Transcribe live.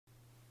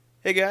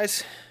Hey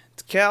guys,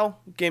 it's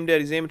Cal, Game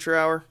Daddy's Amateur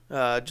Hour.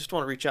 Just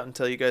want to reach out and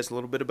tell you guys a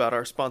little bit about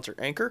our sponsor,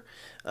 Anchor.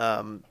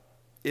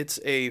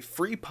 It's a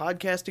free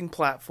podcasting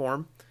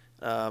platform,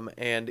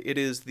 and it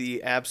is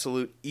the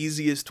absolute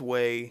easiest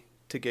way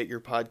to get your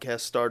podcast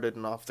started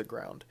and off the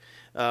ground.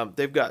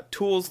 They've got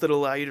tools that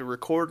allow you to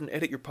record and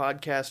edit your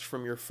podcast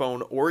from your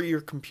phone or your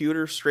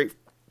computer straight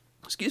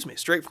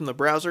from the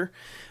browser.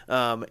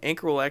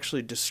 Anchor will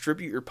actually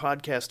distribute your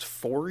podcast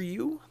for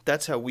you.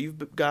 That's how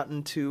we've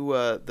gotten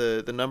to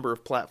the number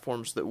of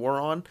platforms that we're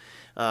on,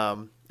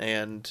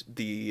 and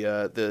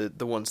the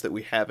ones that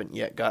we haven't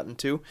yet gotten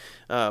to.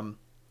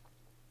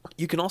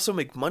 You can also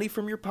make money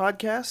from your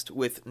podcast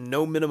with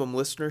no minimum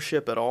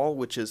listenership at all,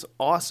 which is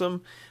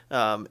awesome.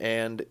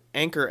 And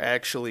Anchor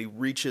actually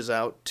reaches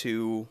out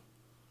to...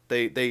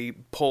 They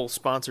pull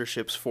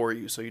sponsorships for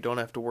you, so you don't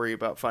have to worry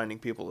about finding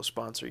people to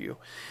sponsor you.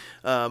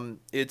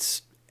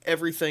 It's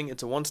everything.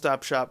 It's a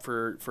one-stop shop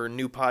for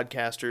new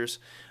podcasters.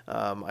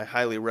 I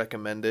highly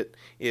recommend it.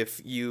 If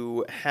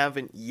you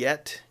haven't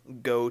yet,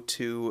 go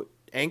to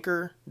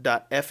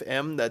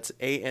anchor.fm. That's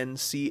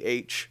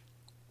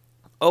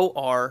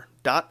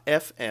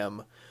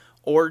ANCHOR.FM,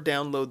 or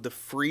download the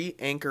free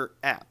Anchor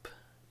app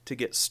to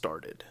get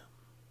started.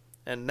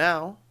 And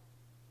now,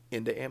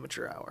 into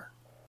Amateur Hour.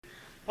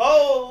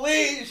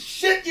 Holy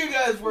shit, you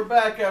guys! We're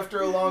back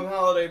after a long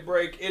holiday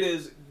break. It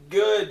is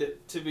good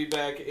to be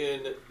back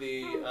in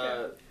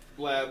the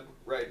lab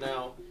right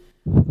now.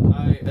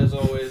 I, as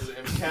always,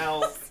 am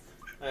Cal.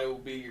 I will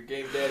be your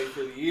game daddy for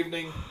the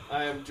evening.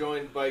 I am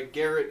joined by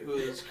Garrett, who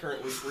is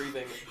currently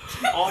breathing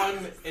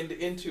on and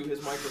into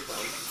his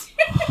microphone.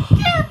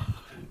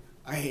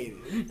 I hate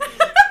it.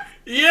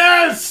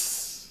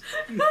 Yes!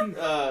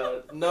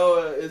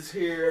 Noah is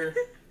here.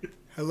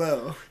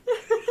 Hello.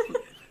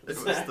 It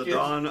was the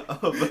dawn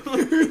of...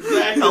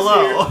 Zach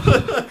Hello.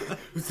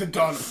 It's the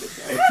dawn of the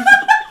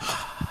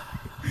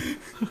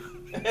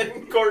day.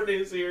 And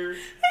Courtney's here.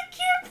 I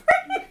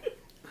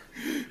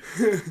can't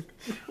breathe.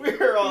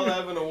 We're all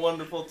having a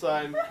wonderful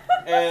time,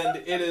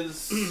 and it is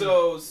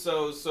so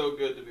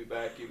good to be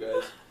back, you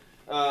guys.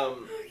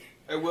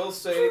 I will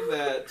say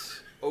that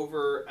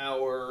over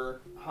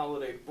our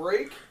holiday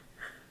break,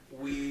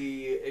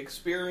 we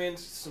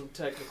experienced some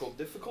technical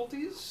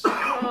difficulties.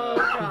 Oh,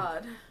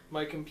 God.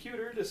 My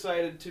computer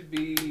decided to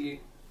be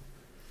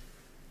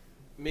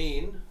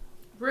mean.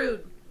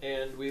 Rude.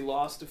 And we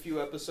lost a few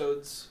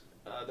episodes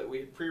that we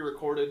had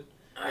pre-recorded,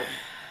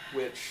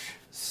 which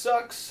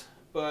sucks,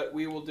 but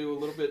we will do a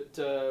little bit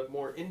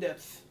more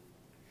in-depth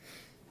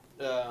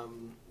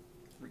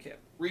recap.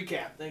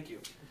 Thank you.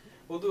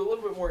 We'll do a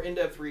little bit more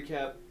in-depth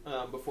recap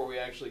before we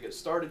actually get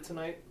started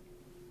tonight.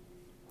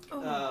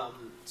 Oh.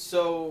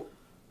 So,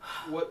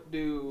 what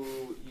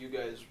do you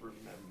guys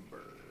remember?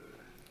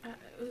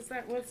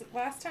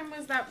 Last time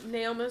was that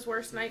Naoma's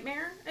worst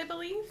nightmare, I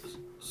believe?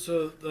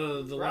 So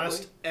the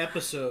last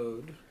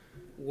episode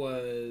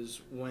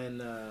was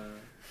when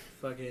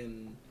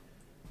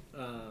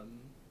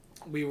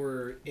we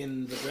were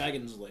in the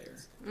dragon's lair,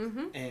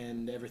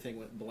 and everything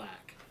went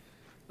black.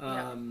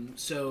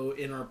 So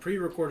in our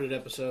pre-recorded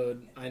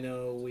episode, I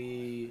know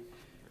we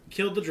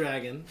killed the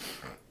dragon,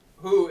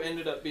 who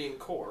ended up being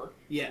Core,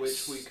 yes,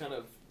 which we kind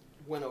of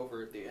went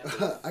over at the end.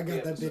 I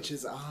got that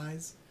bitch's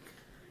eyes.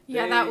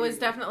 Yeah, that was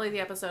definitely the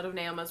episode of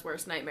Naoma's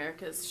worst nightmare,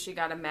 because she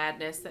got a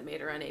madness that made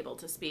her unable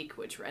to speak,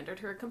 which rendered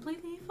her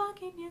completely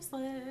fucking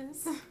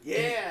useless.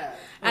 Yeah!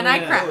 And I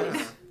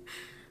cried.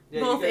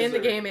 Yeah, Both in the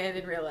game and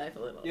in real life a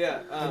little.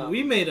 Yeah. and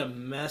we made a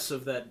mess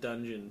of that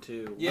dungeon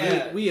too.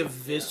 Yeah. we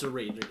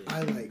eviscerated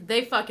it.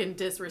 They fucking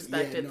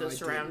disrespected the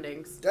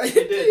surroundings. They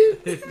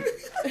did.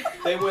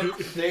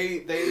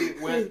 They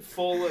went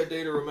full A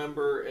Day to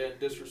Remember and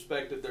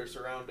disrespected their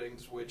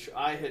surroundings, which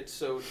I had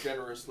so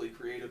generously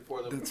created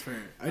for them. That's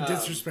fair. I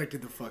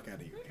disrespected the fuck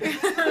out of you.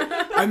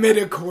 I made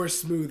a core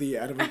smoothie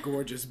out of a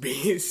gorgeous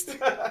beast.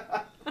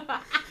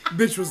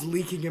 Bitch was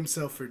leaking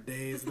himself for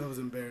days. That was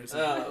embarrassing.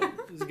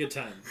 It was a good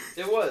time.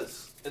 It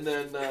was. And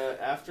then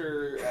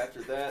after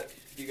that,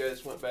 you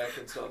guys went back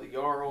and saw the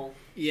Jarl.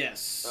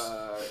 Yes.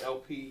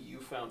 LP, you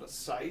found a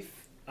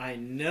scythe. I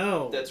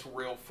know. That's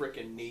real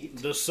frickin' neat.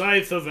 The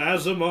Scythe of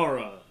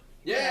Azamara.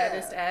 Yeah.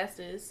 Just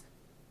asses.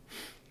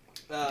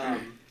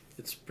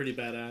 It's pretty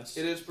badass.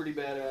 It is pretty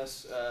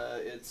badass.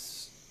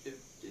 It's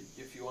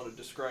if you want to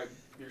describe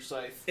your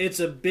scythe. It's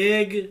a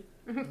big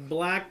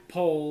black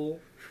pole.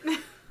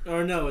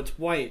 Or no, it's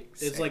white.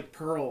 It's like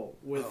pearl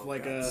with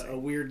a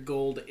weird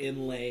gold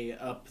inlay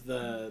up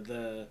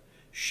the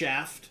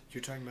shaft.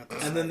 You're talking about the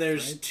And then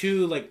there's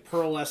two like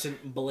pearlescent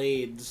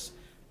blades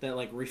that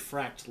like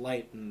refract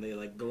light and they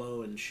like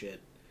glow and shit.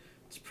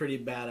 It's pretty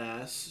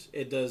badass.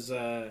 It does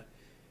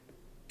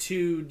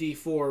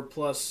 2d4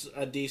 plus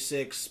a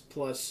d6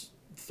 plus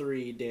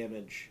 3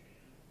 damage,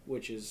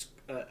 which is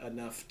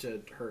enough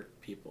to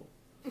hurt people.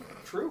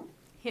 True.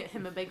 Hit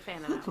him a big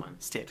fan of that one.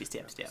 Stabby,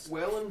 stab, stab.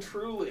 Well and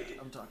truly.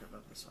 I'm talking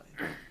about the scythe.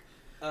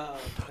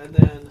 And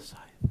then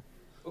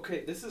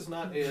Okay, this is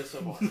not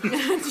ASMR.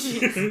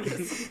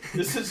 Jesus.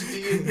 This is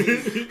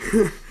D&D.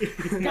 I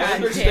God damn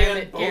understand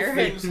it, both Garrett.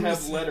 things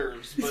have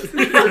letters, but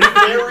they're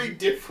very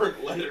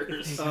different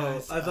letters. Oh,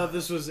 I thought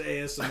this was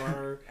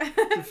ASMR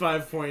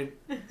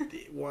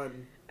 5.1.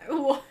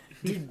 What?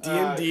 Dude,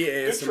 Uh, D&D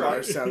good try.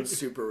 ASMR sounds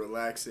super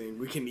relaxing.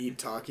 We can eat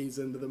Takis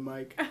into the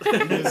mic.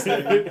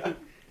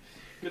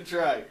 Good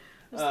try.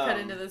 Just cut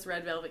into this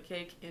red velvet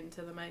cake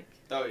into the mic.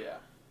 Oh yeah,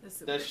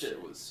 This is that the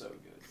shit was so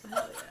good.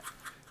 Hell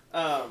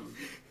yeah.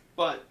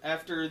 But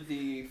after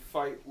the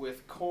fight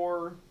with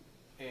Kor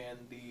and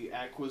the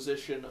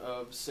acquisition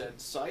of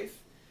said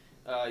scythe,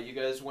 you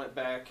guys went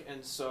back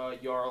and saw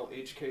Jarl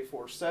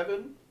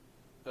HK47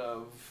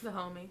 of The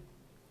homie.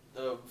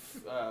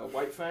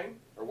 White Fang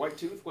or White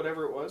Tooth,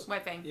 whatever it was,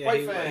 White Fang. Yeah,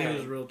 White he Fang.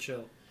 was real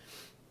chill.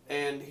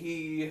 and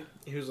he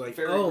He was like,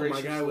 Very "Oh,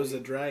 my guy was graciously-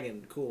 a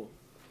dragon. Cool."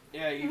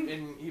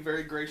 he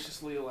very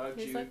graciously allowed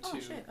He's you like, "Oh,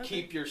 to shit, okay."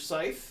 keep your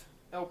scythe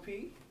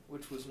LP,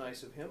 which was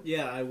nice of him.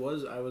 Yeah, I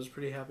was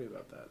pretty happy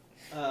about that.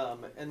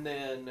 And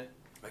then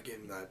I gave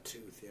him that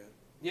tooth,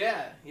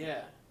 yeah.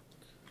 yeah,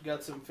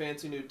 got some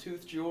fancy new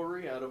tooth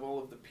jewelry out of all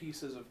of the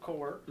pieces of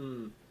Kor.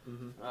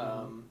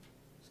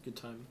 It's a good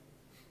time.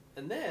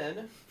 And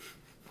then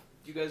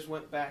you guys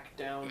went back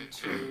down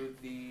to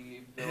the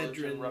village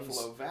in Hedron's-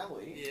 Ruffalo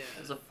Valley.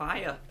 There's a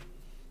fire.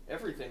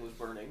 Everything was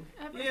burning.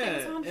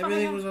 Everything's on fire.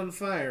 Everything was on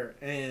fire,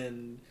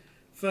 and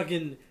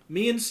fucking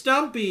me and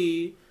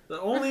Stumpy, the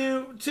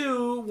only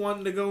two,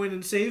 wanted to go in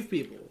and save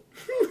people.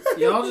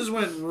 Y'all just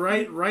went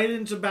right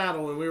into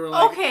battle, and we were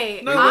like,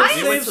 Okay, "No, I- let's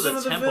We save went to some the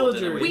of the temple, didn't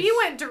villagers." we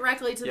went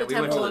directly to Yeah, the we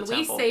went temple to and the we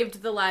temple.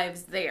 saved the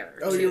lives there.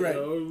 Oh, you're right.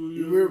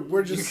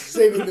 We're just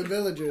saving the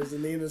villagers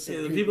and the innocent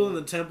Yeah, the people in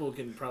the temple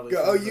can probably.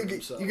 Oh, fend for you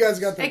themselves. guys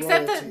got the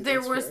Except royalty, that there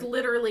that's was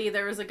fair.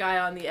 there was a guy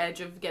on the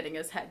edge of getting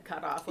his head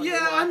cut off when we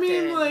Yeah, walked I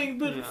mean, in. like,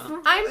 but Yeah.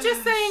 I'm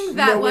just saying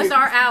that No, was wait.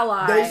 our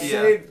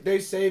ally. They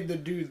saved the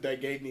dude that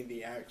gave me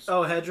the axe.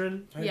 oh,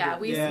 Hedron. Yeah,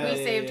 we Yeah,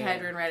 saved yeah.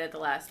 Hedron right at the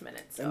last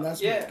minute. So. And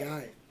that's Yeah. my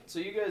guy. So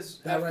you guys,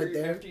 That right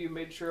there? after you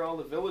made sure all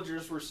the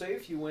villagers were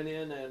safe, you went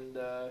in and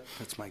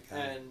That's my guy.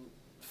 and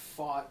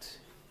fought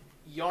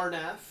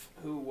Yarnath,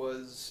 who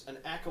was an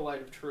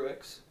acolyte of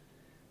Truix.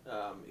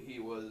 He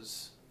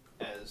was,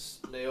 as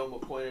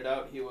Naoma pointed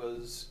out, he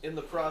was in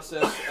the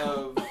process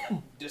of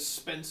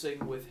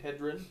dispensing with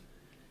Hedron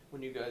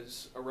when you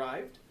guys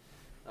arrived.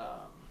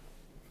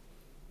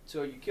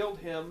 So you killed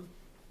him,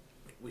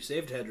 We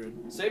saved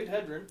Hedron. saved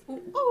Hedron,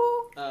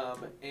 Ooh,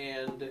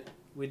 and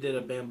We did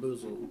a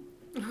bamboozle. ooh.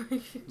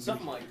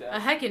 something like A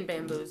that. heckin'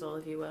 bamboozle,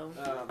 if you will.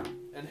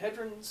 And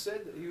Hedron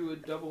said that he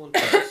would double and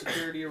triple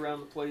security around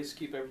the place,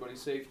 keep everybody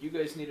safe. You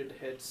guys needed to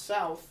head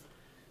south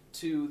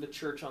to the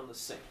church on the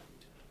sand.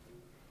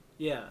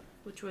 Yeah.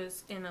 Which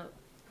was in a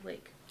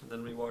lake. And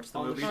then we watched the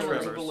On the movie shores shores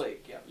of Tremors. the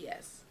lake, yeah.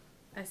 Yes.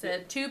 I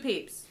said 2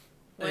 peeps.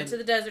 Went And- to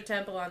the desert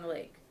temple on the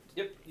lake.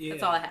 Yeah.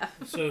 That's all I have.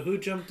 So who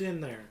jumped in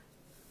there?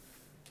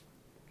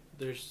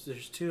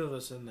 There's 2 of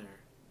us in there.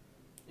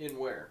 In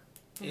where?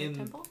 In the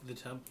temple? The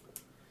temple.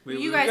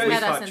 You guys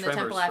met us fought in the Tremors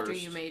temple after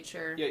first. you made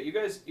sure. Yeah, you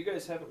guys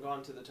haven't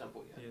gone to the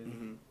temple yet. Yeah.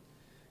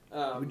 Mm-hmm.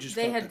 Um, We just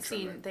They fought had the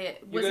seen.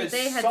 tremor. guys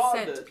They had saw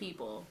sent that-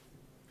 people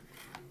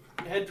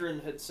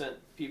Hedron had sent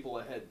people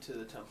ahead to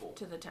the temple.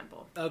 to the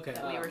temple Okay.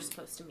 that we were Um,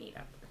 supposed to meet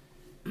up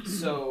or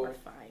So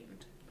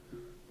find.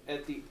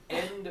 at the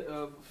end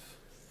of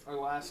our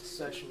last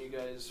session, you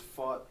guys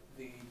fought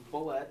the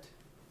bullet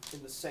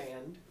in the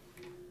sand.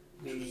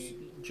 The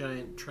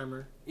Giant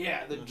tremor.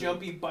 the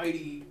jumpy,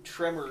 bitey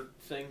tremor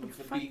thing with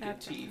the Fuck beak and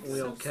that thing. teeth. So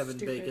Real Kevin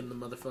stupid. Bacon, the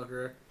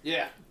motherfucker.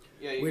 Yeah.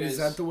 You Wait, guys, is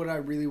that the one I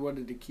really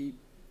wanted to keep?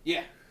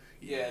 Yeah,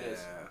 it is.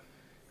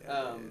 Yeah,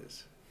 Um, it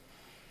is.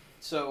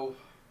 So,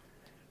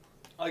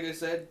 like I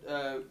said,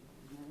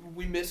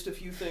 we missed a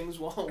few things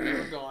while we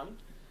were gone.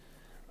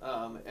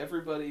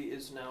 Everybody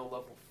is now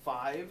level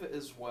 5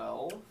 as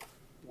well,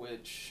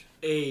 which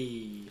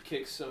Hey.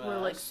 kicks some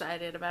We're ass.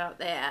 excited about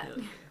that.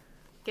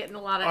 Getting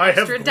a lot of I have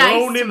extra dice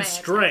grown to in match.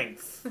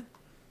 strength.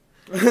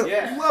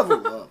 Yeah.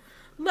 Level up.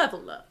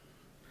 Level up.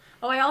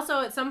 Oh, I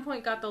also at some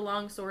point got the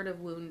long sword of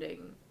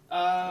wounding.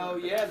 Oh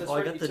yeah, that's Oh,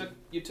 I right. got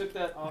You took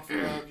that off of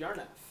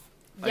Yarnath.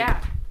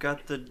 Yeah,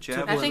 Got the that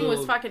javelin. thing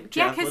was fucking.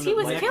 Yeah, because he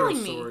was Necro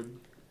killing me. sword.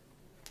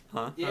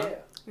 Huh? Yeah.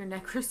 Your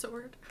necro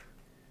sword.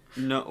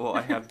 No, well,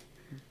 I have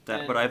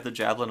that, but I have the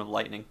javelin of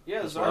lightning.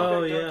 Yeah, as Zara well.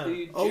 Oh, picked yeah. up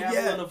the Oh, yeah.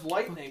 Javelin of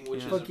Lightning, which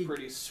Yeah. is a Fucking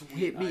pretty sweet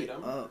Hit me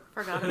item. up.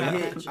 Forgot about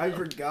that. I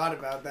forgot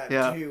about that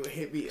Yeah. too.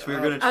 Hit me So we were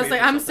up. gonna I was trade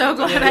like, or I'm so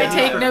something. glad Yeah, I he's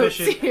take notes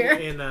proficient here.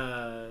 In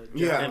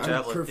Yeah, And I'm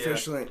javelin,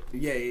 proficient.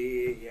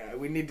 Yeah.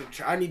 We need to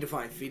try. I need to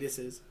find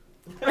fetuses.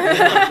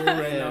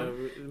 Yeah,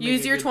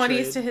 Use your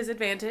 20s to his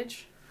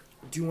advantage.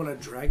 Do you want a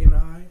dragon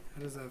eye?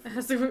 How does that feel?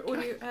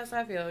 How's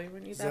that feel? You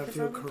need Does that that for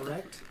feel something?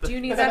 correct? Do you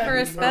need that for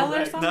a spell or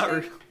Not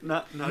something?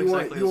 Not You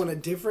exactly. want a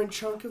different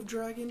chunk of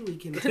dragon? We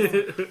can.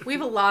 We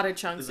have a lot of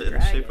chunks Is of it in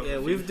the shape dragon. of-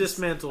 Yeah, we've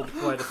dismantled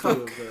quite a few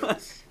of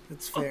those.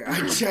 That's fair.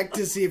 I checked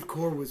to see if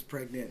Core was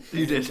pregnant.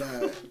 You did.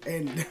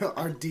 And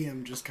our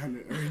DM just kind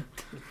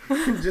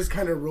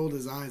of rolled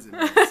his eyes at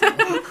me.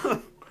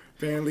 So.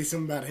 Apparently,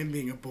 something about him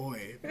being a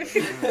boy. I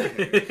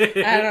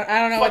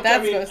don't know what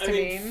that's supposed to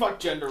mean. Fuck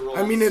gender roles.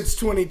 I mean, it's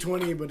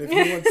 2020, but if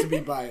he wants to be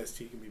biased,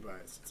 he can be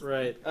biased.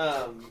 Right.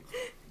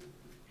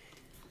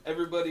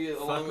 Everybody,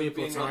 along me with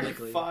being level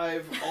platonically.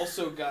 5,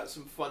 also got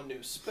some fun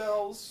new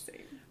spells,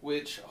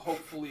 which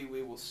hopefully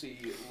we will see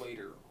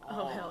later on.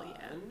 Oh, hell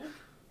yeah.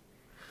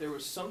 There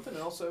was something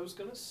else I was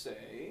going to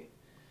say.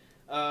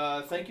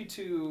 Thank you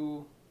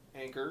to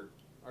Anchor,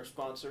 our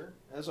sponsor,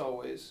 as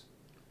always.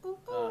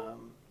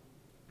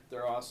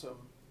 They're awesome.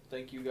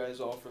 Thank you guys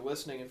all for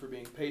listening and for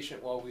being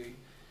patient while we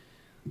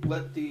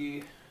let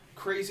the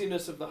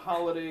craziness of the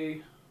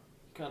holiday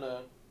kind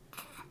of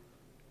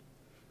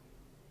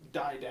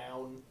die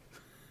down.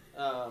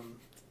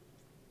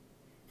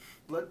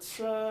 Let's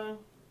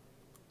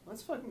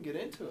fucking get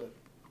into it.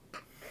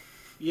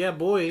 Yeah,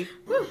 boy.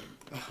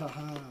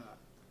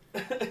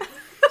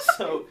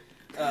 So,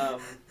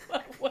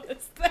 What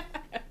is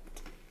that?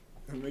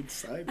 I'm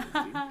excited,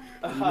 dude.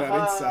 I'm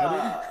not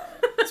excited.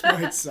 It's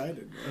more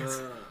excited.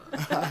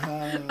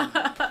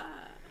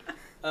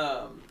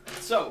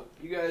 So,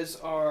 you guys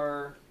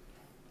are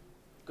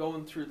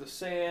going through the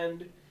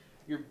sand.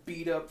 You're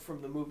beat up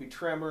from the movie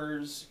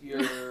Tremors.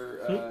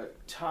 You're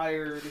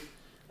tired.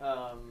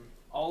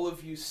 All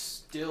of you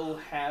still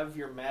have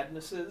your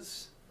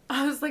madnesses.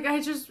 I was like,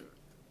 I just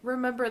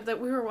remembered that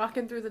we were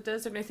walking through the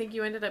desert, and I think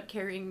you ended up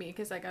carrying me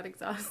because I got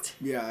exhausted.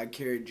 Yeah, I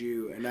carried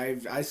you, and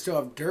I still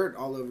have dirt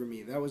all over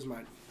me. That was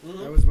my. Mm-hmm.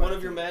 That was my One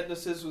of your thing.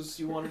 madnesses was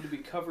you wanted to be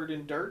covered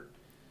in dirt.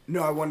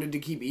 No, I wanted to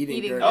keep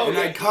eating dirt, Oh, and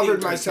yeah, I covered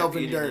eating myself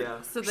in eating, dirt,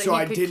 yeah. So that so you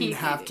I could didn't keep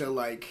have eating. to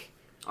like.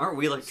 Aren't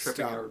we like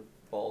tripping Stop. our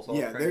balls off?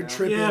 Yeah, right they're now?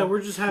 tripping. Yeah,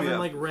 we're just having Yeah.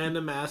 like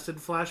random acid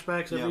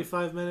flashbacks every Yeah.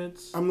 5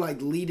 minutes. I'm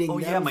like leading. Oh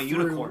them yeah, my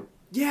through. unicorn.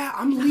 Yeah,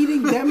 I'm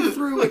leading them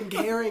through and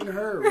carrying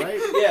her, right?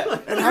 Yeah.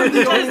 And I'm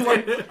the only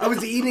one. I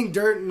was eating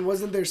dirt, and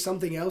wasn't there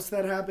something else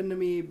that happened to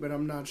me? But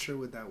I'm not sure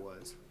what that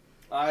was.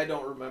 I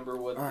don't remember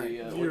what All right. the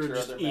You what were your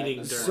just other eating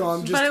madness dirt. was. So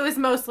I'm But just. it was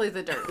mostly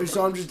the dirt.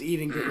 So I'm just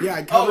eating dirt. Yeah,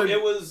 I Oh, covered.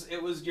 it was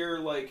your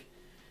like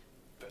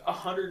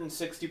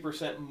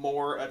 160%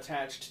 more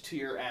attached to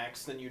your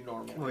axe than you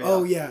normally. Oh, yeah.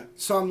 Oh yeah.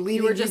 So I'm You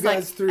leading were you just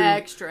guys like through.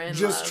 extra in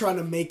Just love. trying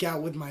to make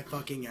out with my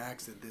fucking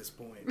axe at this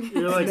point.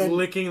 You're like then-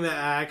 licking the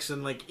axe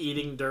and like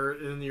eating dirt,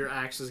 and your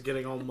axe is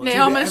getting all muddy.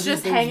 Naoma's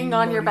just everything's hanging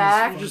on your muddy as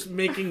back, fuck. Just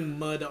making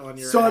mud on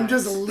your So axe. I'm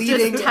just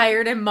leading just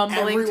tired and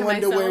mumbling to everyone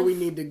myself. to where we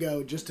need to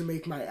go, just to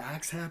make my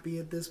axe happy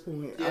at this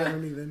point. I Yeah.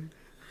 don't even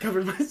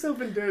cover myself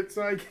in dirt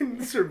so I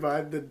can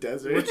survive the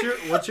desert.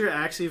 What's your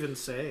axe even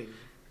saying?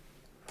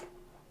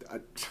 I-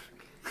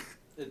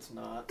 It's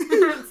not.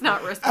 It's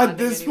not responding At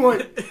this anymore.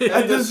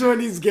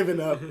 point, he's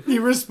given up. He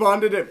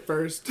responded at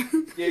first.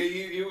 Yeah,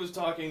 he was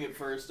talking at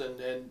first,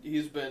 and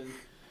he's been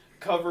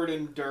covered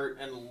in dirt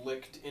and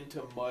licked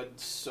into mud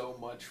so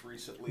much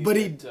recently. But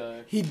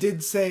that, he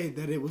did say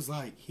that it was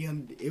like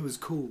it was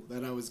cool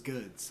that I was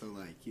good. So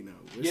like we're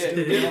Yeah,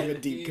 still yeah. having a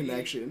deep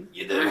connection.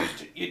 you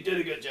did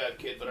a good job,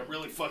 kid, but I'm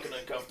really fucking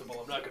uncomfortable.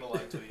 I'm not gonna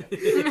lie to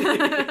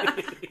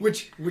you.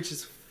 Which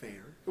is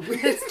fair.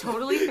 It's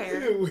totally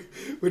fair.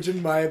 Which,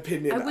 in my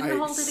opinion, I I, wouldn't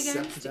hold it accept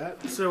against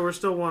that. So we're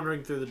still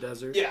wandering through the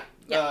desert. Yeah.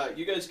 Yeah.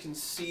 You guys can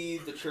see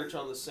the church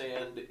on the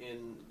sand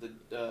in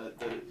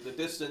the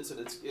distance, and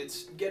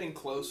it's getting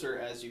closer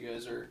as you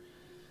guys are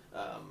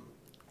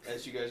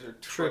Tripping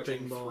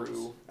trudging balls.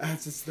 through,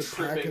 As it's the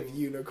pack of Tripping.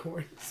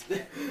 unicorns.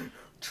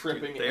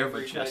 tripping They are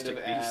every kind of majestic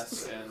ass,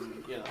 beasts.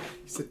 and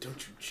He said,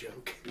 "Don't you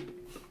joke."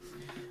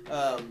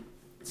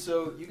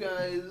 So you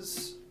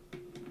guys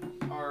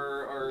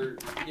are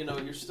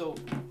you're still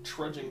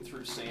trudging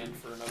through sand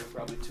for another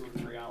probably 2 or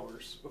 3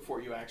 hours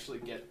before you actually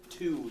get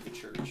to the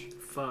church.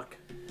 Fuck.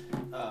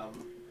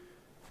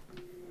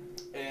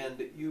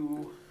 And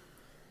you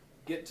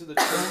get to the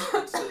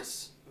church.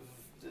 It's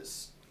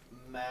this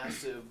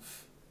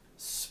massive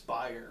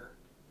spire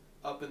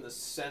up in the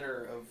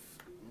center of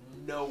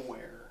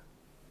nowhere,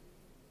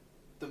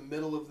 the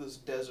middle of this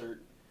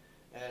desert.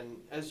 And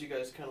as you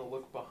guys kind of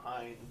look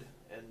behind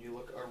and you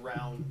look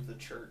around the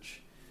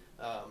church,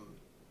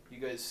 you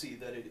guys see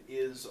that it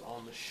is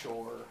on the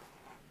shore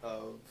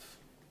of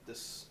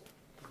this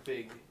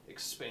big,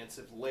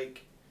 expansive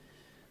lake.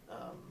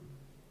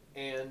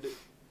 And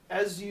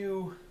as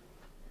you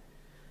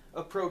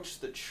approach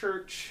the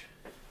church,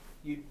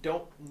 you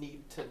don't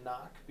need to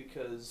knock,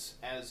 because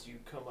as you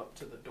come up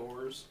to the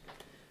doors,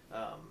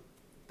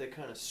 they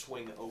kind of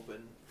swing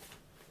open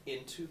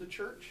into the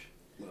church.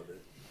 Love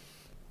it.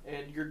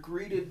 And you're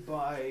greeted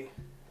by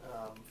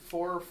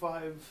 4 or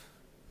 5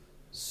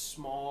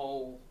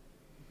 small,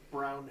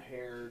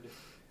 brown-haired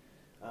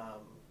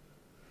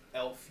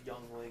elf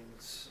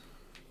younglings.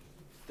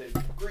 They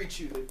greet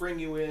you, they bring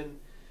you in,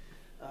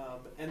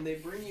 and they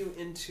bring you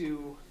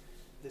into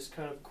this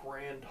kind of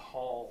grand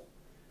hall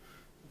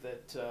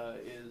that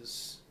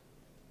is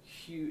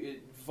huge,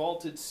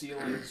 vaulted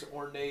ceilings,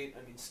 ornate.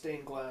 I mean,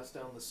 stained glass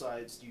down the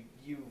sides.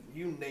 You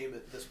name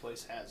it, this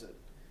place has it.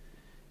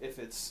 If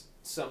it's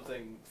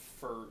something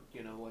for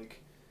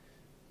like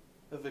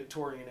a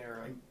Victorian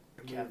era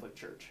Catholic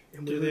church.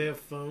 And Do they have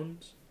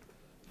phones?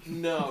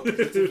 No, 'cause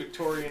it's a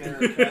Victorian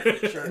era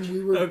Catholic And church.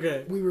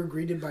 Okay. we were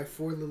greeted by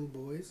 4 little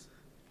boys.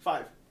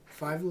 5.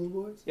 5 little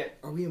boys? Yeah.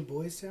 Are we in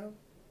Boys Town?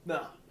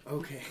 No.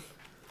 Okay.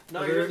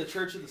 No, you're in the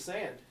Church of the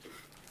Sand.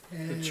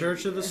 The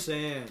Church of the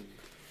Sand.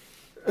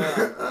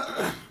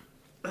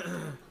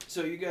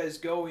 So you guys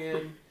go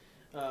in.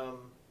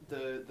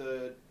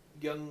 The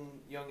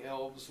young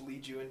elves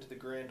lead you into the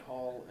grand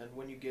hall, and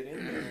when you get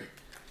in there,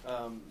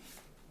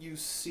 you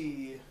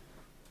see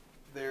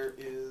there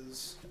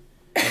is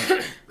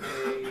a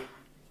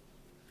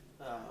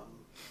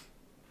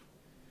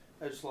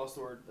I just lost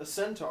the word. A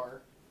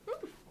centaur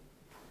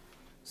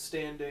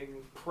standing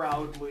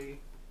proudly,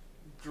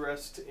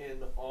 dressed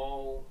in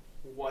all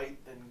white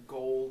and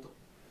gold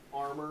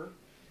armor.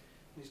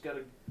 He's got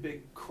a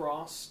big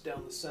cross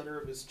down the center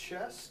of his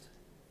chest.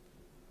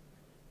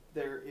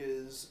 There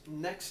is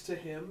next to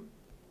him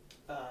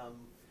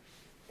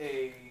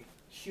a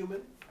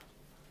human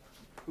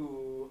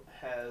who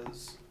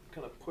has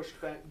kind of pushed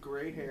back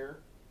gray hair.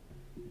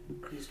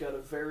 He's got a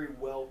very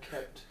well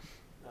kept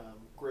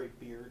gray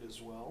beard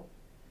as well.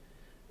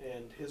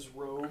 And his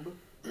robe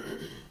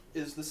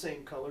is the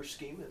same color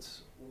scheme.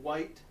 It's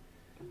white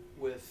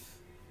with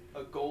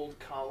a gold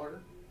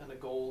collar and a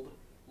gold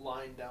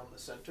line down the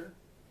center.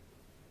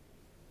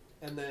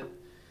 And then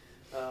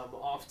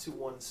off to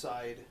one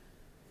side,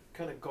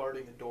 kind of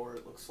guarding a door,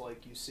 it looks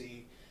like you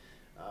see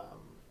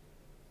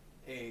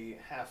a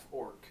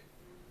half-orc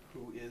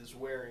who is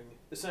wearing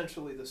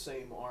essentially the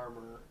same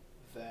armor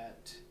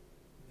that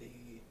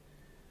the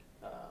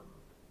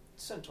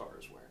centaur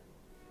is wearing.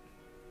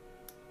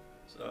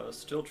 So,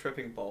 still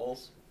tripping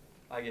balls,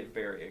 I get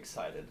very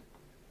excited.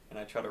 And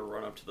I try to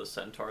run up to the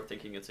centaur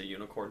thinking it's a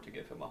unicorn to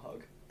give him a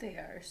hug. They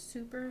are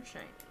super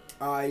shiny.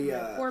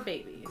 I Poor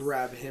babies.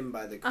 grab him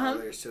by the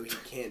collar so he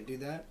can't do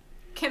that.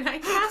 Can I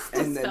cast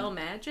And Dispel then-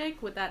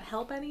 Magic? Would that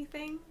help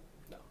anything?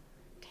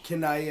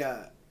 Can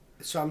I,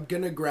 so I'm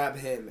gonna grab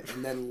him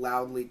and then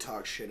loudly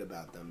talk shit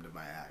about them to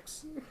my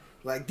axe.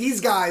 Like, these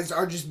guys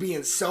are just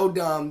being so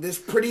dumb. This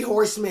pretty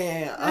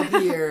horseman up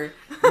here,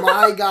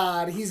 my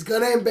god, he's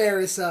gonna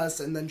embarrass us,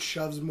 and then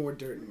shoves more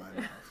dirt in my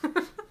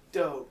mouth.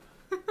 Dope.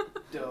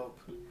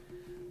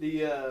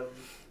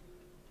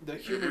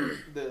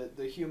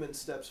 The human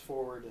steps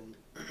forward and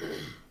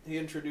he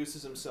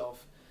introduces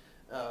himself.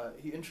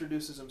 He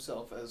introduces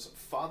himself as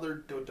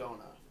Father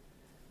Dodona,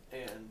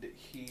 and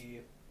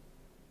he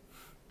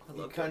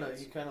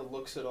kind of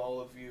looks at all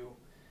of you,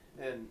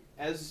 and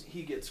as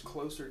he gets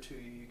closer to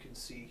you, you can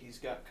see he's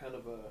got kind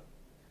of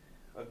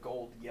a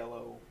gold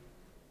yellow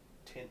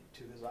tint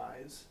to his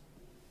eyes.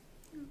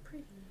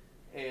 Pretty.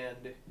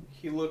 And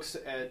he looks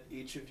at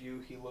each of you.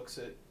 He looks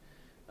at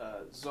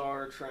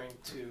Czar trying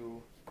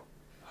to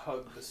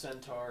hug the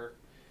centaur.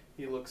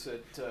 He looks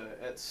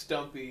at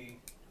Stumpy,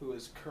 who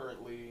is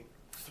currently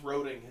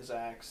throating his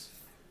axe.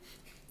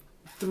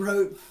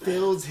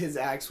 Fills his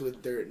axe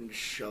with dirt and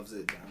shoves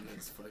it down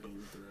his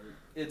fucking throat.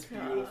 It's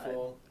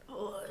beautiful.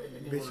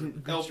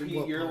 Bitch, LP,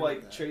 what you're part of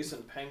like that?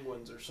 chasing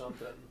penguins or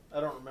something. I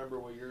don't remember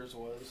what yours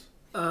was.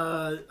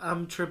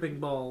 I'm tripping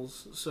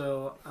balls,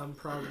 so I'm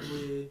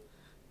probably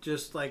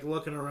just like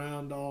looking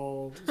around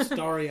all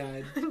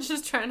starry-eyed. I'm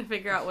just trying to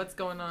figure out what's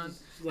going on.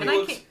 Like, And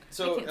I can't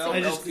So see I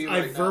just LP I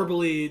right now-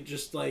 verbally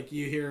just like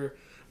you hear,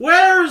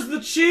 "Where's the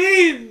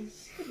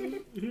cheese?"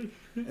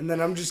 And then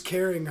I'm just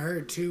carrying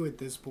her too at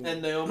this point.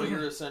 And Naoma,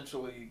 you're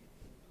essentially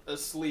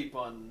asleep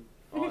on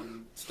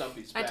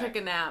Stumpy's I back. took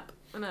a nap,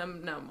 and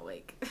now I'm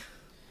awake.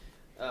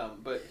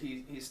 But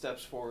he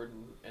steps forward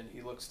and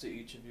he looks to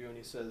each of you and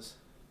he says,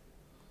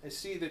 I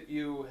see that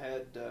you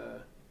had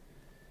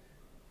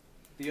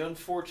the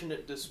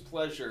unfortunate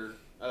displeasure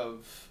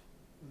of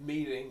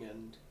meeting,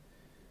 and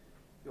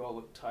you all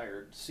look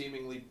tired,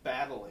 seemingly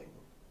battling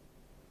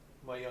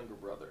my younger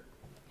brother.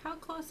 How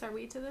close are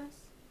we to this?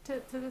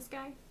 To this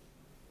guy?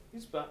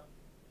 He's about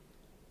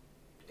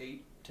 8-10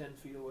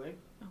 feet away.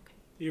 Okay.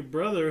 Your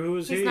brother, who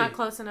is he? He's not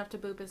close enough to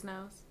boop his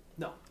nose?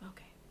 No.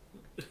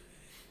 Okay.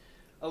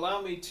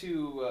 Allow me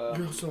to...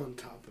 You're also on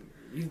top of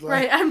me. You like,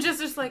 Right, I'm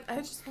just like, I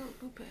just won't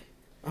boop it.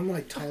 I'm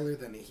like taller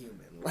than a human.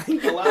 Like,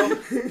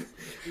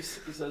 he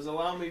says,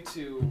 allow me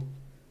to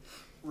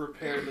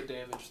repair the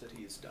damage that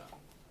he's done.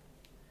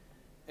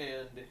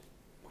 And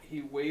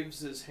he waves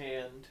his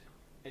hand,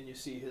 and you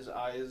see his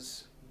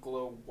eyes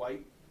glow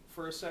white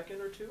for a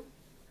second or two.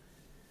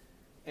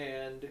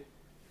 And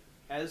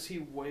as he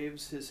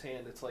waves his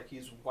hand, it's like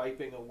he's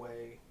wiping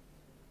away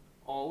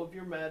all of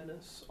your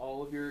madness,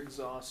 all of your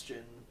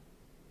exhaustion.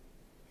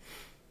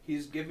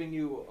 He's giving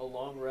you a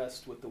long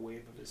rest with the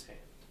wave of his hand.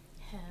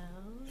 Hell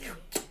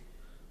yeah.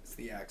 as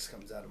the axe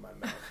comes out of my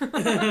mouth.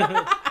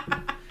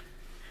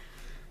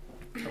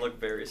 I look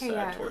very Hey,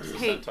 sad towards the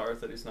hey. centaur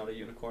that he's not a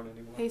unicorn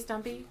anymore. Hey,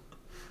 Stumpy,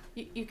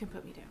 you can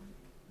put me down.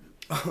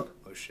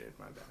 Oh shit,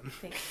 my bad.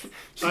 Thanks.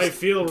 I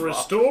feel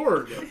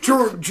restored.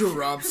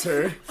 Drops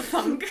her.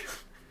 Thunk.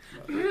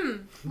 A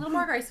little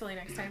more gracefully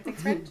next time.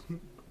 Thanks, friend.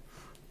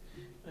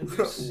 And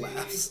you see,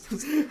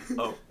 Laughs.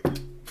 Oh,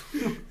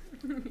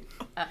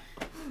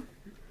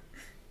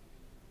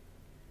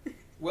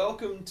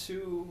 welcome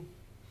to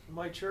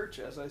my church,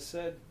 as I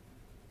said,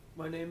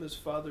 my name is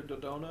Father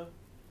Dodona,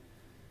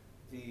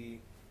 the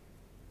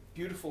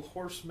beautiful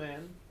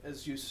horseman,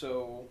 as you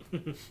so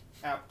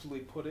aptly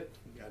put it.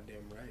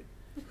 Goddamn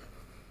right.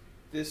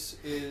 This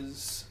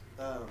is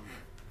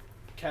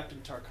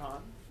Captain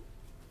Tarkan.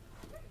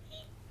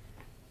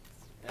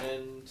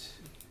 And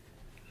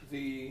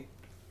the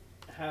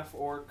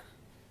half-orc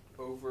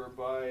over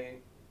by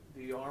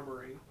the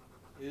armory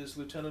is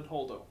Lieutenant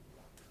Holdo.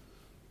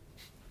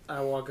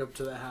 I walk up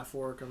to the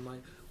half-orc, I'm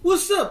like,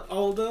 "What's up,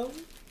 Aldo?"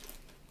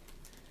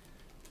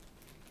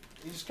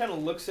 He just kind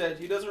of looks at.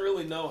 He doesn't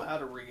really know how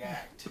to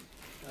react,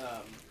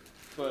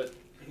 but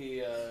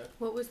he.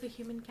 What was the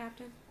human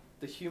captain?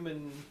 The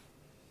human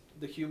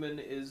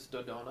is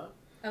Dodona.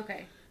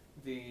 Okay.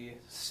 The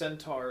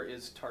centaur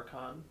is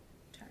Tarkan.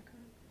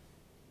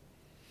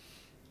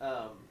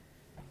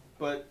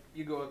 But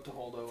you go up to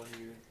Holdo and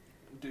you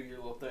do your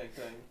little thing.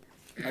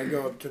 I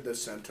go up to the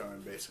centaur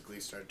and basically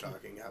start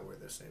talking how we're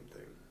the same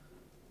thing.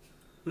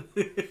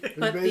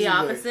 But the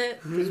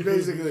opposite? Because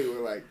basically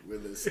we're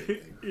the same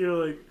thing.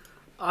 You're like,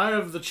 I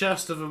have the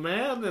chest of a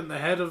man and the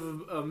head of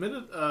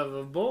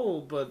a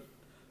bull, but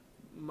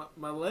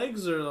my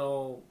legs are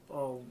all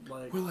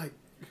like... We're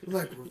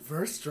like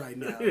reversed right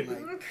now.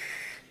 Like,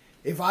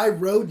 if I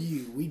rode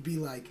you, we'd be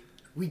like,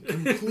 we'd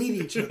complete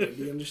each other.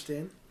 Do you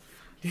understand?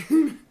 I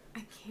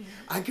can't.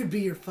 I could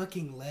be your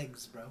fucking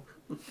legs, bro.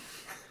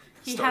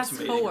 He Starts has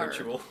mating 4.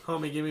 ritual.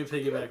 Homie, give me a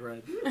piggyback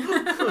ride.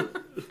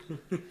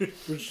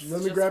 Which, let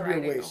me Just grab your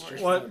riding a waist. horse.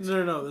 Just What? once.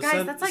 No. The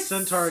Guys, that's, like,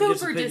 centaur gets a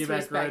super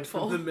piggyback ride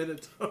disrespectful. from the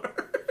Minotaur.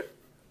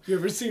 You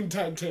ever seen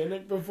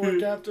Titanic before,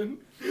 Captain?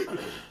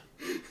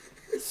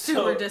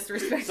 Super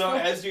disrespectful. So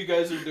as you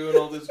guys are doing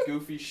all this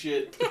goofy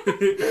shit,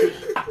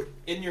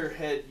 in your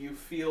head you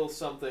feel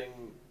something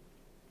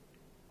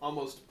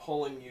almost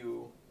pulling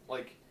you,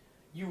 like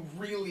you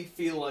really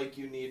feel like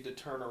you need to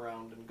turn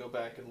around and go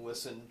back and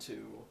listen to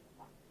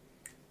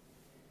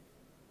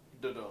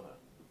Dodona.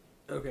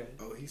 Okay.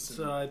 Oh, he's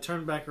So I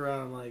turn back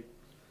around, I'm like,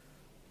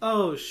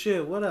 "Oh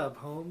shit, what up,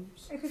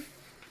 Holmes?"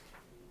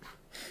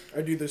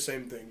 I do the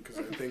same thing because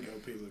I think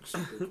LP looks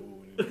super cool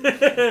when he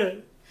does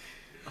it.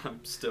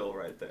 I'm still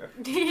right there.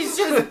 He's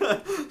just...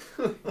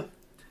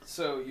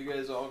 So you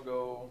guys all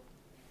go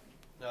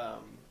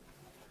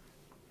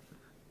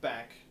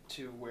back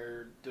to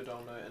where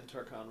Dodona and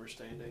Tarkan were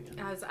standing. And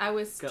As I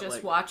was Got, just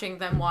like, watching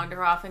them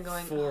wander off and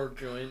going, 4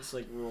 joints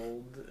like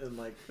rolled and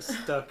like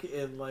stuck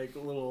in like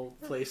little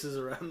places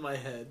around my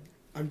head.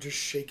 I'm just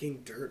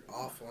shaking dirt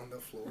off on the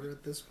floor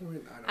at this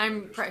point. I don't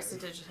I'm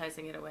understand.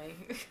 prestidigitizing it away.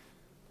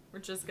 We're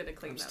just gonna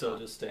clean I'm that still up.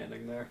 just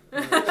standing there.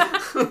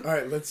 All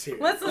right, let's hear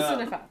it. Let's listen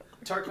to Fab.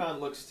 Tarkan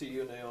looks to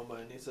you, Naoma,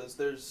 and he says,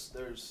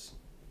 "There's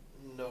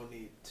no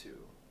need to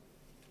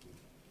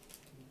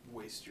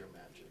waste your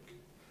magic.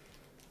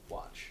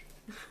 Watch."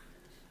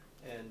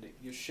 And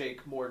you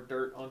shake more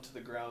dirt onto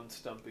the ground,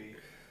 Stumpy,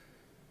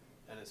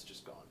 and it's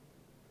just gone.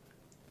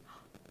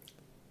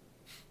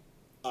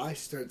 I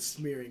start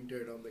smearing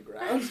dirt on the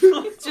ground.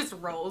 It just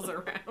rolls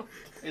around.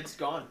 It's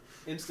gone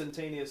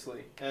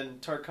instantaneously.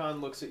 And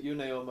Tarkan looks at you,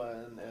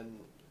 Naoma, and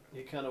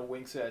he kind of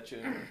winks at you.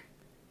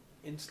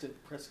 Instant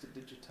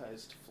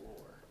prestidigitized floor.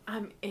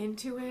 I'm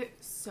into it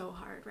so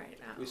hard right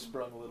now. We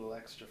sprung a little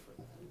extra for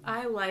that.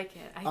 I like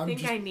it. I I'm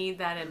think just I need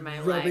that in my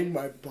Rubbing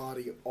life. my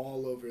body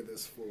all over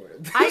this floor.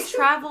 I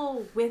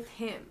travel with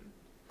him,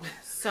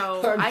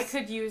 so I'm I s-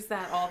 could use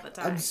that all the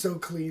time. I'm so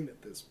clean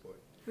at this point.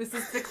 This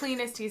is the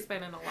cleanest he's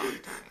been in a long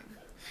time.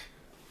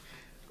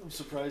 I'm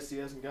surprised he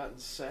hasn't gotten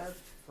sad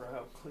for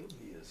how clean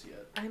he is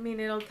yet. I mean,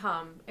 it'll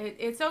come.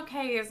 It's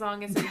okay as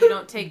long as you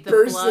don't take the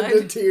Burst into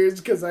blood. tears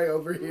because I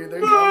overhear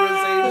their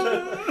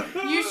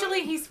conversation.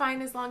 Usually he's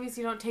fine as long as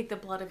you don't take the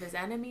blood of his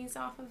enemies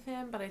off of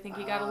him, but I think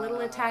he got a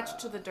little attached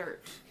to the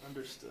dirt.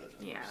 Understood.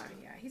 Yeah,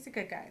 he's a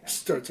good guy though.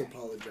 Starts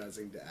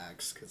apologizing to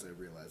Axe because I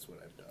realize what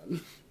I've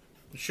done.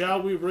 Shall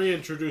we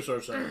reintroduce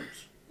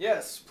ourselves?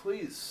 Yes,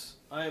 please.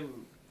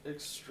 I'm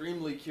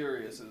extremely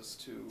curious as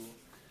to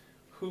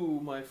who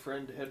my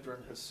friend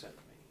Hedron has sent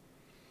me.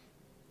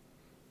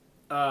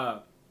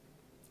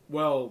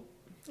 Well,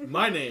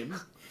 my name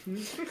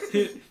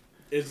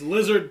is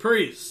Lizard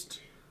Priest.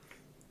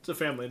 It's a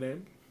family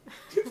name.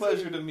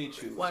 Pleasure to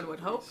meet you. One would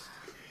hope.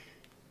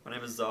 My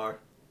name is Czar.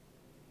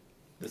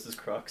 This is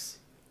Crux.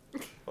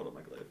 Hold on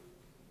my glaive.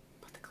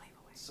 Put the clave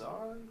away.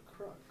 Czar and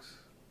Crux.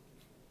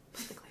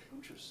 Put the clave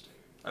Interesting.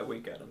 I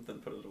wink at him, then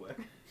put it away.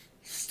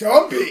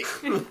 Stumpy!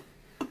 away.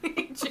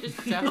 He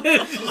just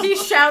shouts. He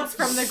shouts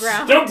from the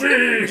ground.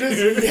 Stumpy!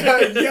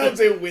 Just yells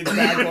it with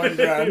back on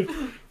ground.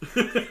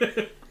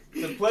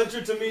 It's a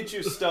pleasure to meet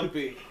you,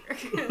 Stumpy.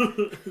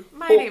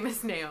 My name is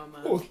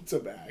Naoma. Holds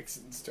up Axe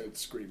and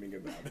starts screaming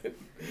about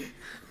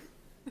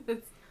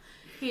it.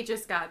 He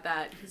just got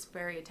that. He's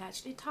very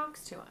attached. It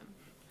talks to him.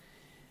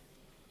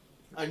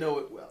 I know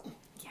it well.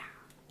 Yeah.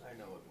 I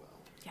know it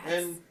well. Yes.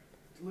 And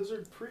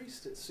Lizard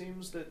Priest, it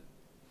seems that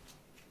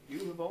you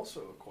have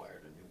also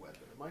acquired a new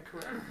weapon. Am I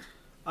correct?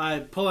 I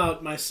pull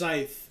out my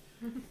scythe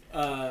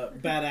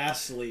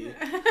badassly.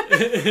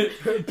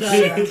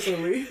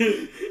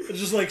 Badassly.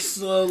 Just like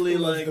slowly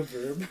Love like the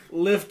verb.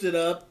 lift it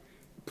up,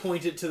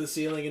 point it to the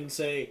ceiling, and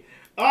say,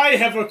 "I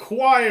have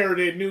acquired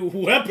a new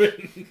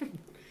weapon."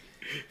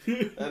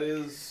 That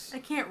is... I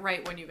can't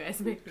write when you guys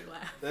make me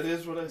laugh. That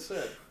is what I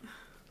said.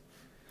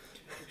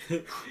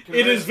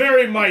 It is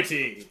very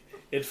mighty.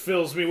 It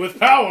fills me with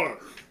power.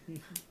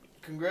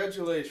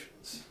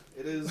 Congratulations.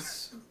 It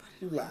is...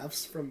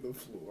 Laughs from the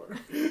floor.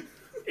 It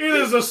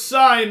is a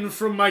sign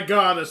from my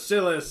god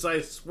Asilis,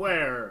 I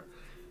swear.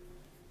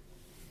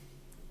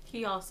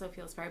 He also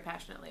feels very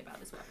passionately about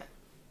his weapon.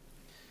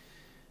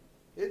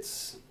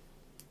 It's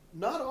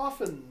not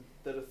often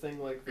that a thing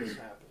like this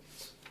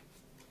happens.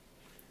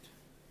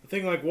 A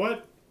thing like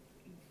what?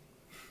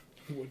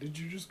 What did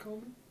you just call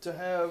me? To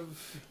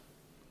have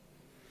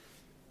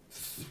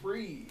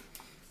 3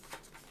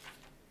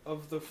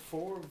 of the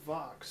 4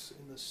 Vox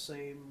in the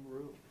same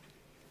room.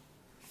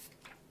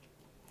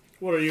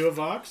 What are you, a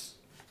Vox?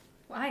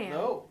 Well, I am.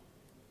 No.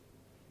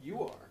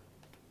 You are.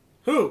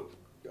 Who?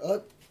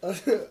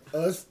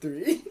 Us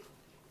 3?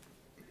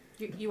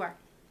 You are.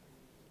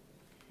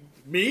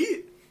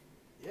 Me?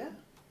 Yeah.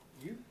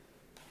 You.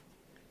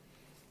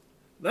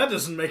 That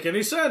doesn't make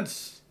any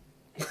sense.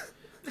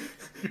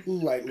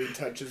 Lightly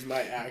touches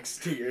my axe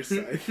to your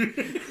side.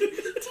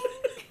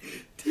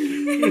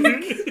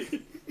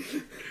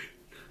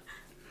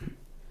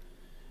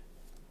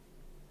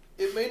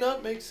 It may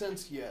not make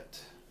sense yet,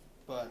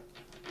 but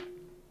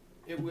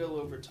it will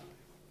over time.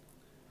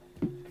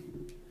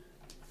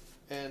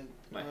 And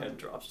My head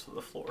drops to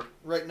the floor.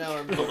 right now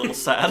I'm I'm a little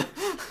sad.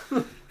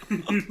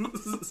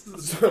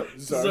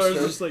 Zar's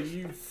just like,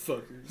 you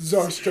fuckers.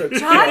 Zar starts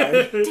God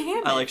crying.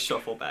 damn I it. like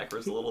shuffle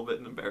backwards a little bit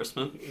in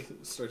embarrassment.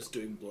 Starts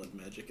doing blood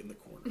magic in the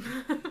corner.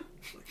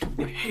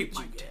 I hate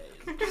my day.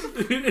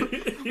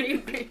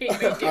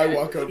 I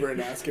walk over and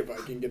ask if I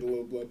can get a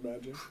little blood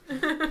magic.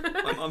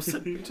 My mom's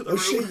sending me to the Oh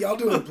room. shit, y'all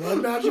doing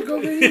blood magic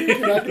over here?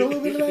 Can I get a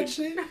little bit of that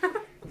shit?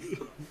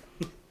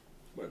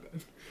 My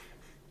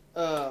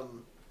bad.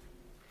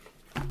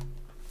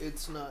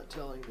 It's not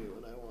telling me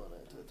what I want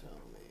it to tell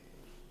me.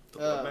 The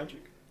blood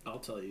magic. I'll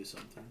tell you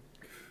something.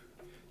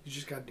 You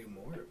just gotta do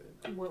more of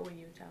it. What will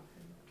you tell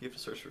him? You have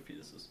to search for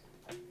fetuses.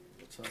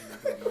 That's not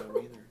about no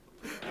either.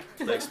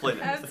 They explain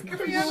Ask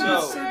anything. me So-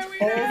 about why we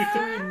All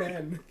know. 3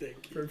 men.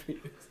 Thank you. For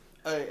Venus.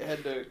 I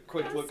had to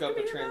quick look Ask up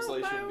a me about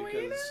translation my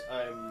because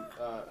I'm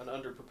an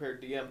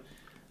underprepared DM.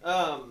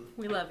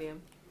 We love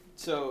you.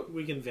 So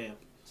We can vamp.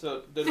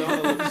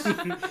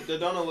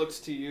 Dodonna looks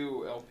to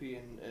you, LP,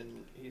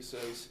 and he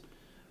says,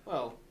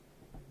 "Well,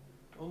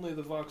 only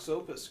the Vox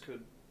Opus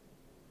could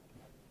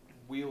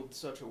wield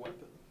such a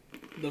weapon."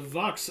 The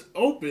Vox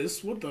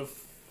Opus? What the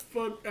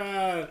fuck? What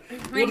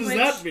does Language.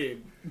 that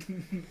mean?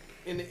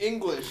 In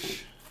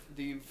English,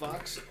 the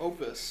Vox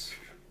Opus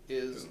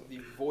is the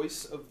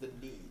voice of the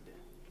need.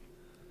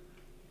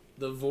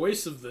 The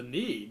voice of the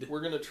need?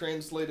 We're going to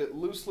translate it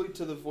loosely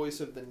to the voice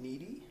of the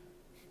needy.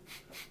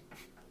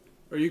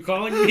 Are you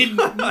calling me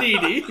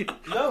needy?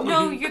 No.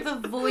 No, you're the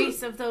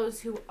voice of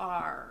those who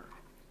are.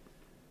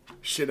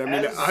 Shit, I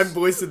mean, As- I'm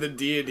voice of the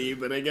deity,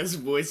 but I guess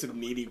voice of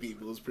needy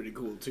people is pretty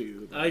cool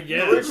too. I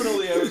guess.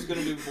 Originally, I was going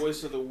to do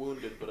voice of the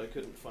wounded, but I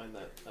couldn't find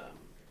that.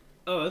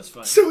 Oh, that's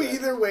fine. So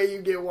either way,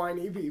 you get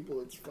whiny people,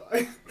 it's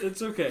fine.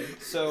 It's okay.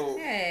 So,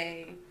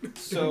 Hey.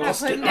 so Not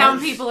putting down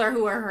people or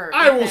who are hurt.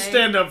 I will okay?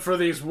 stand up for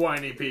these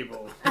whiny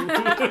people.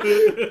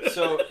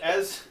 So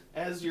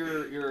as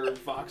your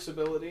Vox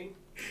ability,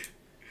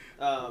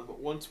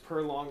 once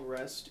per long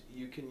rest,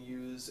 you can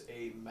use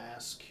a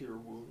mass cure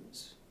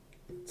wounds.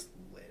 It's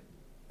lit.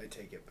 I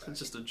take it back. It's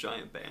just a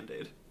giant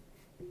band-aid.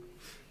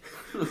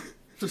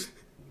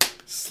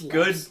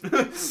 Slaps,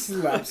 Good.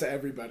 slaps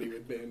everybody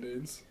with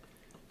band-aids.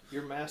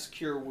 Your mass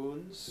cure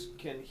wounds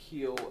can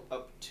heal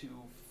up to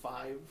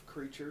 5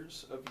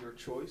 creatures of your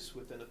choice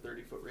within a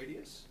 30-foot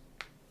radius,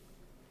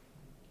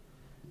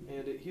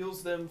 and it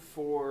heals them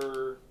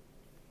for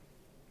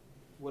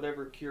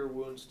whatever cure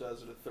wounds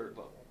does at a 3rd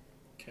level.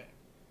 Okay.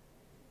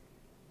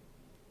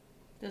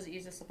 Does it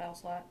use a spell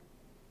slot?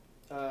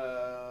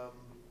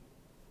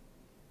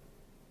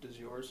 Does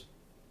yours?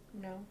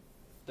 No.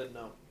 Then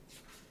no.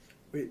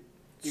 Wait,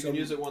 You so, can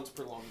use it once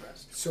per long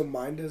rest. so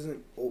mine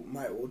doesn't. Oh,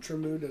 my Ultra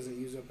Mood doesn't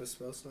use up a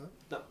spell slot.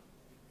 No.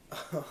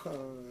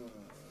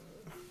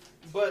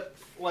 But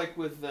like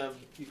with them,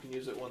 you can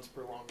use it once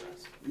per long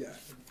rest. Yeah,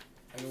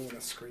 I don't want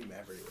to scream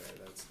everywhere.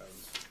 That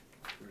sounds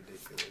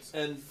ridiculous.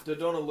 And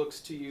Dodonna looks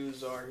to you,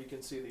 Zar. He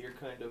can see that you're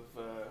kind of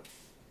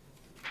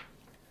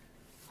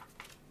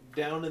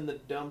down in the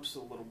dumps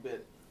a little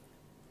bit.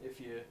 If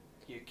you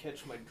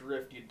catch my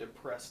drift, you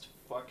depressed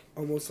fuck.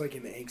 Almost like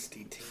an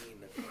angsty teen.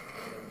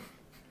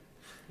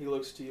 He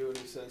looks to you and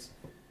he says,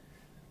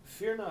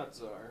 "Fear not,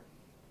 Zar.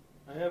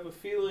 I have a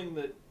feeling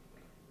that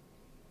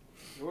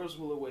yours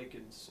will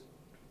awaken soon."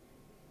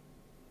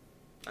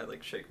 I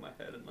like shake my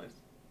head and I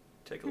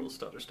take a little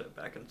stutter step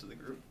back into the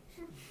group.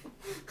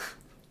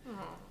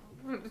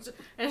 And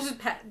just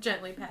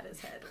gently pat his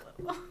head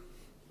a little.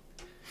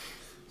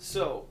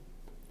 So,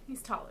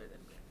 He's taller than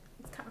me.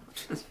 It's kind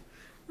of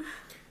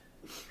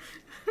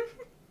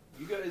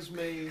You guys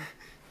may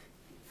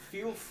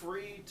feel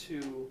free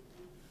to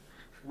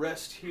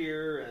rest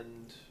here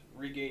and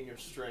regain your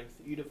strength.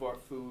 Eat of our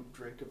food,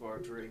 drink of our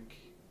drink.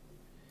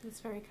 It's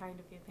very kind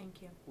of you.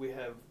 Thank you. We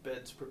have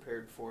beds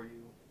prepared for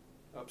you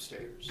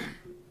upstairs.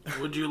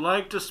 Would you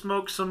like to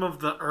smoke some of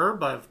the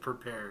herb I've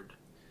prepared?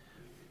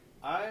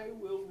 I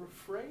will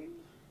refrain.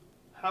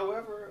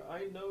 However,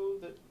 I know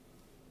that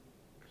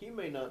he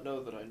may not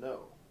know that I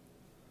know.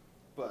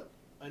 But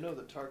I know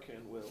that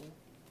Tarkan will.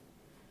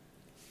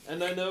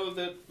 And I know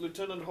that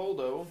Lieutenant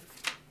Holdo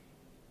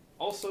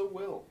also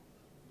will.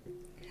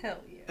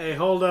 Hell yeah. Hey,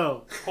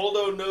 Holdo.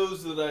 Holdo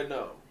knows that I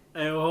know.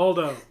 Hey,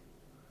 Holdo.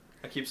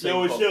 I keep saying.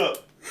 Yo, what's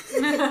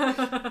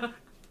up?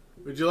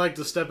 Would you like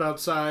to step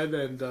outside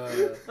and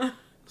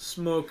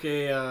smoke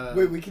a...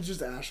 Wait, we could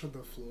just ash on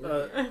the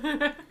floor.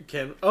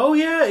 Oh,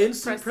 yeah,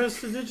 instant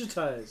press to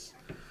digitize.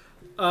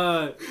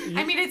 I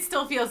mean, it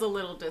still feels a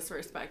little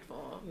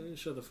disrespectful.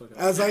 Shut the fuck up.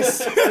 As I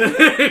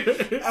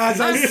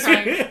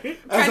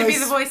Trying to be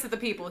the voice of the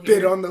people here.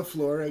 spit on the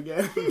floor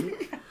again.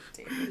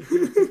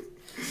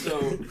 So,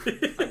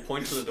 I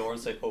point to the door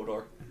and say,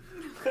 Hodor.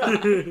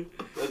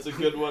 that's a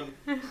good one.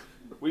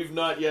 We've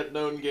not yet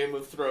known Game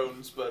of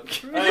Thrones,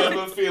 but I have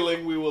a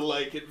feeling we will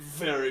like it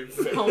very,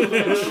 very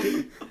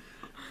much.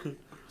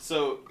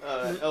 So,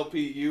 LP,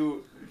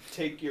 you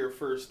take your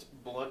first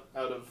blunt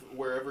out of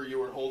wherever you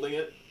were holding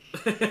it.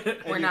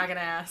 We're not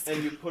gonna ask.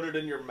 And you put it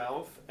in your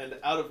mouth, and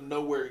out of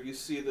nowhere you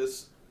see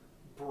this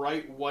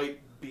bright white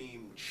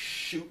beam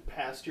shoot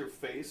past your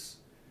face,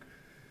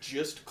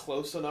 just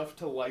close enough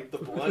to light the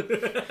blunt.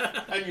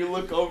 And you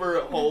look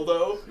over at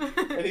Holdo,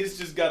 and he's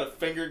just got a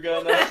finger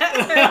gun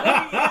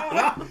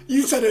up.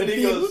 You said it. And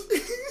he goes,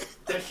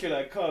 "That's what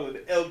I call an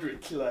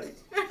eldritch light."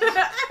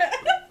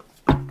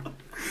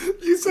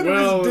 You said it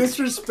was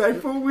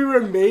disrespectful. We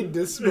were made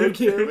to smoke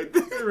here. With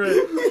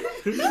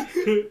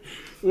Right.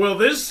 Well,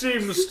 this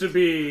seems to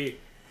be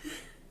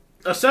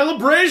a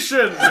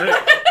celebration.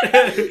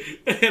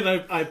 And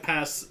I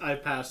pass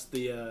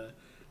the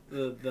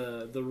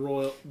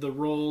rolled the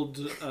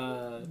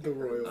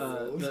royal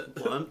roll.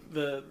 Blunt?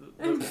 the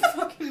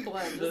Fucking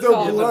blood. The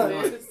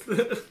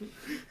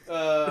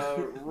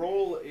blood.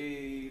 Roll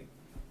a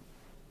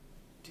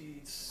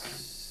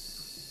d6.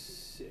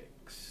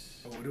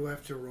 Oh, what do I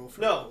have to roll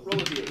for? No,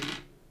 roll a d8.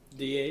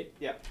 D8.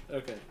 Yeah.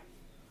 Okay.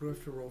 What do I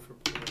have to roll for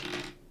blood?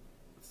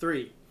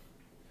 3.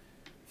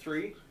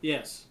 3.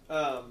 Yes.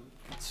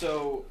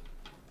 So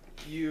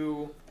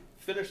you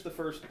finish the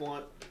first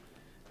blunt,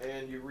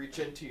 and you reach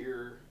into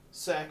your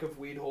sack of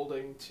weed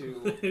holding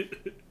to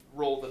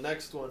roll the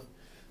next one,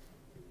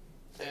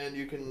 and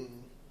you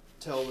can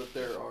tell that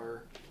there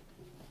are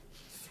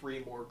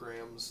 3 more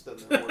grams than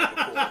there were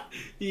before.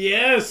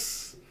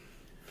 Yes.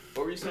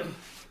 What were you saying?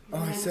 Oh,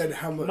 I said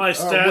how much. My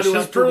stash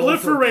has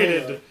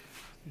proliferated.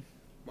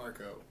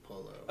 Marco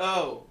Polo.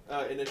 Oh,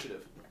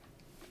 initiative.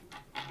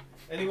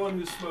 Anyone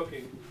who's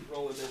smoking,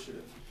 roll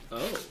initiative.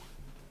 Oh.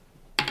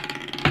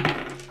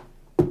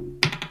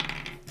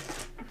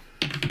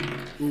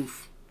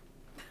 Oof.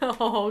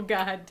 Oh,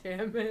 god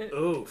damn it.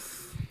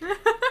 Oof.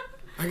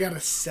 I got a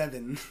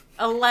 7.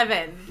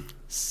 11.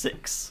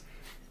 6.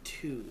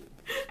 2.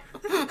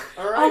 All right.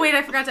 Oh, wait,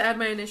 I forgot to add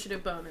my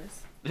initiative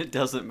bonus. It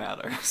doesn't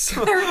matter.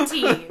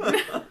 13.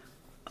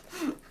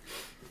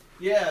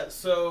 Yeah,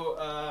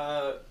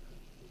 so,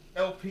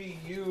 LP,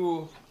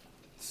 you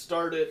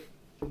start it,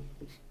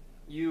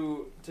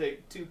 you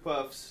take 2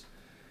 puffs,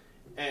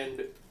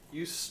 and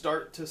you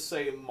start to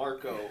say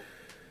Marco,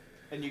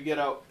 and you get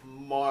out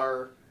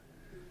Marco,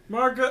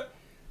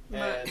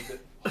 and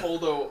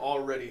Holdo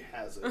already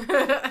has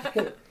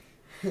it.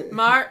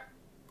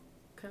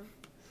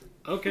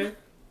 Okay.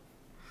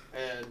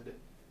 And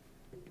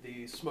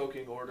the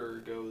smoking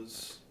order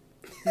goes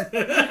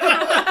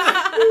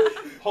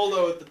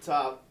Holdo at the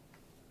top,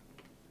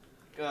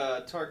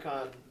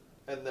 Tarkan,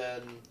 and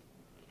then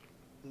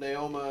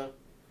Naoma,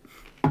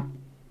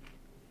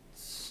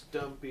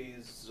 Stumpy,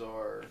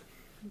 Czar,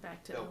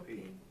 Back to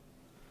LP.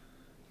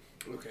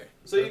 Okay.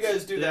 So you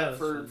guys do that that's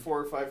for fine. 4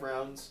 or 5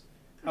 rounds,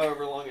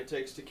 however long it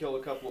takes to kill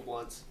a couple of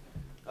blunts.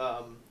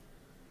 And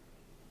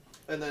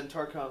then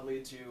Tarkan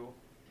leads you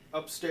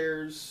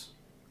upstairs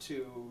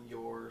to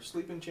your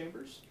sleeping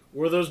chambers.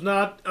 Were those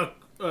not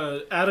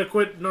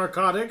adequate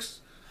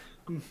narcotics?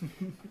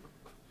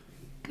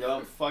 Yo,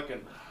 I'm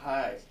fucking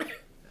high.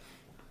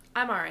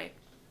 I'm alright.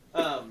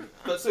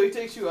 But so he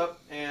takes you up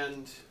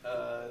and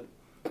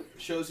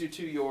shows you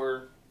to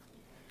your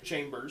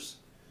chambers.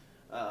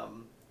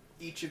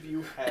 Each of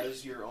you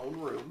has your own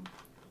room,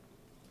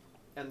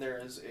 and there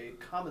is a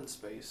common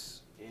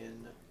space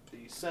in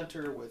the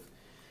center with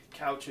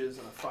couches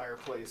and a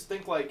fireplace.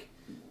 Think like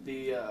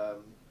the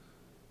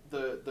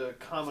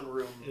common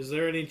room. Is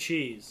there any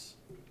cheese?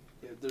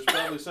 There's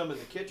probably some in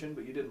the kitchen,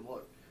 but you didn't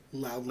look.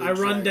 Loudly. I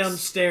run tracks.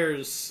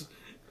 downstairs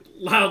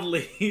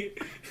loudly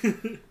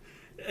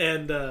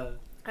and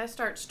I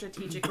start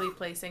strategically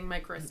placing my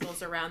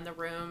crystals around the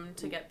room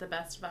to get the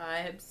best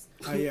vibes.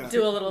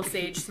 Do a little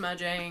sage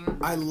smudging.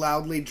 I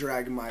loudly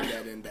drag my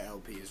bed into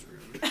LP's room.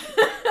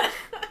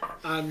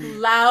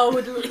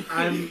 Loudly.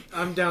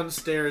 I'm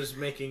downstairs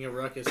making a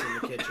ruckus in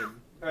the kitchen.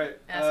 All right.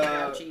 Ask me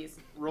about cheese.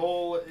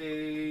 Roll a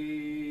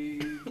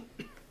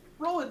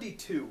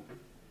d2,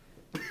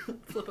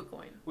 Flip a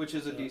coin. which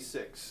is a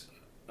d6.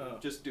 Oh.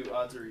 Just do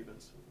odds or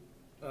evens.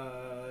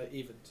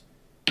 Evens.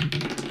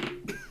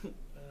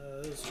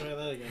 Let's try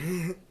that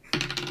again.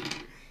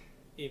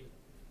 Even.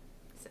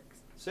 6.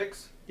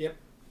 6? Yep.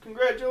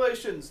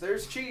 Congratulations,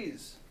 there's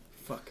cheese.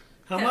 Fuck.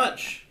 How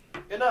much?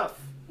 Enough.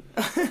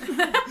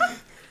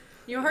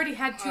 You already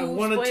had 2 I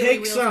wanna spoily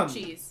take wheels some. of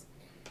cheese.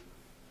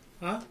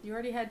 Huh? You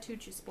already had 2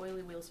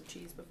 spoily wheels of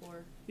cheese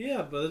before.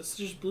 Yeah, but it's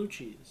just blue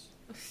cheese.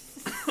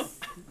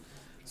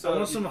 So I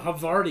want some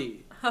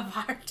Havarti.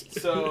 Havarti.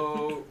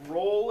 So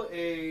roll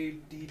a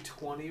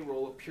d20,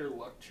 roll a pure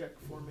luck check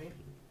for me.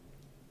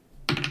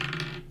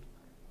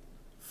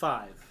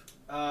 5.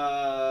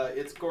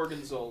 It's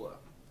Gorgonzola.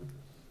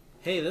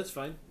 Hey, that's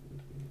fine.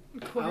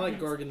 I like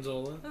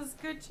Gorgonzola. This is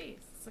good cheese.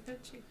 It's a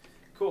good cheese.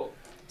 Cool.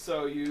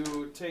 So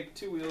you take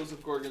 2 wheels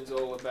of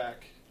Gorgonzola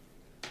back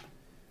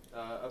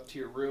up to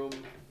your room,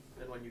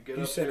 and when you get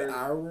You up said there,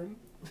 our room?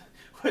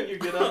 when you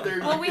get up there,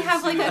 Well, you we can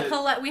have see like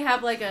that- we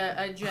have like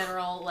a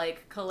general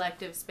like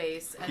collective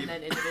space and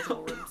then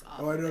individual rooms off.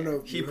 Oh, I don't know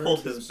if He you heard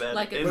pulled this. his bed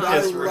Like a in But I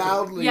his room.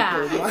 loudly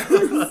Yeah. pulled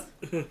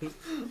mine.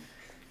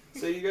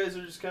 So you guys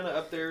are just kind of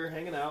up there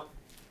hanging out,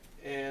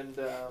 and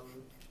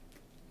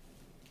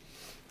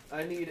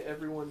I need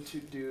everyone to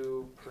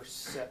do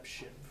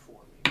perception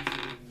for me,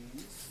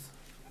 please.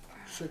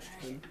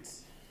 16.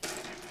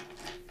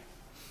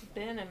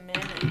 Been a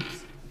minute.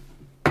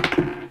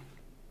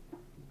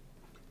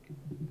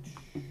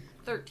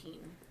 13.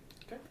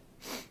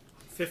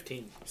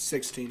 15.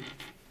 16.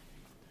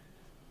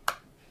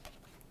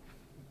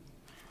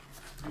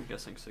 I'm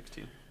guessing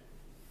 16.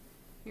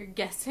 You're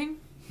guessing?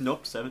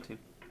 Nope, 17.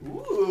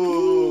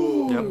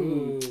 Ooh. Yep.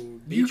 Ooh,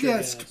 You beat your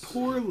guessed guess. Okay,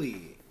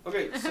 poorly.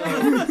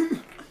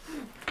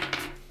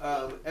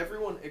 so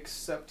everyone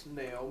except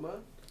Naoma.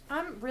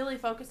 I'm really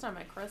focused on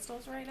my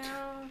crystals right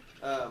now.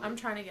 I'm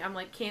trying to get. I'm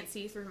like can't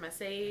see through my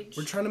sage.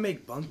 We're trying to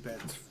make bunk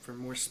beds for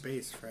more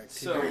space for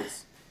So,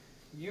 activities.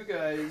 you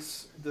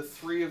guys, the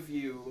 3 of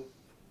you,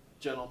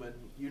 gentlemen,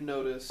 you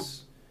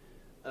notice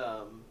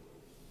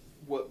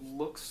what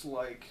looks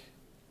like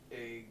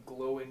a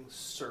glowing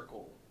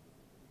circle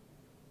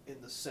in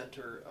the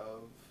center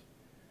of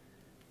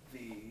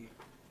the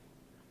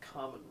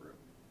common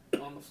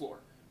room on the floor.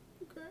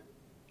 Okay.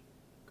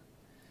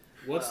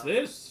 What's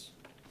this?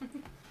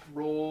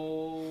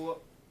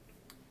 Roll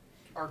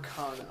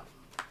Arcana.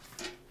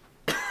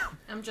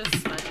 I'm just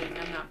smudging.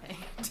 I'm not paying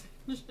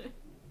attention.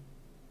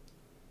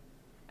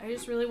 I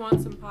just really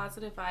want some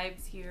positive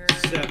vibes here.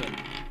 7.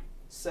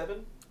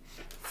 7?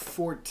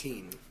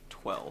 14.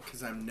 12.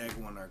 Because I'm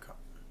 -1 Arcana.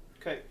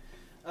 Okay.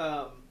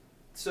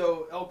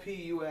 So, LP,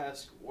 you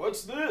ask,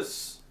 what's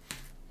this?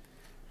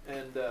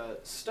 And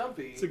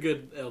Stumpy... It's a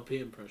good LP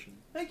impression.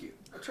 Thank you.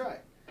 I'll try.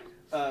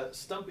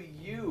 Stumpy,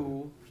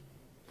 you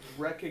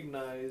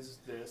recognize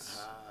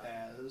this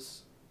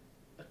as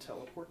a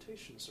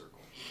teleportation circle.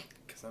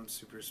 Because I'm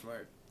super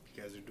smart.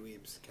 You guys are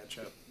dweebs. Catch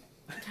up.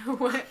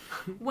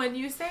 When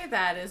you say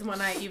that is when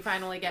you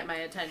finally get my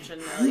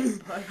attention. I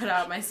like, put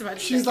out my smudge.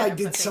 She's stick like, and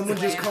did put things someone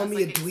away, just and call I was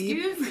me a like,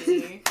 dweeb? Excuse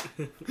me.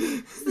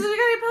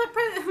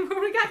 What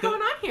do we got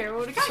going on here?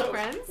 What do we got,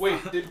 friends?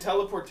 Wait, did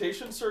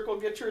teleportation circle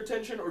get your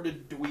attention, or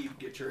did dweeb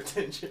get your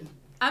attention?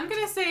 I'm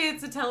gonna say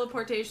it's a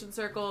teleportation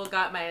circle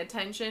got my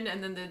attention,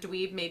 and then the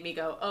dweeb made me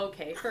go,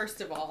 okay,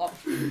 first of all.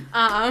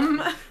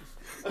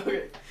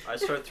 Okay, I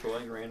start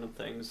throwing random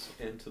things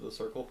into the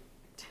circle.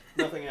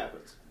 nothing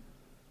happens.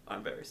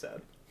 I'm very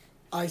sad.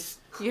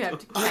 You have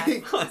to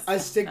I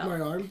stick my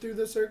arm through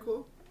the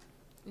circle.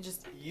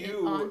 just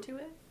You- onto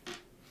it.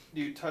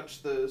 You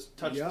touch the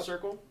Yep.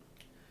 circle.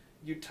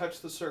 You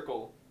touch the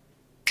circle,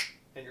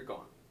 and you're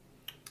gone.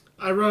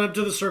 I run up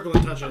to the circle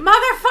and touch it.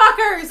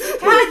 Motherfuckers!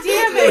 God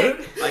damn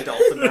it! I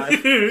dolphin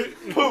dive.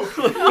 Poof!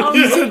 Oh,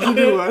 You said you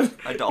knew what?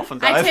 I dolphin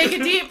dive. I take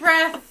a deep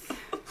breath.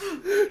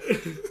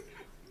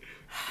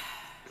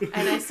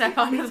 And I step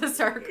onto the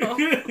circle.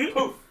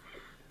 Poof!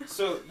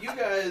 So you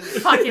guys.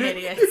 Fucking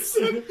idiots.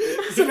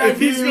 If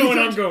he's going,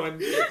 I'm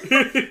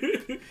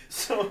going.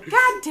 So.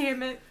 God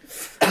damn it.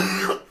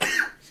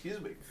 Excuse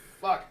me.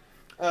 Fuck.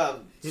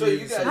 So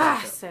you guys.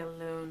 Ah,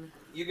 saloon.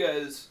 You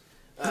guys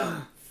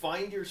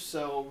find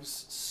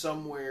yourselves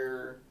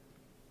somewhere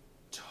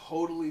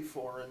totally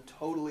foreign,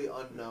 totally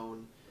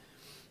unknown.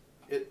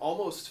 It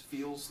almost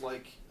feels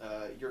like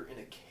you're in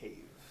a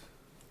cave.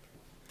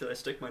 Did I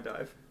stick my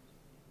dive?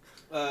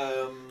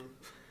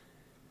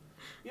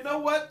 You know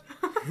what?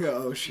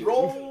 Oh, shit.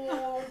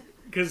 Roll.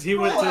 Because he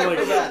Roll went to like.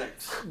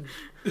 acrobatics.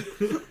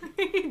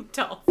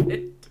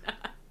 Dolphin.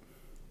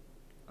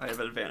 I have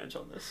an advantage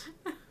on this.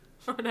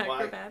 On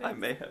acrobatics. I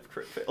may have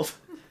crit failed.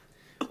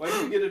 Why do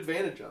you get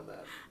advantage on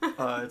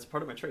that? It's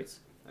part of my traits,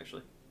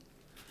 actually.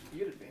 You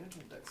get advantage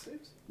on dex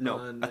saves? No,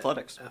 On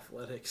athletics.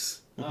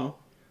 Athletics. Oh.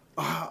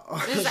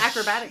 This is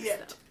acrobatics,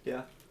 Shit. though.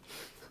 Yeah.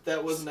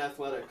 That wasn't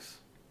athletics.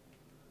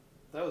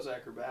 That was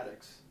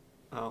acrobatics.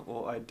 Oh,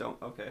 well, I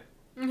don't. Okay.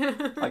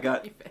 I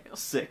got You failed.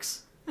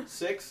 6.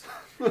 6?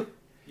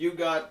 You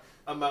got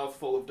a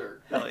mouthful of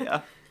dirt. Hell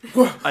yeah.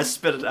 I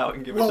spit it out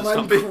and give it Well, to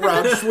I'm Stumpy.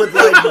 crouched with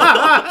like.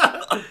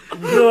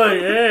 You're like,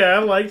 hey, I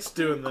liked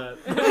doing that.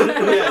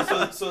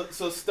 Yeah,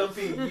 so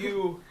Stumpy,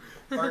 you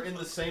are in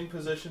the same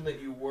position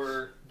that you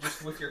were,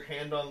 just with your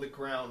hand on the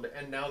ground,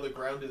 and now the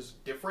ground is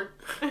different.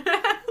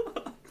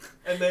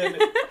 And then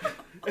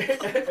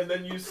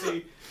you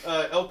see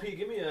LP.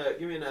 Give me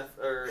an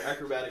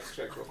acrobatics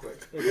check real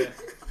quick. Okay.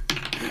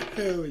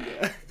 Hell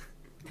yeah.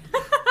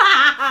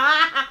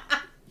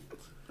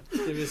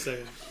 Give me a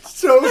second.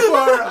 So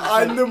far,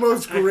 I'm the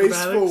most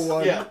graceful Acrobatics?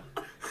 one. Yeah.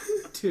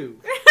 2.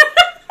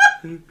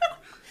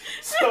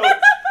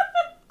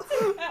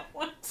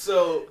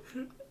 So,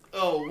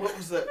 oh, what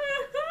was that?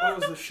 What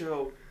was the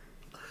show?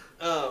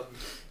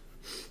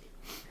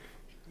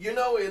 You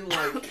know, in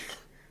like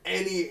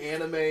any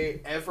anime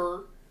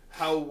ever,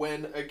 how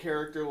when a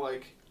character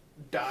like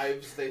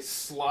dives, they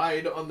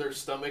slide on their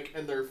stomach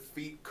and their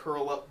feet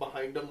curl up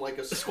behind them like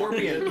a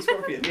scorpion.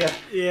 Scorpion, yeah.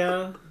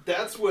 Yeah.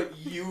 That's what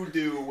you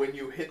do when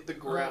you hit the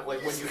ground,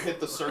 like when you hit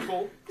the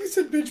circle. He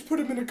said, bitch, put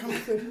him in a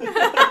coffin.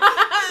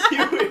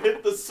 You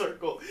hit the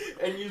circle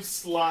and you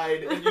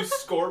slide and you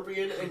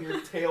scorpion and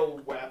your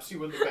tail whaps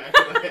you in the back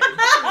of the head.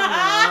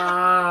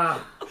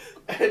 Ah.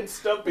 And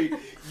Stumpy,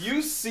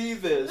 you see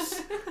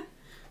this,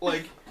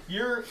 like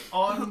you're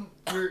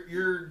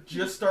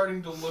just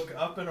starting to look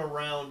up and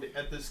around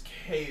at this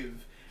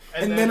cave.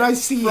 And then I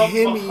see from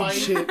him eat behind,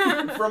 shit.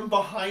 From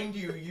behind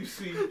you, you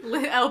see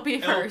LP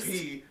first.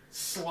 LP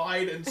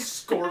slide and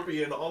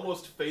scorpion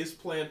almost face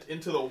plant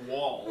into the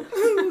wall.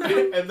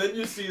 And then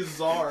you see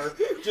Czar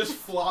just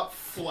flop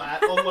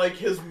flat on like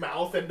his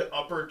mouth and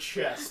upper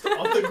chest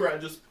on the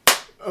ground, just.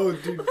 Oh,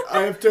 dude,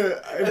 I have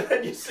to. And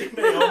then you see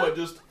Naoma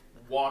just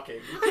walking.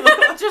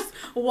 Just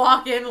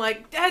walk in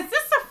like, is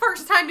this the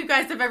first time you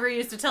guys have ever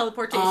used a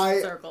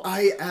teleportation circle?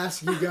 I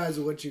ask you guys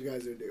what you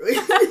guys are doing.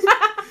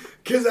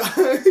 Because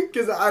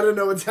I don't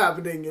know what's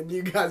happening, and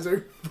you guys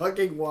are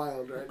fucking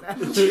wild right now.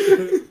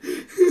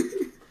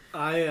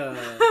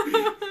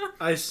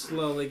 I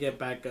slowly get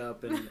back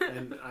up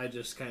and I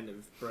just kind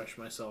of brush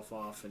myself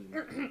off and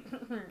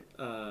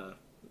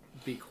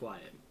be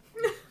quiet.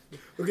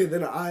 Okay,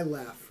 then I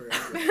laugh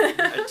forever.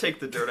 I take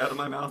the dirt out of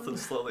my mouth and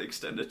slowly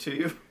extend it to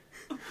you.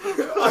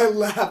 I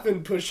laugh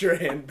and push your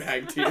hand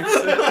back to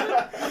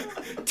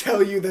you.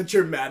 Tell you that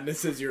your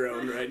madness is your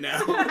own right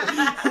now.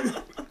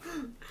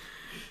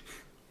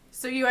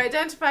 So you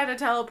identified a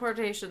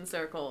teleportation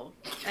circle,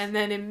 and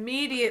then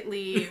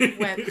immediately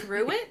went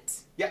through it?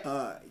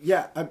 Yeah,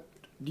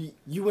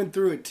 you went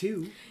through it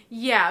too.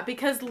 Yeah,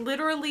 because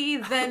literally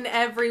then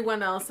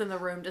everyone else in the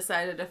room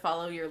decided to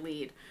follow your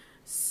lead.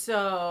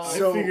 So I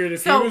figured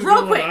if he real was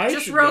going, quick, I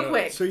just should real go.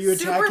 quick. So you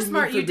super attacking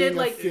smart. me for You did being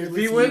like a fearless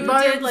He you went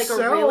by did like a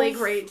himself, really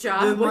great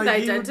job then, with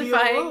like, he would be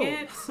identifying alone.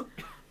 it.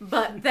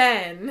 But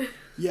then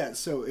Yeah,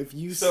 so if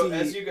you So see...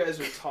 as you guys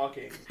are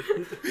talking,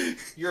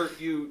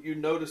 you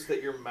notice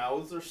that your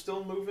mouths are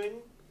still moving,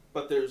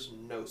 but there's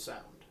no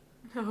sound.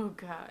 oh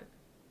god.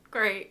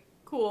 Great.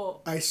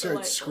 Cool. I start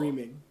Delightful.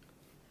 screaming.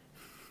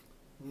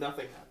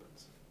 Nothing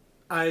happens.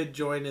 I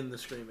join in the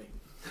screaming.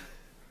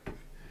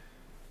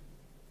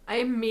 I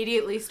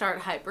immediately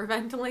start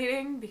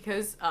hyperventilating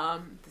because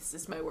this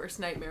is my worst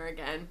nightmare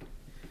again.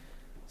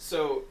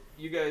 So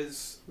you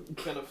guys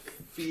kind of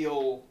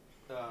feel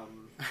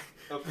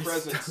a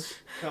presence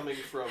coming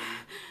from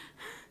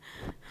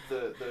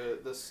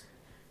this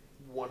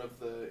one of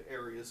the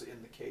areas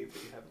in the cave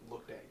that you haven't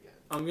looked at yet.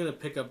 I'm gonna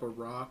pick up a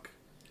rock,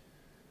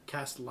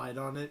 cast light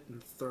on it,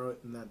 and throw it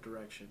in that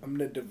direction. I'm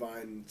gonna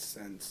divine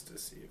sense to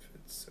see if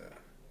it's...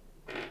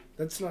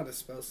 That's not a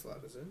spell slot,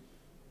 is it?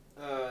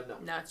 No.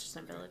 No, it's just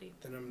an ability.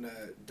 Then I'm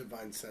gonna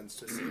divine sense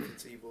to see if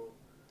it's evil.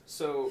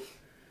 So,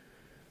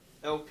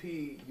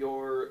 LP,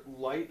 your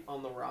light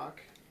on the rock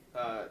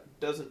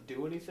doesn't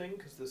do anything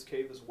because this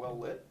cave is well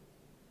lit.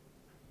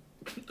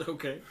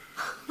 Okay.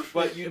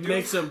 But you It do,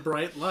 makes a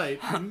bright light.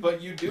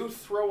 but you do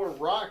throw a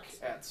rock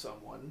at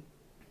someone,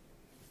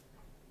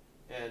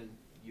 and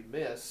you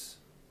miss.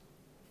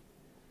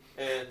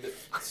 And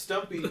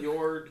Stumpy,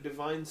 your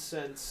divine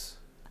sense,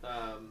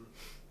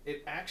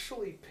 it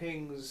actually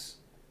pings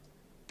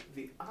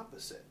the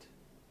opposite.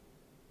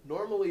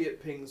 Normally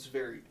it pings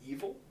very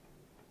evil.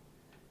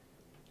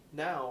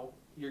 Now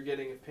you're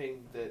getting a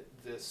ping that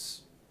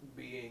this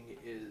being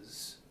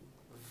is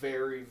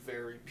very,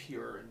 very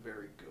pure and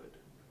very good.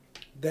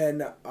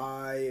 Then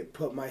I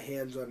put my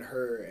hands on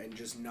her and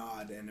just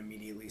nod and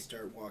immediately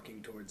start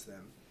walking towards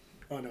them.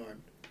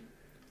 Unarmed.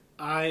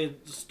 I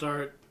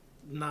start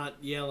not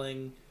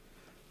yelling,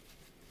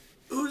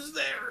 "Who's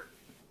there?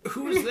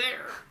 Who's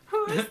there?"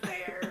 Who's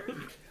there?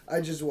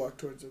 I just walk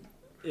towards them.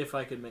 If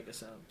I could make a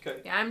sound. Okay.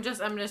 Yeah, I'm just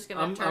gonna turn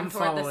I'm toward the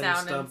following sound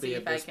and Stumpy see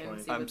at if I this can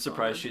point. see I'm what's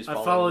surprised going she's I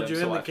following followed them, you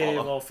in so the I cave,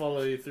 follow. I'll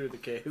follow you through the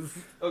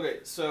cave. Okay,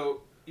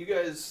 so you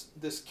guys,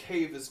 this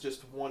cave is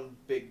just one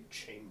big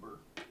chamber,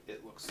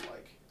 it looks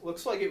like.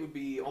 Looks like it would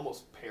be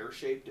almost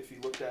pear-shaped if you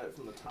looked at it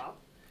from the top.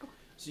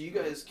 So you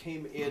guys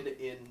came in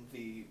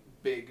the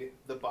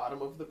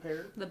bottom of the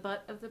pear. The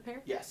butt of the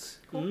pear? Yes.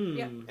 Cool.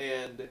 Yep.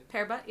 And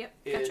Pear butt, yep.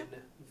 in Gotcha.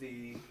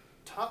 the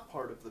top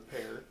part of the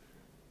pear,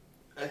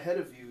 ahead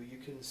of you, you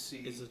can see...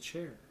 Is a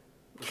chair.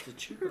 It's a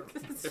chair.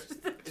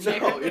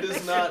 No, it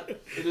is not.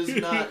 It is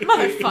not a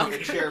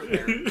Motherfucker. chair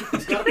pear.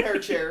 It's not a pear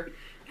chair.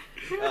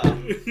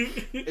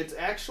 It's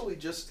actually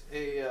just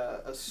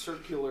a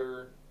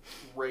circular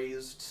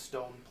raised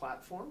stone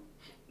platform.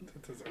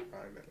 That doesn't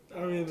rhyme it. I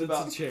mean, it's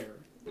about- a chair.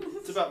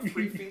 It's about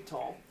 3 feet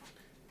tall,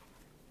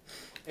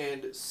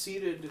 and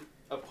seated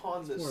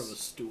upon More of a this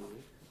stool.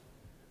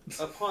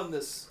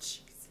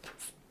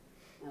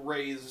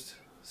 raised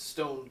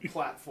stone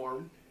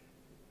platform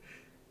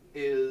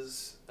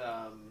is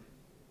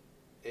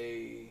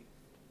a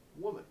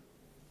woman.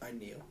 I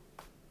kneel.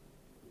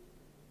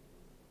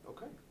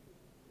 Okay.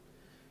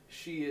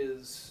 She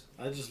is.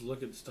 I just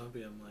look at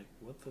Stumpy. I'm like,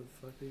 what the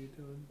fuck are you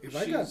doing? If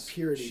I got She's-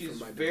 purity she's from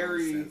my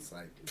very- device, that's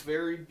like...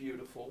 very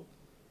beautiful.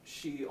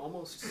 She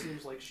almost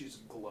seems like she's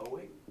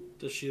glowing.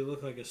 Does she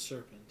look like a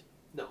serpent?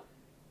 No.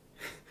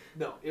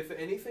 No, if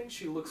anything,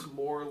 she looks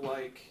more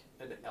like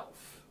an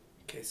elf.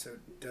 Okay, so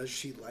does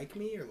she like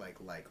me or like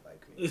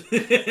me? She's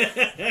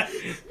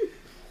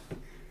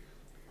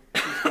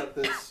got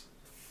this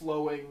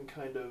flowing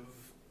kind of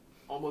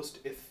almost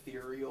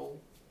ethereal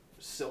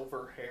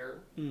silver hair.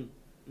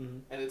 Mm-hmm.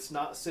 And it's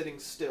not sitting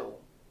still.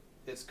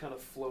 It's kind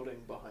of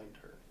floating behind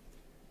her.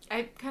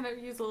 I kind of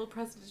use a little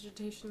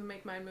prestidigitation to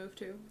make mine move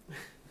too.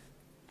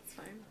 It's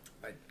fine.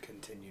 I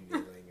continue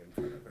kneeling in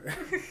front of her.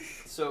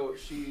 So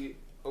she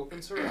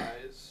opens her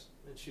eyes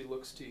and she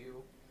looks to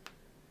you.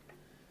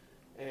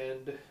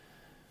 And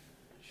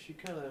she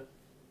kind of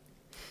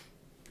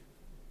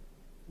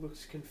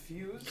looks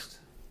confused.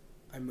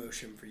 I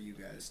motion for you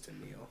guys to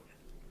kneel.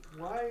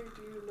 Why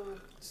do you not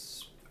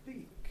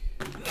speak?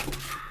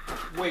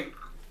 Wait.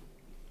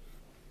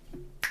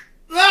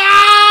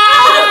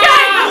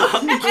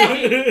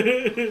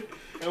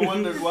 I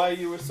wondered why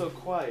you were so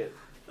quiet.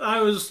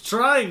 I was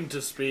trying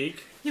to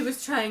speak. He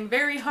was trying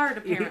very hard,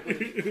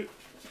 apparently.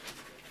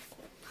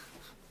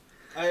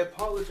 I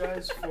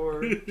apologize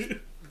for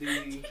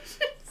the...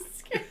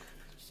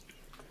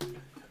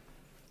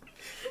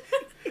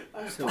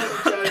 I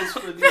apologize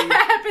for the...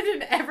 That happened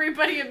and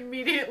everybody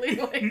immediately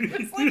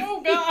was like,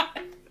 oh god.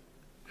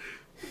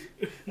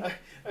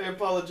 I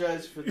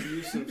apologize for the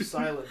use of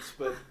silence,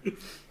 but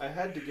I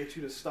had to get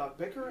you to stop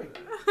bickering.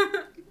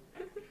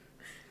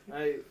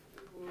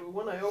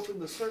 When I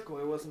opened the circle,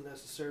 I wasn't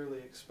necessarily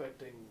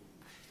expecting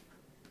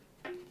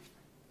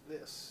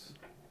this.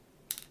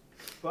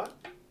 But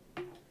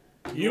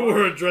You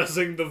were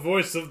addressing the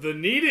voice of the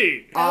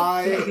needy.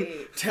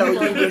 I tell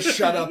you to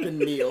shut up and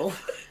kneel.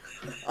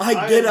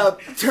 I get up,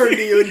 turn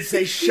to you and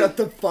say, shut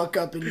the fuck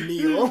up and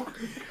kneel.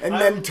 And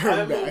then turn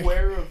I'm back.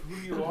 aware of who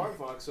you are,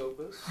 Vox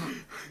Opus,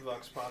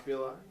 Vox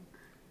Populi,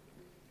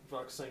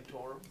 Vox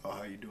Sanctorum. Oh,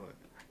 how you doing?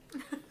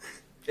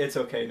 It's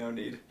okay, no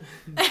need.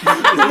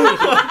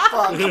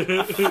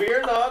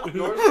 Fear not,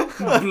 yours will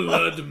come.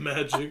 Blood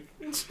magic.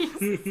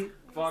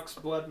 Vox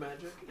Blood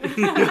Magic.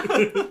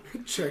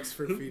 Checks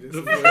for fetus.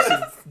 The voice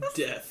of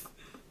death.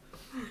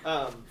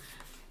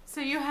 So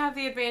you have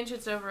the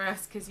advantage over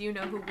us because you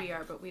know who we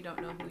are, but we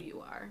don't know who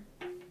you are.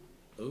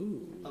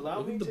 Ooh. Allow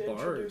look me at to the bard.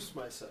 introduce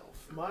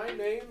myself. My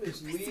name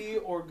is Lee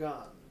Organ.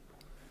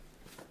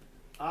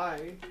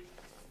 I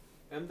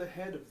am the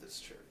head of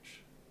this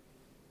church.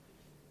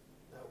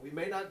 Now, we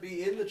may not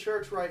be in the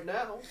church right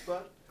now,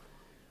 but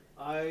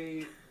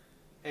I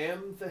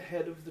am the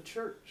head of the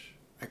church.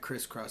 I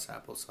crisscross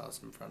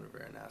applesauce in front of her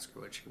and ask her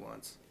what she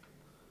wants.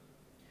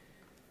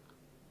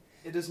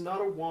 It is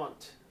not a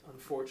want,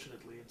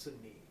 unfortunately, it's a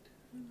need.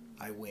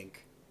 I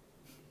wink.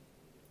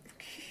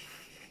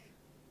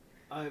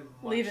 I'm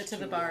much Leave it to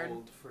too the bard.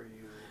 old for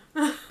you.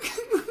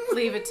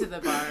 Leave it to the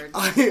bard.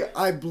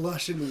 I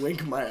blush and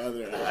wink my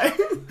other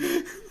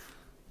eye.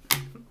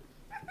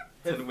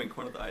 And wink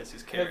one of the eyes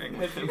he's Have, carrying.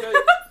 have you guys,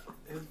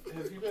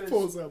 have you guys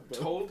Pulls out both.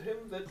 told him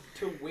that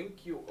to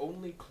wink you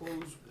only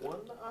close one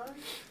eye?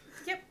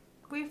 Yep,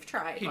 we've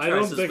tried. He I don't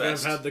tries his think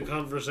best. I've had the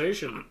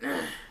conversation.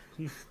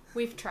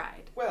 We've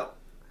tried. Well,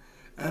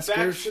 Ask back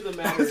her, to the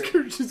matter. ask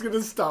her if she's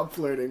gonna stop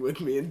flirting with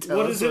me and tell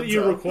What us is it what's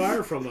you up.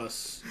 require from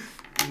us,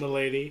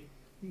 milady?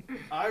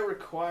 I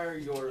require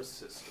your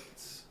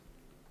assistance.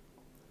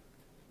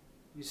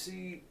 You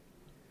see,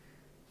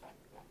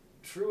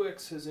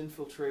 Truex has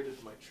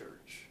infiltrated my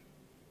church.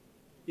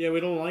 Yeah, we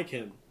don't like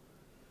him.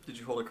 Did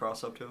you hold a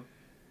cross up to him?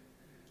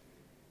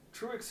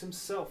 Truex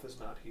himself is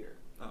not here.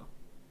 Oh.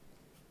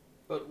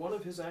 But one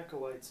of his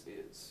acolytes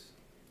is.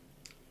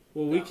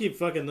 Well, we No. keep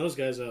fucking those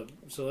guys up,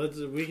 so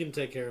we can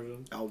take care of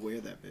them. I'll wear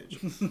that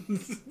bitch.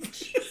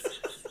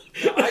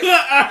 Now,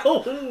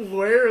 I'll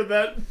wear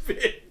that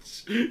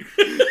bitch.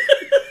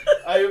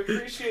 I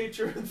appreciate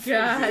your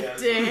enthusiasm. God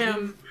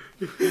damn.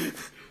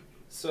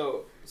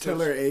 So Tell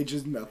her age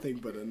is nothing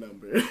but a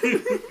number.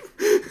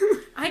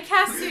 I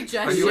cast you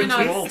suggestion into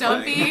on role-playing?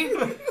 Stumpy?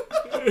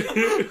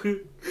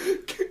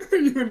 Are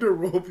you into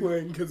role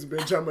playing? Because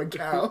bitch, I'm a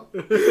cow.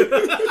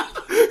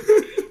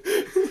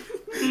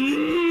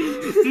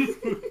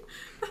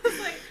 I was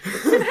like,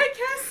 can I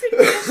cast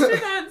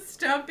suggestion on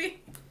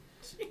Stumpy?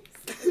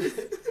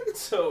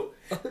 So,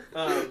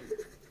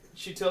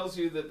 she tells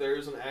you that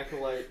there's an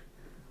acolyte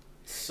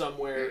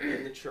somewhere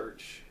in the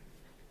church,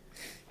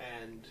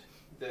 and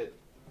that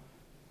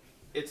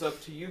it's up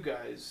to you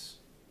guys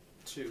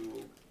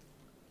to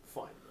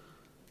find them.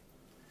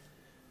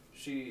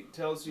 She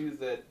tells you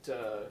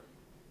that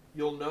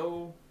you'll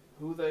know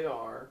who they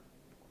are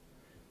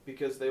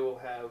because they will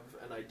have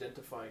an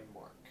identifying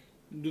mark.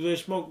 Do they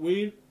smoke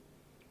weed?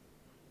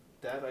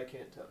 That I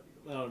can't tell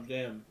you. Oh,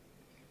 damn.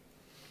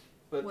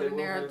 But Would they have will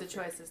narrowed have, the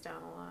choices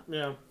down a lot.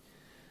 Yeah.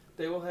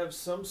 they will have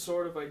some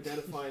sort of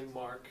identifying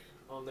mark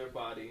on their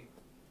body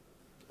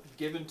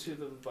given to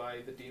them by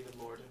the Demon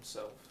Lord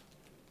himself.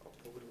 What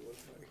would it look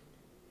like?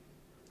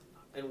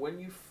 And when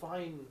you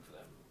find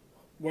them,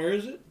 Where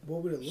is it?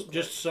 What would it look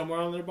Just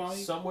somewhere on their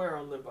body? somewhere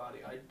on their body,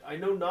 I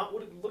know not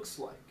what it looks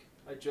like.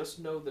 I just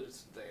know that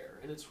it's there,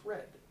 and it's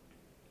red.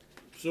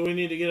 So we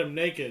need to get them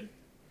naked.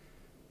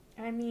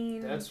 I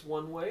mean, That's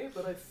one way,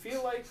 but I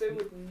feel like they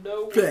would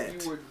know what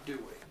Bet. you were doing.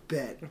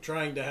 Bet. We're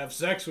trying to have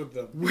sex with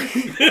them.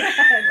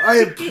 I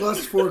have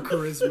 +4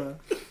 charisma.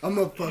 I'm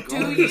gonna fuck Do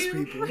all these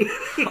you? people.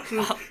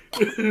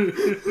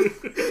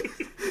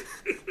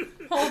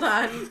 hold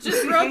on.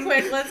 Just real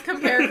quick, let's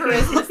compare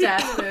charisma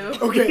stats, boo.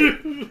 Okay,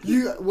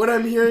 what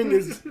I'm hearing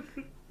is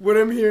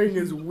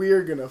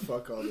we're gonna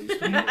fuck all these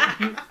people.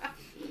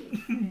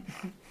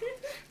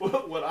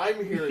 What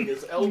I'm hearing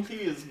is LP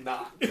is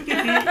not.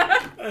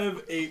 I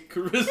have 8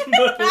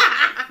 charisma.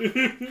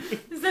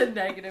 It's a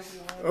 -1.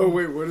 Oh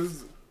wait, what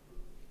is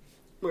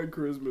my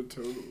charisma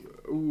total?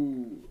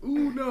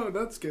 Ooh, no,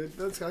 that's good.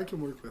 I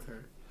can work with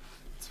her.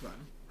 It's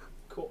fine.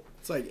 Cool.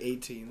 It's like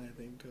 18, I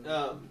think.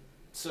 Total.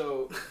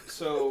 So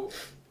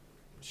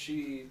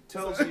she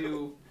tells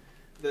you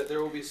that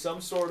there will be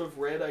some sort of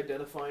red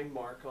identifying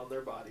mark on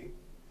their body,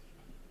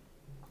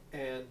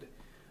 and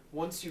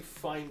once you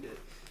find it,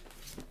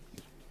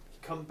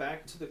 come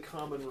back to the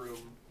common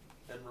room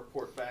and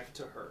report back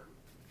to her.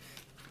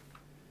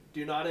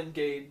 Do not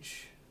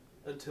engage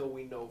until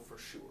we know for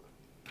sure.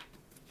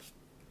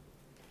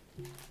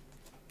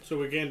 So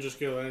we can't just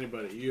kill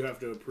anybody. You have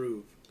to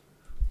approve.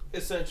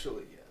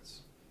 Essentially,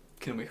 yes.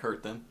 Can we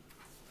hurt them?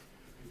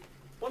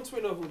 Once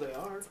we know who they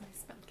are, That's my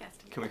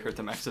spellcasting. Can we hurt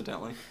them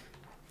accidentally?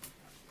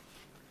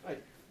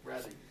 I'd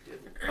rather you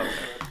didn't.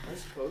 Okay. I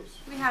suppose.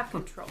 We have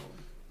control.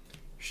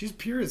 She's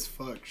pure as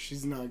fuck.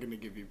 She's not gonna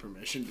give you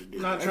permission to do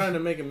I'm not that. trying to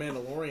make a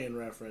Mandalorian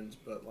reference,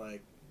 but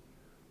like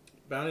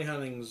bounty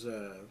hunting's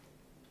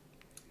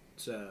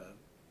it's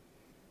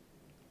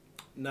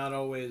not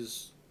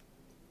always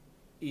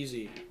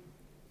easy.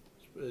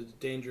 It's a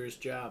dangerous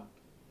job.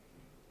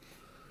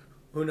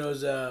 Who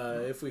knows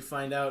if we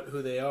find out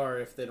who they are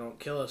if they don't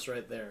kill us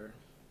right there.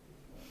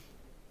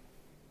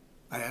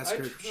 I asked I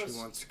her if she trust-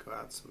 wants to go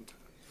out sometime.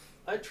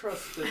 I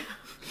trust that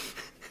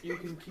you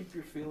can keep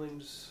your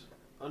feelings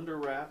under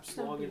wraps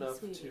long Something enough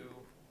sweet. to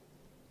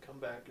come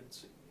back and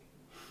see me.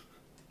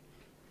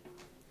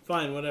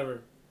 Fine,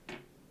 whatever.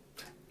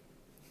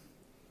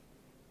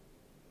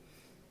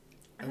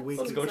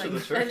 Let's go to the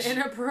An church.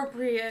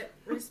 inappropriate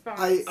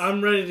response.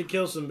 I'm ready to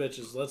kill some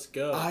bitches. Let's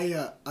go.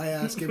 I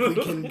ask if we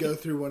can go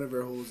through one of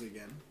her holes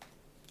again.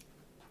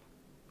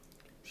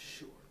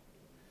 Sure.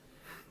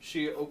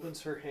 She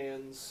opens her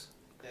hands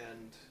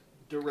and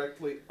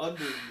directly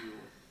under you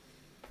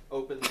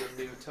opens a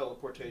new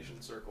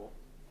teleportation circle.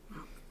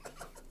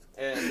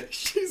 And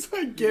She's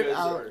like, you get guys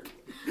out.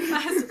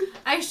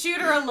 I shoot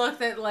her a look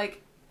that,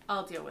 like,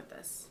 I'll deal with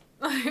this.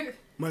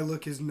 My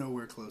look is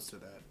nowhere close to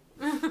that.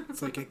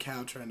 It's like a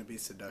cow trying to be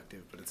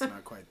seductive, but it's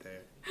not quite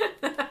there.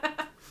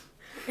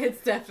 It's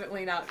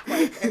definitely not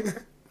quite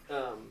there.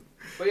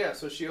 But yeah,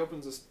 so she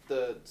opens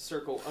the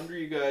circle under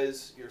you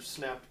guys. You're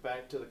snapped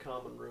back to the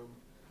common room.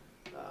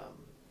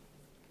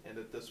 And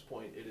at this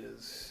point, it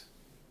is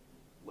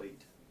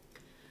late.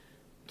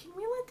 Can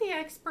we let the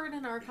expert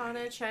in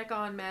Arcana check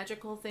on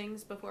magical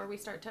things before we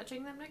start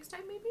touching them next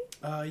time, maybe?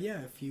 Yeah,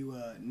 if you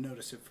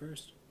notice it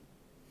first.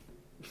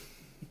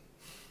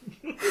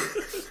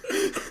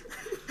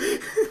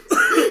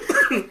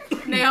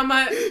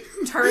 Naoma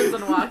turns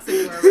and walks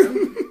into her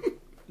room.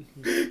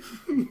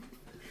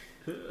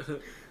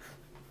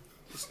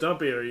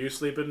 Stumpy, are you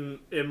sleeping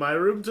in my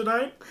room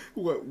tonight?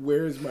 What?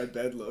 Where is my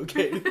bed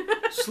located?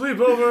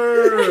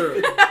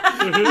 Sleepover!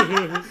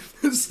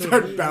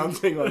 Start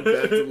bouncing on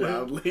beds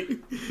loudly.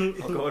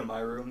 I'll go in my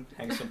room,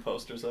 hang some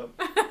posters up,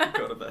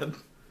 go to bed.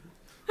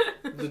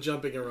 The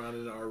jumping around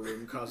in our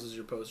room causes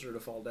your poster to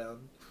fall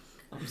down.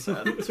 I'm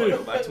sad, so I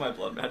go back to my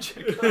blood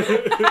magic.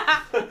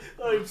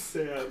 I'm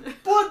sad.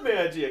 Blood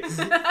magic!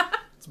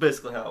 It's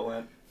basically how it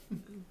went.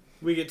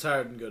 We get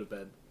tired and go to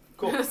bed.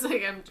 Cool. It's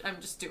like, I'm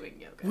just doing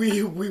yoga.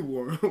 We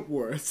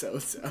wore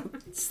ourselves out.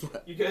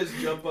 Slept. You guys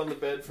jump on the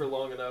bed for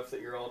long enough that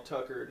you're all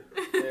tuckered.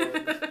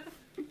 And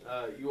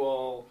you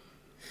all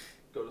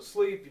go to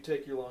sleep, you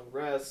take your long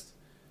rest,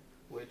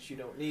 which you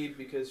don't need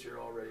because you're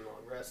already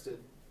long rested.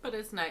 But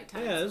it's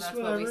nighttime, Yeah, so it's that's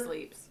when we whatever.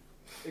 sleep.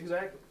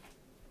 Exactly.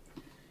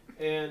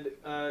 And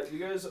you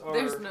guys are...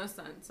 There's no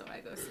sun, so I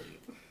go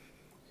sleep.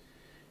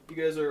 You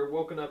guys are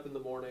woken up in the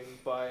morning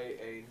by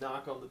a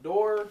knock on the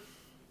door,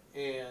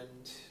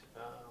 and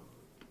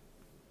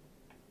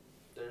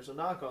there's a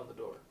knock on the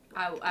door.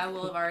 I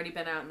will have already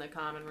been out in the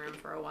common room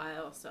for a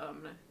while, so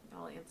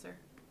I'll answer.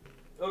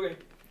 Okay.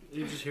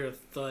 You just hear a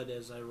thud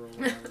as I roll out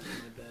of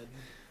my bed.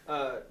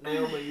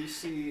 Naoma, you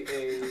see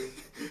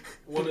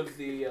one of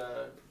the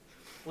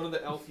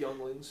elf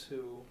younglings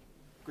who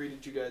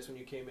greeted you guys when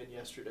you came in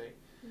yesterday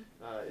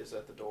is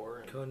at the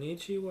door. And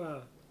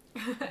Konnichiwa.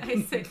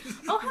 I say,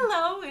 "Oh,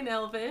 hello," in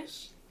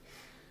Elvish.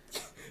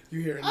 You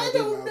hear another I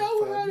don't loud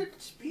know thud. how to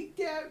speak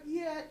that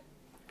yet.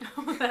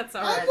 Oh, that's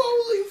all right. I'm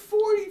only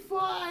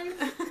 45.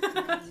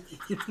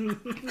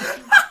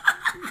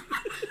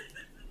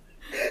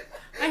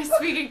 I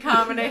speak in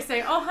common. I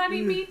say, "Oh,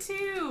 honey, me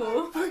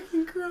too."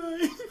 Fucking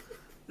crying.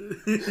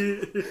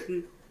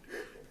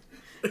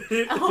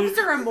 Elves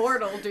are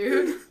immortal,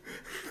 dude.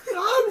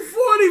 I'm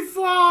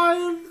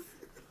 45!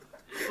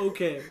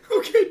 Okay.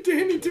 Okay,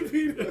 Danny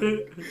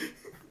DeVito.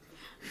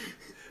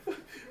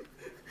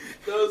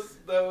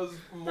 that was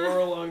more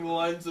along the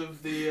lines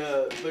of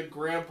the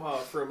grandpa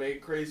from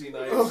 8 Crazy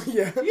Nights. Oh,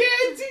 yeah. Yeah,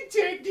 it's a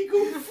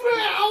technical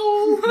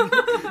foul.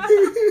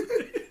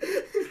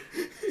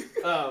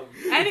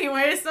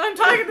 Anyway, so I'm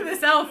talking to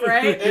this elf,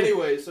 right?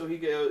 Anyway, so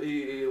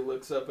he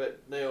looks up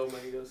at Naoma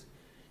and he goes,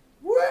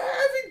 We're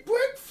having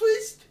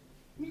breakfast.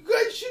 You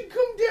guys should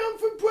come down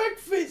for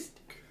breakfast.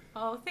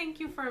 Oh, thank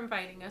you for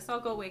inviting us. I'll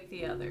go wake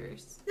the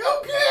others.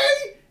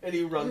 Okay. and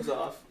he runs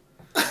off.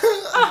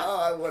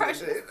 I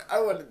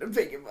wanted to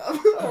pick him up.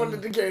 I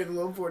wanted to carry the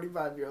little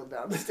 45-year-old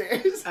down the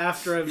stairs.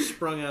 After I've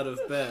sprung out of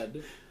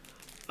bed,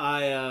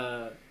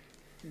 I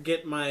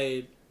get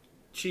my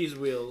cheese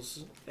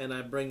wheels and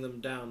I bring them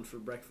down for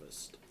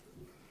breakfast.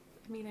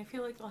 I mean, I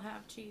feel like they'll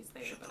have cheese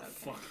there, but okay.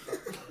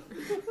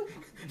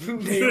 Fuck.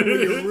 Naomi,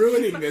 you're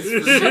ruining this for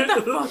me.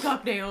 Shut the fuck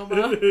up,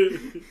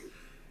 Naoma.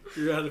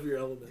 You're out of your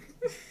element.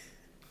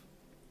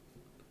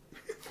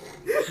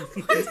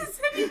 What does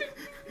that even...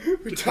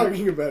 We're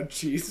talking about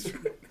cheese.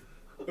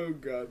 Oh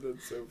god,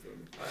 that's so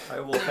funny. I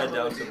will head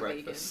down to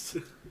breakfast.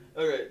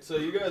 Okay, so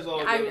you guys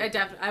all.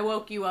 I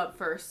woke you up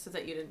first so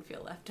that you didn't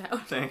feel left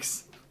out.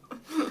 Thanks.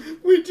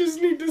 We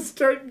just need to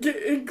start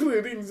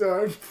including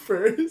Zarn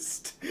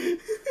first.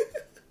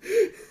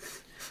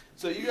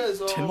 So you guys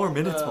all. 10 more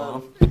minutes,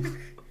 Mom.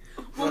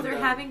 Well, they're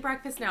having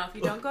breakfast now. If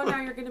you don't go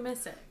now, you're gonna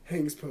miss it.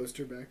 Hank's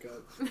poster back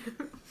up.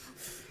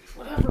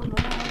 Whatever,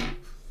 Mom.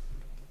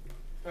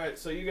 All right,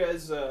 so you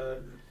guys,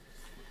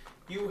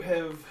 you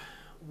have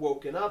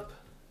woken up.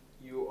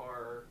 You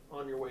are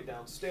on your way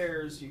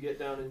downstairs. You get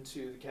down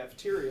into the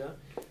cafeteria,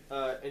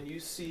 and you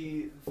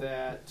see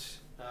that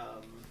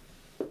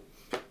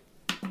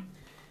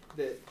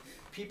that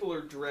people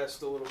are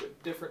dressed a little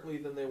bit differently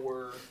than they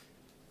were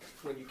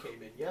when you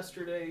came in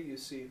yesterday. You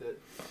see that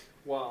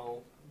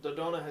while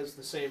Dodona has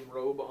the same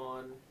robe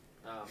on,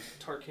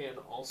 Tarkan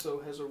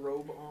also has a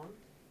robe on,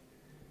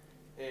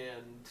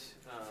 and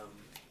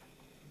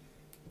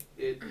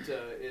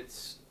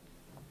it's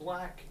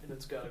black and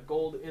it's got a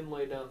gold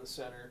inlay down the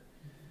center,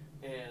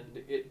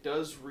 and it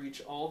does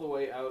reach all the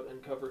way out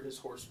and cover his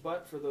horse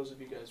butt. For those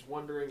of you guys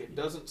wondering, it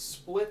doesn't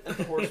split at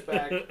the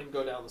horseback and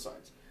go down the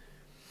sides.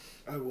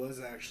 I was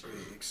actually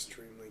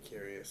extremely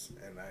curious,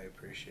 and I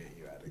appreciate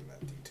you adding that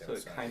So detail.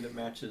 it kind of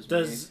matches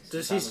Does me.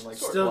 he Sounded like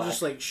still black.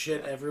 just like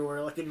shit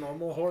everywhere like a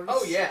normal horse?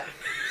 Oh yeah,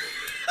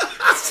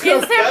 Is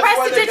there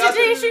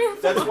prestidigitation?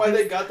 that's why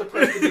they got the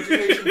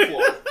prestidigitation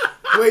floor.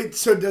 Wait,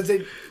 so does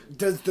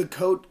the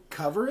coat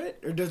cover it,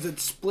 or does it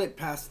split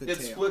past the It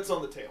tail? splits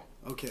on the tail.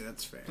 Okay,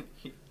 that's fair.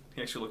 He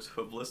actually looks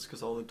hooveless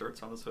because all the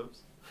dirt's on his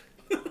hooves.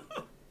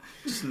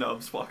 Just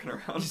nubs walking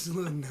around. Just a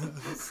little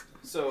nose.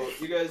 So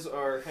you guys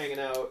are hanging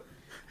out,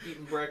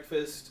 eating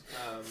breakfast.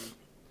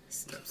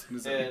 Steps in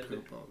his And- own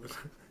poop all the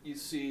time. You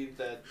see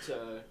that.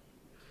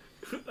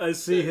 I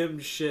see him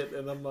shit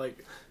and I'm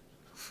like,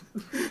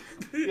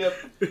 Yep.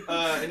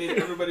 I need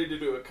everybody to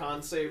do a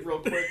con save real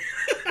quick.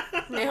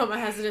 Naoma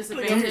has a I'm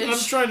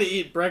disadvantage. trying to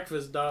eat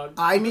breakfast, dog.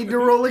 I need to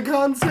roll a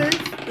con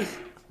save?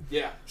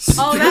 Yeah.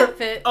 Oh, that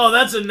fits. Oh,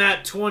 that's a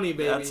nat 20,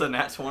 baby. That's a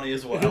nat 20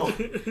 as well.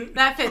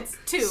 That fits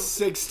too.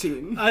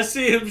 16. I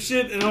see him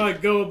shit and I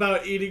go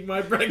about eating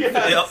my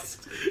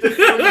breakfast.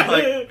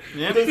 Like,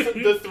 yeah.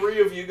 The three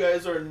of you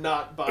guys are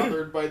not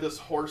bothered by this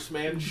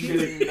horseman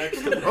shitting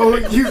next to the Oh,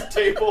 you-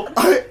 table.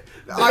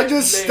 I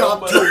just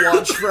stopped Naoma. to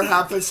watch for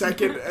half a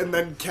second and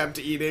then kept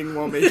eating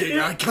while making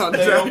eye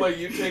contact. Naoma,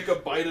 you take a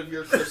bite of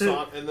your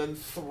croissant and then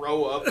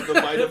throw up the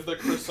bite of the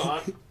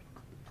croissant.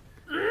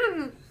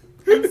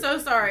 I'm so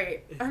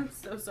sorry. I'm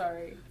so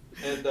sorry.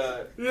 And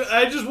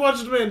I just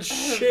watched a man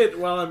shit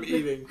while I'm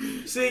eating.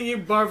 Seeing you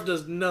barf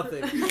does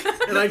nothing.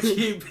 And I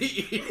keep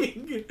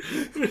eating.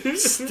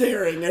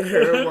 Staring at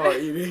her while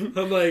eating.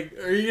 I'm like,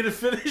 are you gonna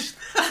finish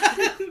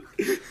that?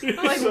 I'm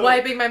like So-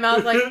 wiping my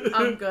mouth like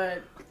I'm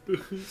good.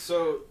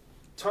 so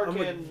I'm a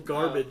Tarkan,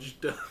 garbage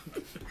dump.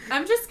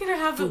 I'm just gonna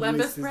have the Food Lembas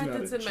waste is bread not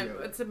that's a in my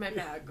joke. it's in my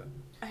bag.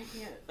 I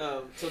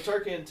can't. So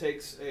Tarkan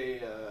takes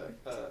a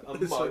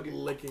It's mug. like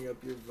licking up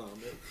your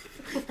vomit.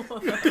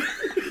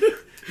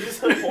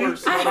 He's a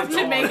horse. I not a have to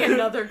dog. make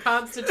another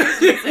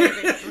Constitution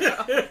saving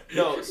throw.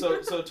 No, so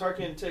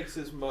Tarkan takes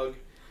his mug,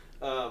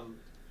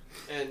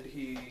 and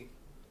he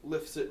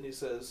lifts it and he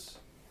says,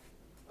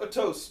 "A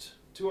toast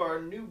to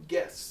our new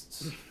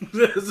guests."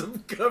 As I'm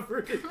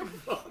covered in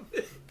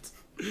vomit.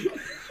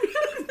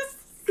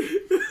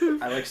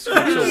 I like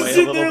scratch away a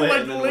Sit little there bit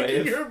like and then licking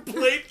wave. your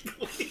plate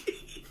clean.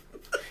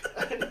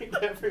 I need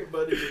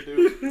everybody to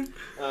do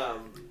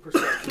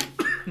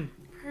perception.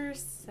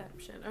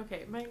 Perception.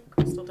 Okay, my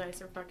crystal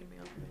dice are fucking me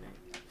over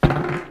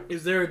tonight.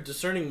 Is there a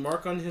discerning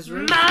mark on his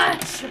wrist?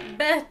 Much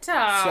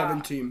better.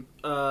 17.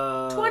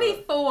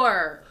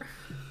 24.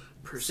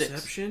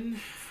 Perception?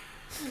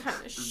 What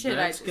kind of shit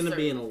That's I gonna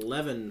be an deserve.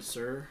 11,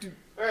 sir.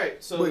 All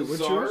right, so Wait, what's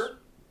Czar, yours?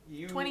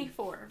 you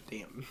 24.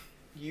 Damn.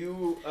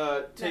 you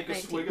take a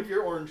 19. swig of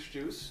your orange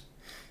juice.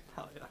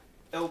 Hell yeah.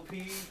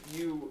 LP,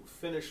 you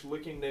finish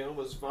licking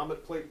Naoma's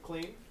vomit plate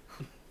clean,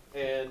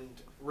 and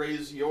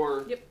raise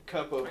your Yep,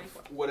 cup of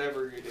 24.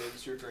 whatever it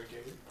is you're drinking.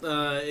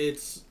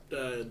 It's,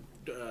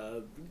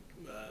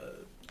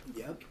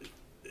 Yep.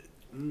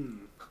 Mm.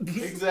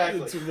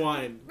 Exactly. It's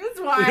wine. It's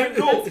wine.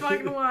 Cool. It's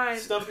fucking wine.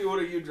 Stumpy, what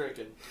are you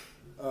drinking?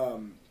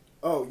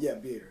 Oh, yeah,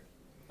 beer.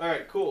 All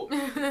right, cool.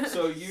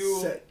 So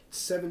you,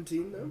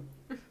 17, though?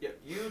 yeah,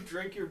 you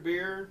drink your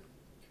beer,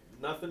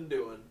 nothing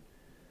doing.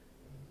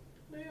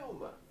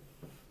 Naoma,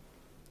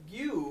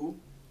 you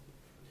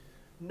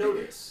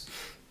notice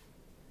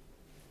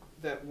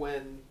that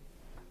when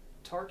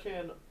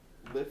Tarkan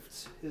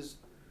lifts his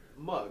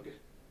mug,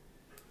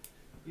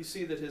 you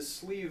see that his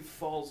sleeve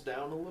falls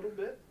down a little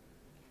bit,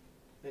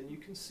 and you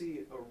can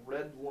see a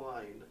red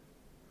line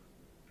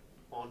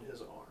on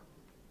his arm.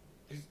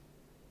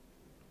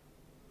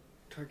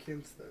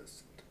 Tarkan's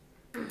thirst.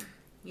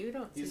 You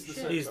don't see He's the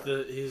shit.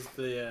 centaur. He's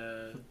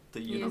the The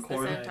He's the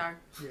unicorn. centaur.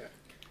 Yeah.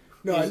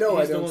 No, I know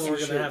I He's the don't one see we're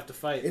shit. gonna have to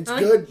fight. It's Like,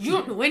 good. You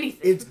don't know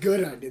anything. It's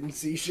good I didn't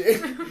see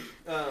shit.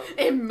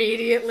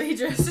 Immediately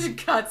just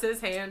cuts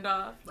his hand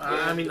off.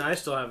 I mean, I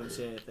still haven't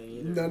seen anything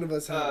either. None of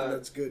us have, and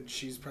that's good.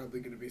 She's probably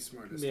going to be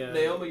smartest. Yeah.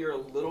 Naoma, you're a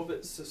little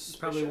bit suspicious.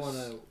 Probably want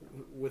to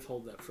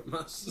withhold that from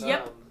us.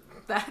 Yep. Um,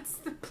 That's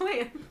the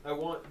plan. I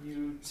want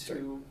you Start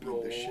to beating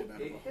roll the shit out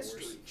of a a horse.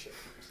 history check.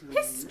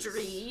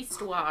 History,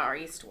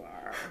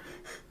 histoire.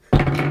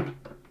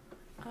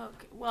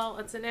 Okay, well,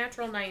 it's a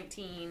natural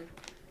 19.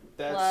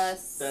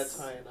 Plus- That's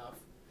high enough.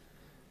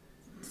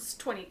 It's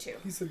 22.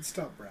 He said,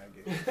 "Stop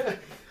bragging."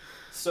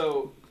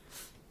 So,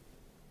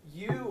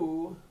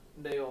 you,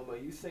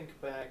 Naoma, you think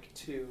back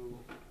to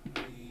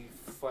the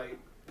fight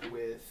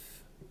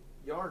with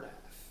Yarnath,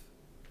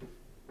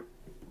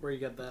 Where you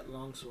got that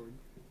longsword?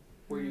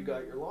 where you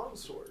got your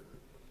longsword.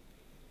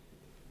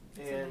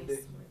 It's a And nice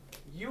one.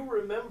 you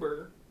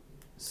remember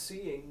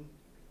seeing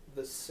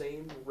the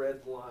same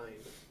red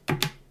line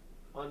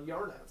on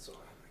Yarnath's arm.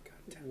 Oh my God,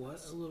 tell What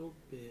us. a little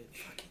bitch.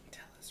 Fucking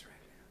tell us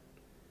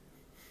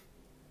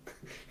right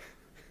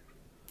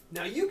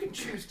Now, you can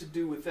choose to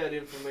do with that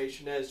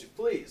information as you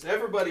please.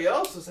 Everybody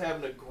else is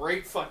having a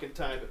great fucking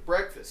time at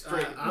breakfast.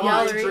 Drinking I'm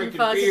wine, eating drinking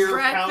fucking beer,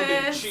 pounding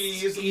breakfast.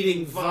 cheese,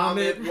 Eating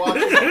vomit,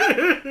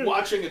 vomit.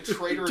 watching a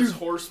traitorous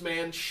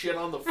horseman shit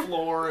on the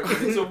floor. I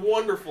mean, it's a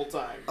wonderful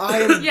time.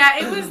 I am. Yeah,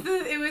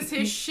 it was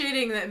his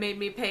shitting that made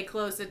me pay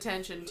close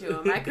attention to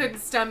him. I couldn't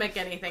stomach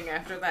anything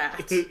after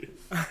that.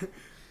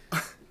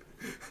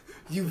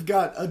 You've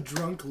got a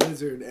drunk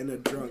lizard and a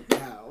drunk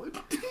cow.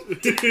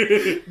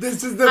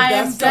 This is the I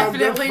am best time to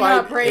definitely fight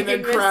not in breaking a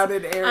this.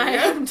 crowded area. I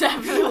am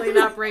definitely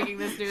not breaking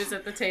this news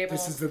at the table.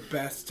 This is the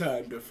best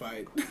time to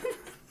fight.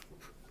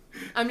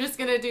 I'm just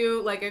gonna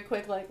do like a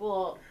quick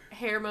little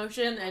hair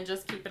motion and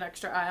just keep an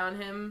extra eye on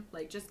him,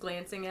 like just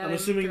glancing at him. I'm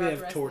assuming throughout they the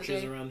have rest of the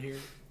torches day. around here.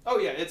 Oh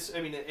yeah, it's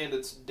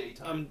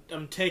daytime.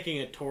 I'm taking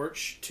a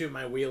torch to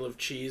my wheel of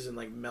cheese and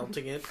like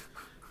melting it,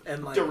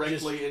 and like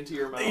Directly into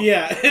your mouth.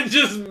 yeah, and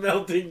just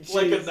melting cheese.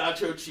 Like a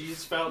nacho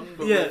cheese fountain,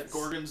 but Yes. with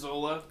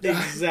gorgonzola.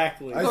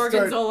 Exactly. I-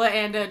 Gorgonzola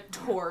and a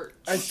torch.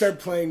 I start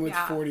playing with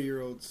Yeah.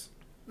 40-year-olds.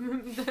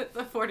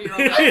 the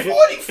 40-year-old. I'm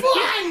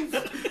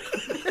 45!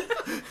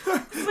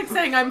 It's like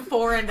saying I'm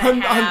 4 and a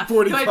I'm half.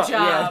 45. Good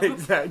job. Yeah,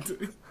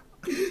 exactly.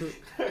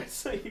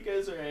 So you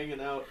guys are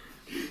hanging out.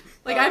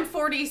 Like I'm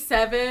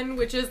 47,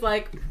 which is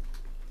like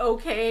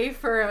okay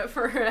for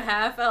a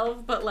half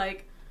elf, but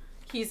like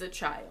he's a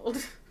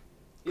child.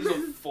 He's a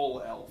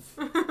full elf.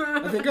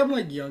 I think I'm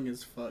like young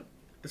as fuck,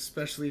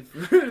 especially for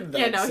that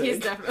Yeah, no, he's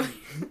sake. definitely.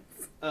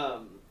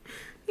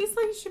 He's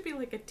like should be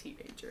like a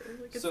teenager.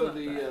 Like it's So not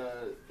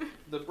bad.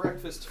 the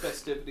breakfast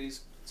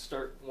festivities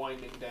start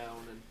winding down,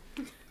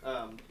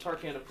 and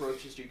Tarkan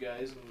approaches you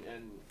guys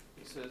and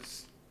he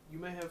says, "You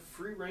may have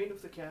free reign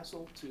of the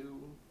castle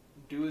to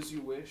do as you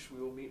wish. We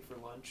will meet for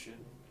lunch in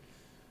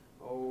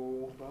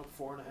about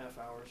 4.5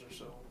 hours or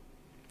so."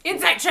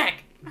 Insight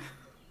check.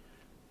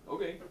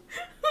 Okay.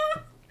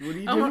 What are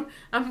you doing?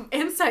 I'm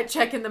insight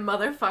checking the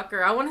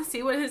motherfucker. I want to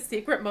see what his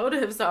secret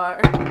motives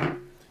are.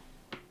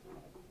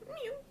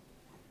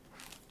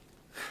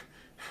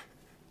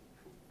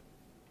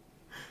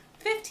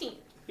 15.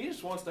 He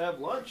just wants to have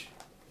lunch.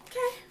 Okay.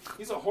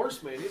 He's a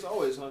horseman. He's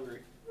always hungry.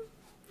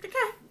 Okay.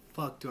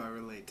 Fuck, do I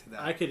relate to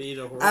that? I could eat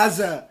a horse. As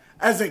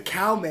a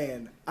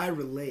cowman, I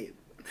relate.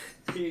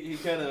 He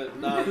kind of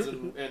nods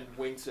and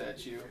winks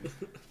at you.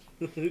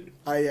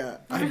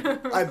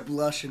 I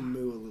blush and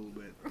moo a little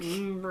bit.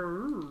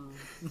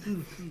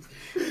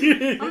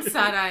 I'm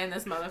side-eyeing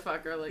this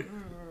motherfucker, like...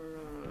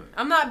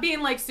 I'm not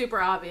being, like, super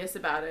obvious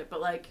about it,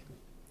 but, like...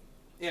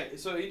 Yeah,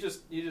 so he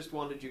just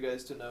wanted you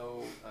guys to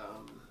know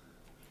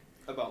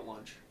about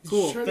lunch.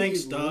 Cool, Trying to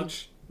thanks, eat dog.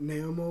 lunch.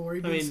 Naomi, why are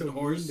you being so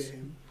horse. mean to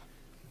him?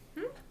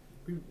 Hmm?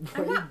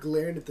 Why are you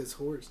glaring at this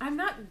horse? I'm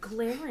not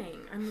glaring.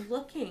 I'm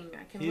looking.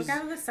 I can He's- look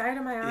out of the side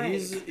of my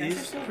eyes. He's Guys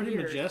are so pretty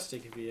weird.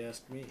 majestic, if you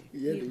ask me.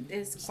 Yeah, He dude.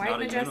 is It's quite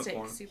not a majestic.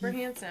 unicorn. Super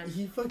handsome.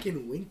 He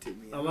fucking winked at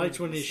me. I liked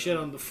when he shit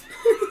on the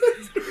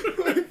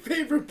My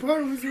favorite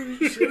part was when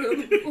he shit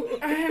on the floor.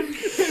 I'm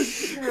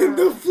And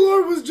the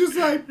floor was just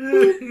like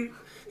boop.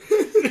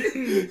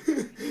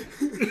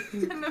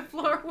 And the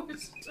floor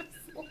was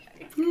just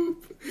like...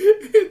 Poop.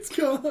 It's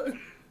gone.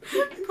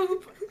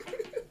 Poop.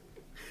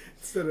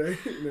 Instead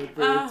of no,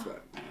 but it's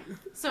fine.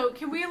 So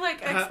can we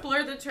like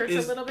explore the church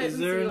a little bit Is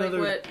and there see like another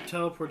what?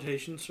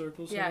 teleportation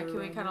circle? Yeah, somewhere can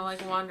we around kind of here?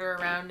 like wander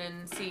around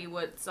and see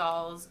what's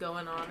all's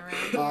going on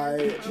around?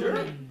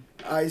 Here?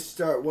 I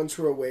start once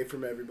we're away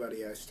from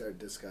everybody. I start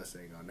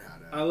discussing on how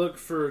to. I look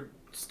for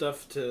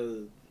stuff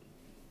to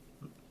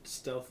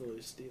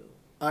stealthily steal.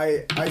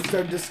 I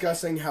start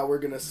discussing how we're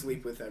gonna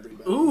sleep with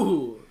everybody.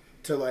 Ooh,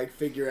 To like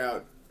figure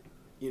out,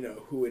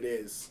 who it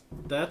is.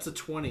 that's a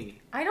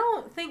 20. I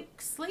don't think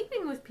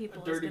sleeping with A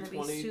people is dirty going to be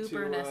 20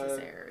 super to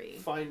necessary.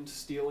 find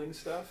stealing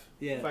stuff.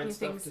 Yeah. Find He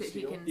stuff thinks to that he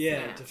steal. can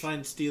Yeah, snatch. to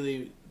find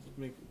Steely.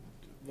 You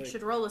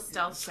should roll a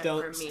stealth check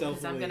Stealth- for me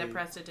because I'm going to stealthily-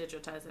 press to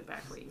digitize it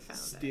back where you found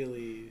it.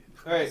 Steely.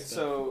 All right,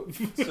 so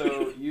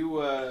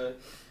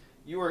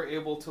you are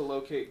able to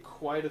locate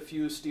quite a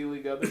few Steely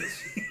Gubbins.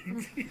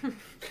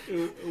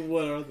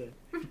 What are they?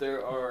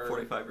 There are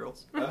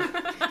 45-year-olds.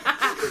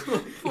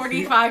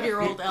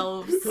 45-year-old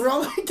elves.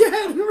 Roll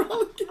again.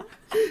 Roll again.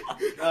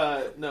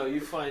 no,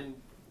 you find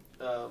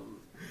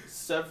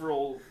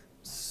several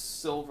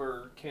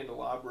silver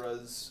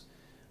candelabras.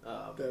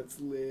 That's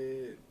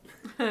lit.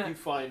 You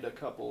find a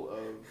couple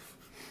of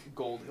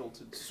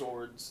gold-hilted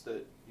swords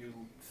that you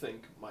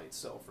think might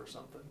sell for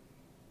something.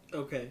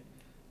 Okay.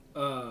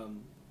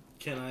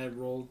 Can I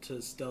roll to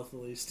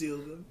stealthily steal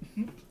them?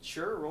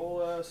 Sure,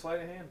 roll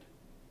sleight of hand.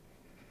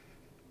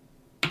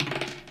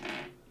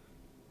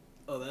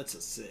 Oh, that's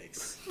a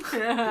 6.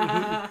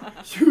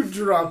 You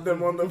drop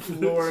them on the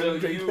floor So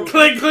and pick you- them.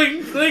 Clink,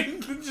 clink,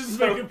 clink. Just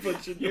make a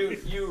bunch of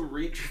You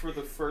reach for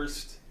the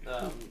first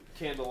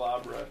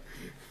candelabra,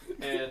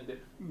 and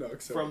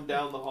Knocks from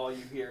down the hall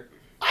you hear,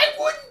 I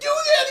wouldn't do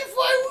that if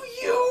I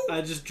were you.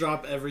 I just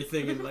drop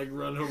everything and like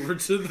run over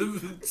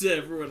to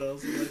everyone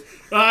else. And like,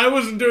 I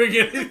wasn't doing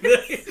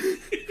anything.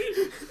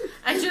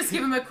 I just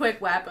give him a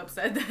quick whap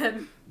upside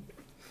then.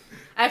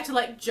 I have to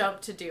like jump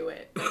to do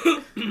it.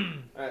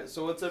 alright,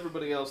 so what's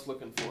everybody else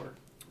looking for?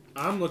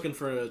 I'm looking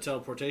for a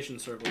teleportation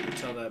circle to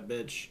tell that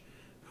bitch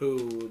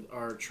who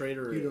our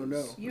traitor is. You don't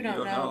know. You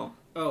don't know.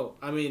 Oh,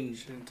 I mean,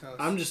 Shouldn't tell us.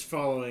 I'm just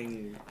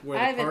following where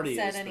I the party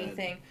haven't said is. then.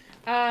 anything.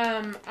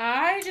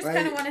 I just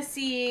kind of want to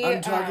see.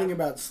 I'm talking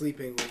about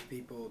sleeping with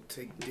people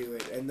to do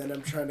it, and then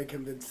I'm trying to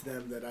convince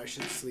them that I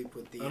should sleep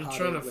with the. I'm hot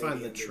trying to old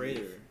find lady the underneath.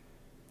 traitor.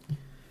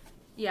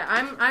 Yeah,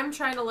 I'm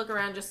trying to look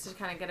around just to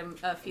kind of get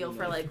a feel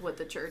for like what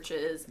the church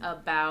is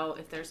about.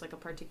 If there's like a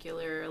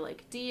particular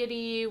like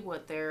deity,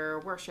 what their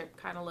worship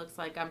kind of looks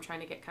like. I'm trying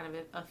to get kind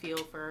of a feel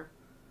for.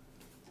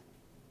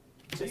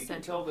 So The you can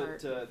central tell part.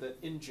 that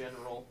in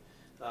general,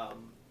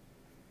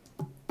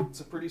 it's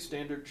a pretty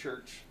standard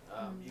church.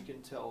 You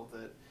can tell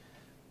that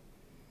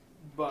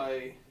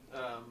by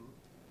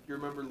you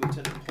remember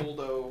Lieutenant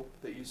Holdo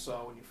that you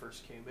saw when you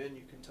first came in.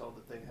 You can tell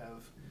that they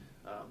have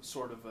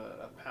sort of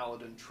a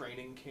paladin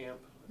training camp,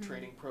 a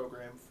training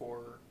program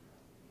for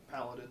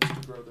paladins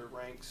to grow their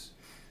ranks.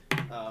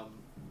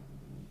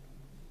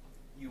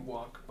 You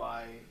walk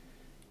by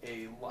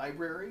a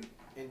library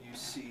and you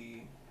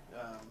see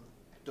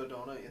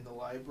Dodona in the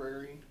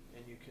library,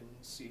 and you can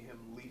see him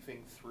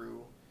leafing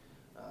through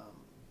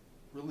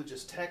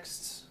religious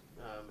texts,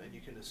 and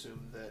you can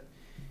assume that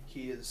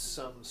he is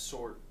some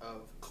sort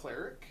of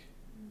cleric,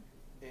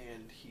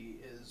 and he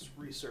is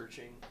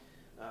researching.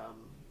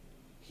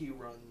 He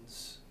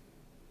runs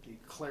the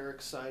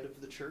cleric side of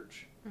the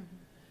church,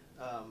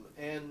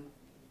 and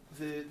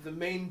the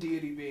main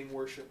deity being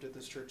worshipped at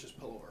this church is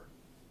Pelor.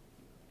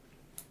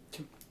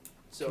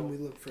 So Can we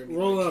look for any?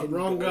 Roll like, up, hidden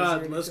wrong doors or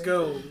god. Let's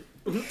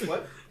anything? go.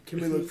 what?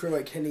 Can we look for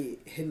like any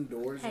hidden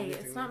doors? or Hey,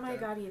 anything it's not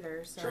like my that? god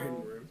either. So Or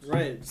hidden rooms?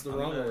 Right, it's the I'm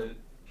wrong gonna one.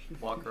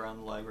 walk around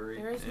the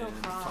library There is no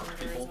and problem, talk to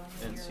there is people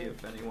only and see your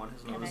if anyone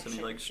has noticed any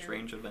connection like to-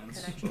 strange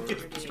events connection or to your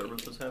deity.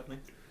 disturbances happening.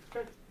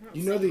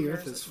 You know the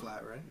Earth is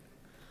flat,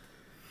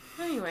 right?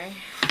 Anyway.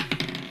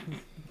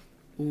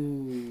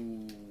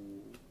 Ooh.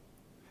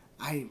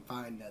 I ain't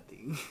find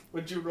nothing.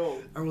 What'd you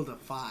roll? I rolled a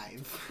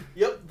 5.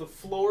 Yep, the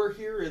floor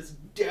here is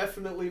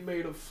definitely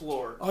made of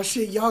floor. Oh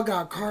shit, y'all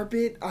got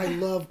carpet? I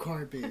love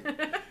carpet.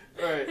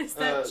 Alright, Is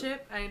that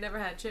chip? I never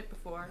had chip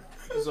before.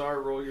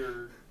 Czar, roll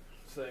your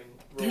thing.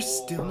 There's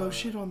still no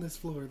shit on this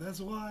floor. That's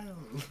wild.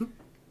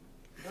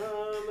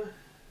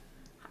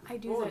 I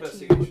do Roll that to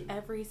you investigation.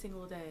 every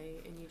single day,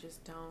 and you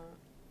just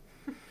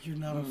don't. You're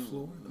not a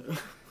floor though.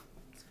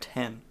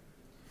 10.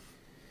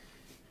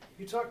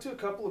 You talk to a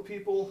couple of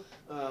people.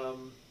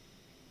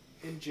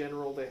 In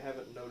general, they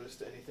haven't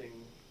noticed anything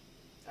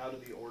out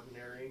of the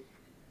ordinary.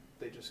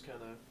 They just kind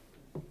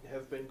of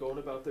have been going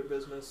about their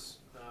business.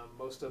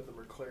 Most of them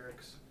are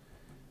clerics.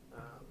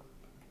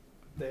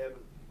 They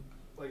haven't,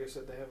 like I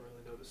said, they haven't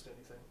really noticed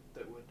anything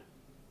that would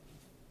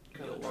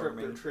kind of trip their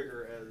Alarming.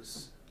 trigger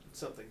as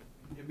something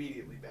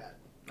immediately bad.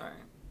 Alright.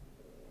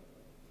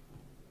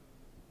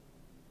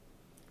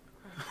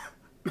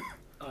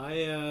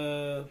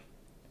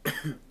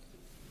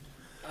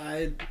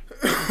 I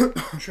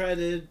try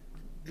to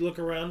look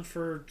around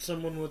for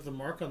someone with a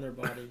mark on their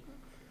body.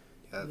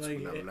 Yeah, that's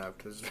Like, what I'm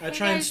after. I Hey,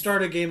 try and guys.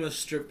 start a game of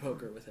strip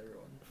poker with everyone.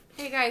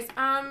 Hey guys,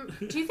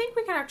 do you think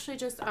we could actually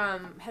just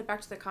head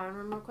back to the common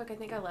room real quick? I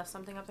think I left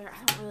something up there.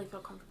 I don't really feel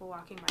comfortable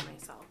walking by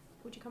myself.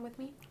 Would you come with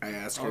me? I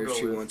asked I'll her if go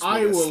she with- wants me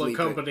I to will sleep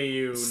accompany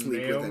you,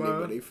 sleep with Naoma.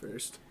 anybody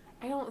first.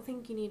 I don't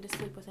think you need to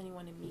sleep with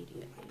anyone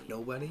immediately.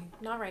 Nobody?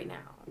 Not right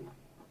now.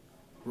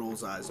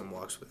 Rolls eyes and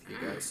walks with you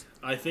guys.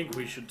 I think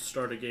we should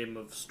start a game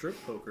of strip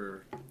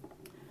poker.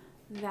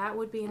 That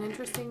would be an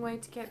interesting way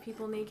to get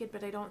people naked,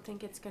 but I don't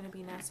think it's going to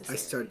be necessary. I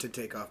start to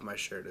take off my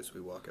shirt as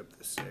we walk up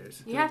the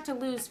stairs. You have to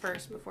lose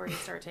first before you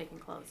start taking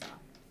clothes off.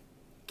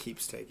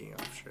 Keeps taking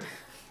off shirt.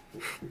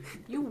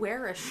 You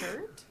wear a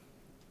shirt?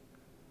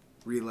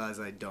 Realize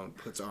I don't.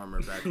 Puts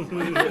armor back on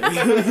my body.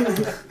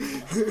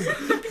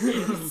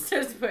 He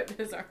starts putting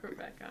his armor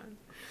back on.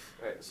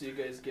 Alright, so you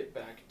guys get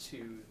back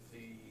to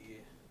the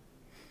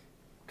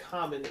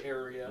common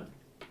area.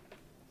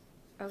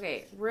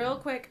 Okay, real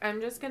quick, I'm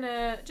just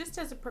gonna, just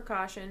as a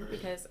precaution,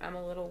 because I'm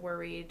a little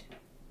worried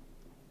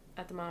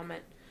at the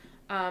moment,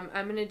 I'm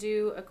gonna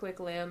do a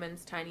quick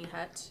Leoman's tiny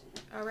hut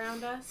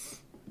around us.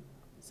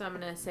 So I'm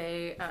gonna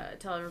say,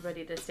 tell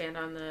everybody to stand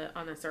on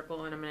the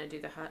circle, and I'm gonna do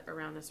the hut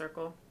around the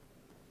circle.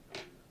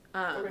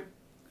 Okay.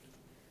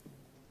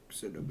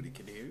 So nobody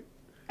can hear.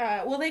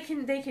 Well, they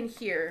can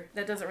hear.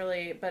 That doesn't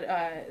really, but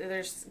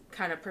there's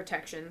kind of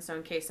protection. So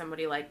in case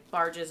somebody like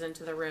barges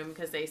into the room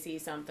because they see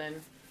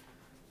something,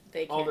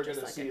 they can't All they're just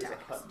gonna like see is a attack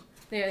us. hut.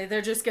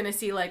 They're just gonna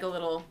see like a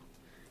little.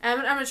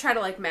 I'm gonna try to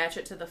like match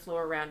it to the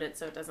floor around it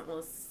so it doesn't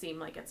seem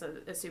like it's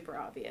a super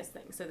obvious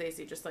thing. So they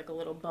see just like a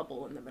little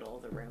bubble in the middle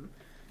of the room.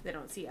 They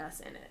don't see us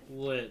in it.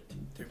 Lit.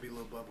 There'd be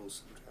little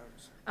bubbles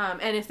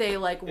sometimes. And if they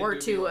like were do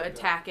be to like that.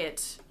 attack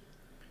it,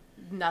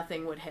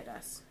 nothing would hit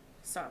us.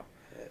 So.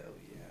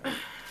 Hell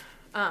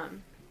yeah.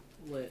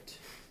 Lit.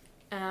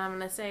 And I'm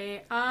gonna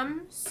say,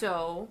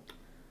 so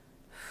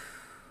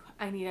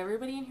I need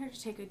everybody in here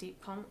to take a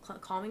deep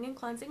calming and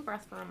cleansing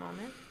breath for a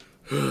moment.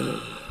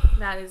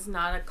 That is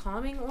not a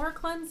calming or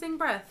cleansing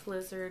breath,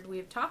 Lizard.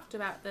 We've talked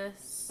about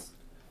this.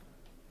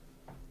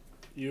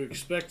 You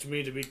expect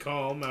me to be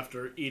calm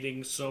after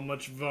eating so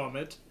much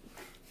vomit?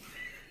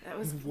 That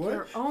was What?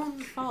 your own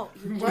fault.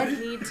 You What? didn't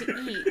need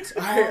to eat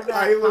all I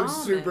that look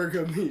vomit. super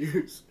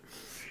confused.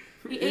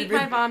 You ate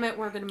my vomit,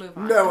 we're gonna move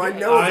on. No, I Okay.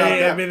 know I about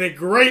am that. in a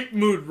great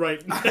mood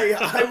right now.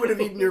 I would have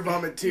eaten your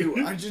vomit too.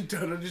 I just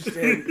don't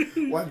understand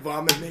why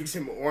vomit makes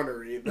him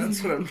ornery.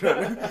 That's what I'm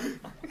trying to.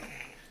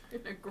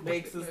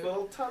 Makes his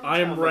little tum I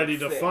am ready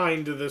to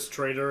find this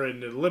traitor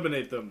and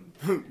eliminate them.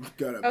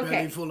 Got a Okay.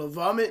 belly full of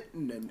vomit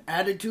and an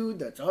attitude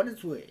that's on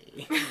its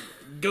way.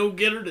 Go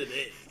get her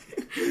today.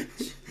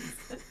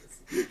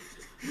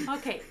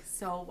 Okay,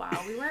 so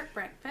while we were at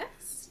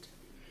breakfast,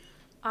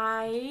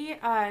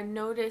 I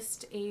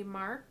noticed a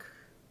mark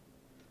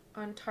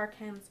on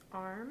Tarkan's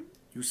arm.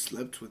 You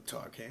slept with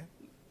Tarkan?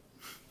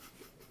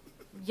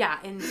 Yeah,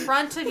 in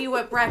front of you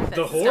at breakfast.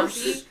 The horse?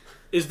 Stumpy.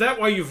 Is that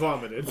why you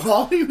vomited?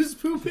 While he was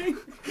pooping?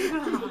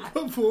 God,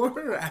 Before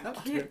or I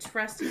after? can't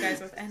trust you guys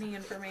with any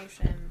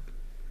information.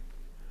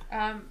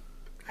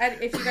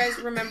 If you guys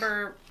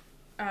remember,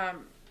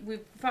 we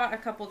fought a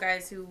couple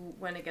guys who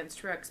went against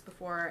Truex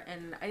before,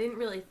 and I didn't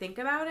really think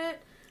about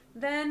it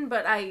then,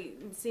 but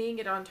seeing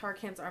it on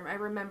Tarkan's arm, I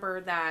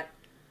remember that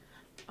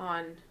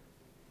on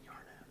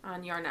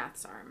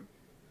Yarnath's arm.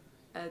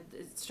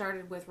 It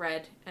started with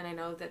red, and I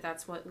know that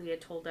that's what Leah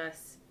told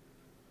us.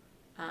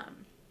 I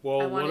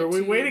Well, what wanted are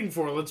we to- waiting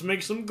for? Let's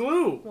make some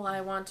glue. Well,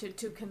 I wanted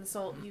to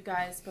consult you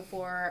guys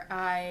before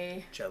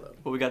I... Jello.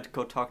 Well, we got to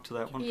go talk to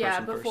that one Yeah,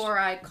 person before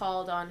I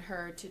called on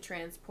her to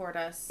transport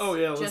us. Oh,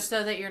 yeah, let's- Just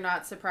so that you're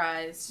not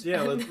surprised.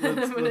 Yeah, And let's-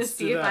 I'm gonna let's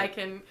see do if I that.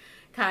 can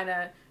kind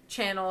of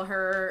channel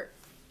her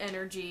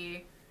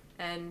energy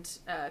and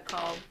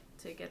call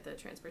to get the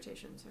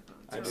transportation circle.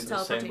 I did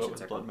the same, but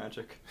with blood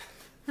magic.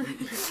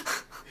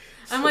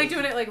 I'm like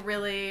doing it like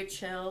really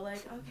chill,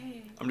 like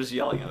okay. I'm just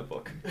yelling at a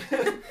book.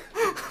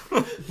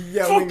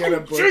 Yelling at a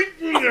book,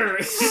 Take me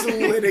there!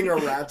 slitting a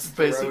rat's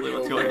throat. Basically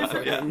what's going over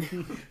on, yeah.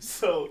 fucking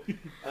So,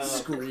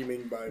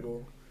 Screaming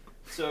Bible.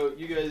 so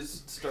you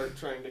guys start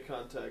trying to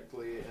contact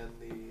Lee,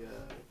 and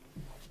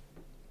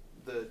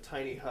the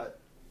tiny hut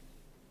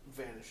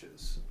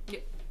vanishes,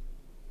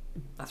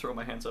 I throw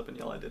my hands up and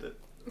yell, I did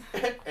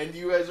it. and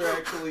you guys are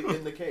actually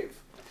in the cave.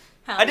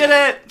 I did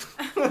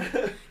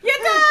it! You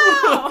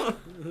go!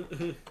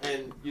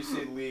 And you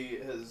see Lee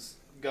has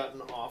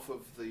gotten off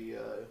of the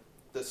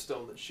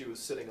stone that she was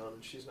sitting on,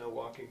 and she's now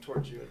walking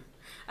towards you.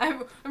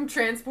 And I'm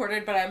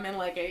transported, but I'm in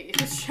like a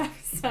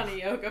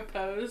Shavasana yoga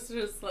pose,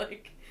 just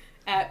like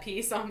at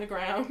peace on the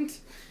ground.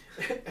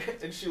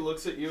 and she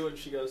looks at you and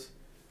she goes,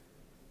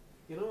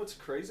 "You know what's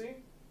crazy?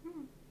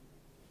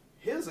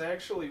 His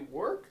actually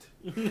worked."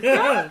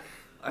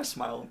 I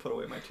smile and put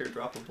away my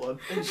teardrop of blood.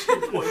 And she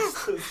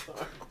points to his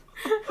arm.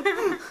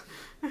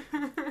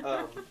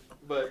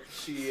 But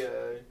she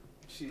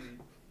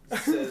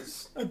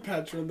says, I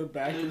pat her on the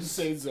back and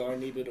say Czar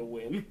needed a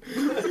win.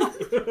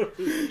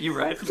 You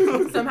right?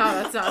 Somehow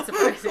that's not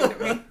surprising to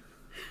me.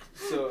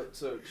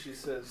 so she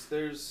says,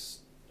 "There's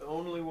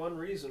only one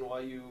reason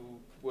why you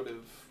would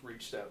have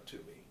reached out to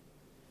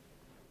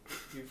me.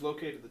 You've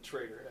located the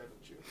traitor,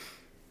 haven't you?"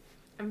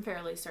 I'm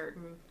fairly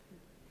certain.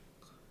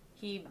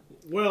 He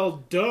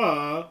Well,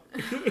 duh.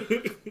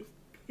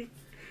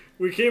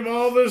 We came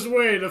all this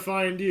way to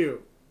find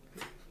you.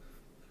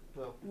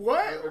 Well,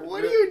 What?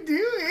 What are you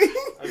doing?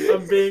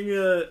 I'm being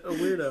a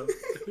weirdo.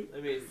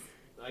 I mean,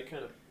 I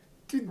kind of...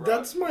 Dude,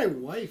 that's my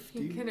wife,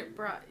 he dude. could have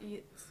brought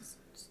you.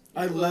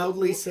 I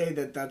loudly say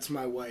that that's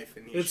my wife,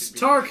 and he It's should be...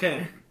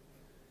 Tarkan.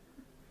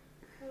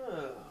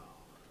 Oh,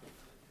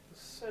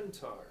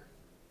 centaur.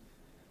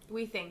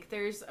 We think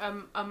there's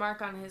a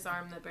mark on his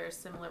arm that bears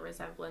similar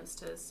resemblance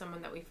to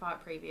someone that we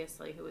fought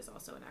previously, who was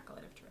also an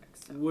acolyte of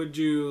Trix. So. Would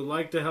you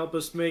like to help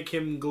us make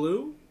him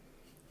glue?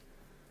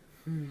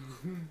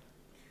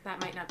 That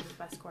might not be the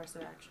best course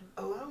of action.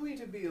 Allow me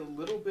to be a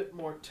little bit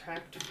more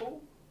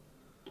tactful.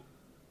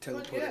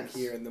 Teleport Yes. him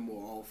here, and then we'll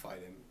all fight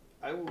him.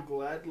 I will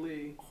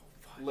gladly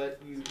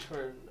let you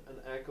turn an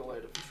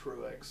acolyte of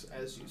Truex,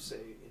 as you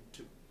say,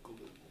 into glue.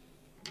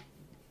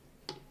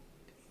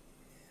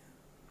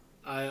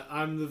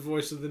 I'm the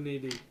voice of the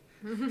needy.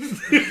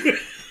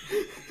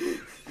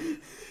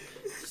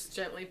 Just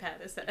gently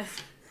pat his head.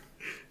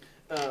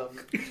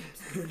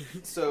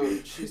 So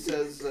she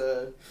says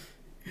that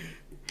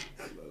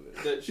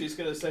she's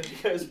going to send you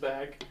guys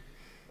back,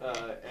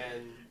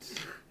 and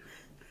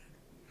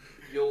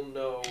you'll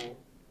know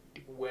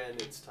when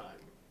it's time.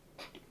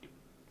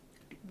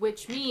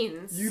 Which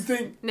means You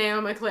think...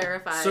 Naoma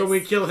clarifies So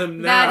we kill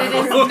him now. that it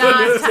is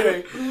not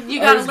time.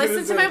 You I gotta was gonna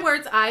listen to say- my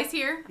words. Eyes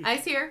here.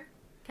 Eyes here.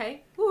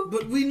 Okay. Woo.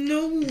 But we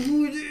know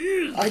who it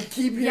is. I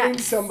keep hearing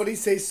Yes. somebody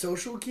say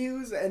social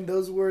cues, and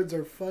those words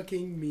are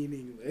fucking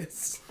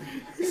meaningless.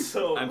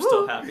 So I'm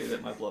still happy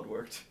that my blood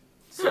worked.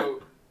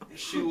 So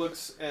she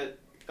looks at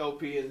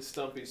LP and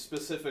Stumpy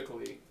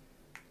specifically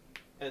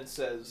and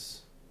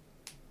says,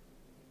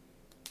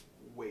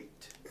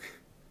 "Wait."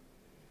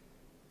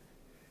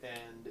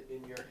 And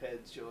in your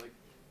heads, you're like,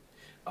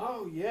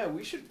 "Oh yeah,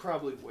 we should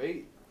probably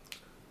wait."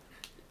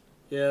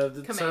 Yeah,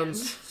 that Command.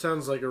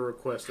 sounds like a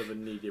request of a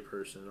needy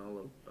person.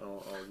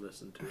 I'll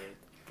listen to it.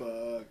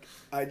 Fuck.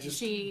 I just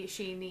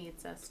She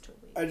needs us to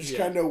wait. Yeah.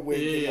 kind of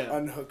wink Yeah. and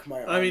unhook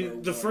my arm. I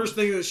mean, the first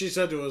thing that she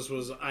said to us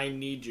was, "I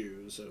need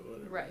you." So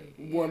whatever. Right.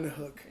 One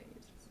hook.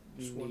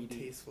 Just one needy.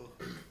 tasteful.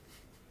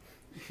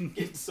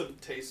 Get some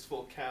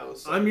tasteful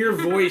cows. I'm your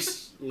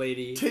voice,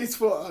 lady.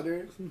 Tasteful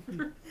udder.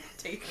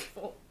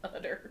 Tasteful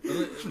udder.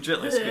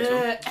 Gently squeeze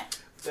him.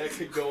 That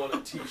could go on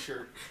a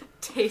t-shirt.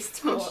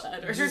 Tasteful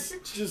udder. Just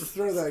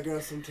throw that girl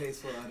some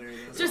tasteful udder.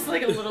 That's Just all.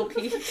 like a little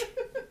peek.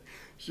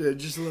 Sure,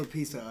 just a little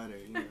piece of udder.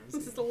 You know,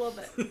 Just a little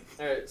bit.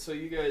 Alright, so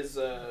you guys,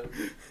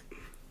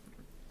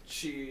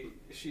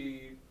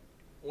 she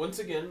once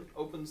again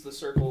opens the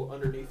circle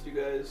underneath you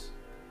guys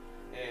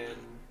and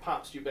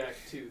pops you back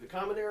to the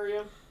common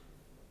area.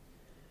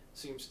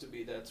 Seems to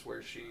be that's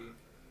where she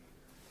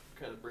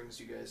kind of brings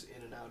you guys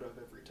in and out of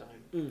every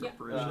time. Yeah.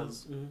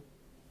 Bridges.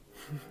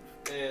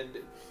 And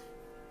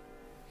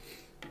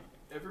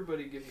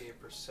everybody give me a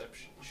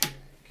perception check.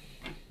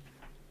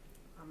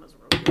 Almost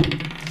rolled.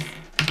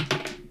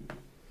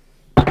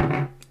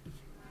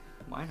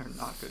 Mine are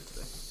not good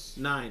today.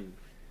 9.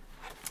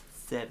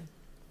 7.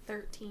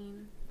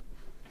 13.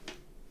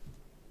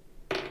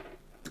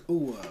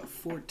 Ooh,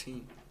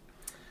 14.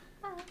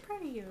 Oh,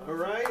 proud of you.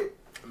 Alright,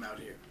 I'm out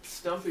here.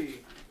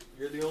 Stumpy,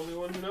 you're the only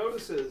one who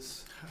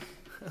notices.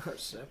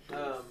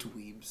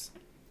 Dweebs.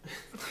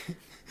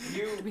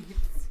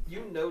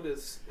 You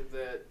notice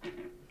that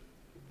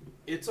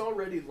it's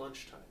already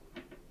lunchtime.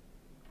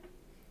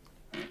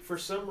 For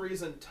some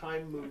reason,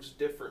 time moves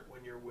different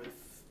when you're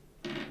with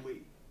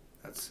Lee.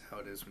 That's how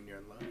it is when you're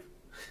in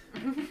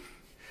love.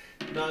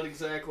 Not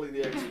exactly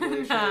the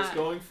explanation I was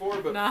going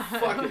for, but Nah.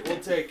 fuck it, we'll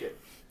take it.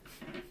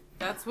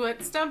 That's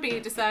what Stumpy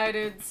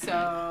decided,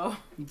 so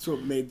That's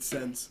what made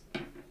sense.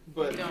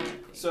 But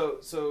don't.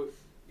 so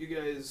you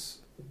guys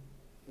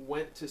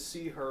went to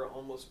see her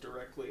almost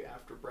directly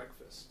after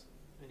breakfast.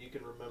 And you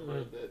can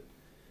remember that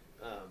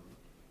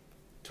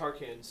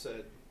Tarkan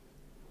said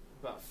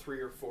about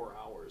 3 or 4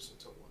 hours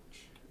until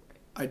lunch.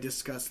 I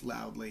discussed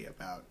loudly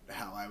about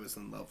how I was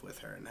in love with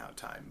her and how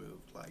time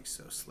moved like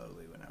so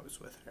slowly when I was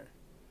with her.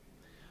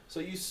 So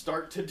you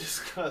start to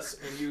discuss,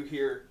 and you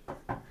hear,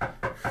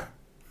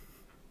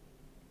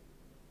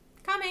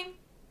 Coming.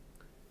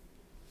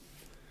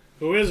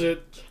 Who is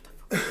it?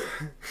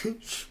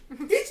 It's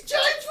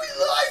time for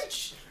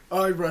lunch!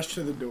 I rushed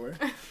to the door.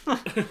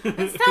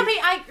 Stumpy,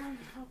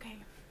 okay.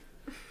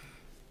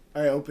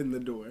 I opened the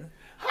door.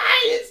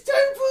 Hi, it's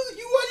time for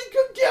you want to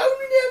come down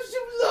and have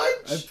some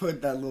I lunch?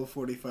 put that little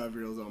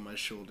 45-year-old on my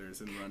shoulders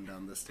and run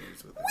down the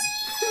stairs with him.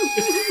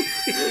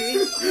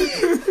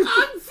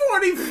 I'm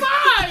 45!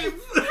 I'm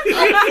 45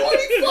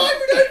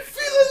 and I'm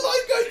feeling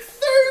like I'm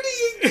 30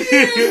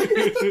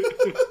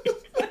 again!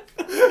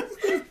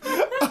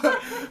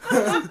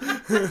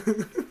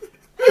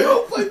 I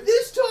hope I'm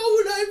this tall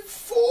when I'm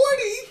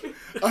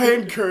 40! I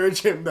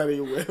encourage him that he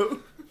will.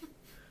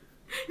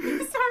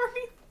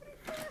 Sorry.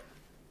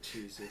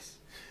 Jesus.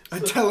 I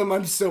tell him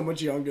I'm so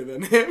much younger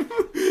than him.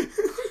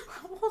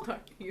 How old are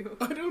you?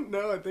 I don't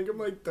know. I think I'm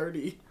like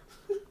 30.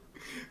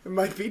 It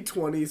might be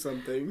 20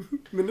 something.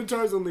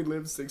 Minotaurs only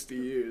live 60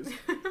 years.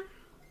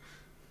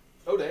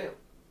 Oh, damn.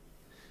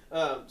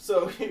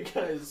 So you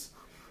guys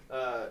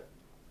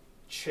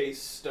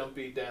chase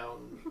Stumpy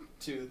down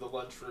to the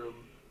lunchroom,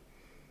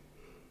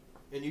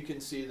 and you can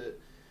see that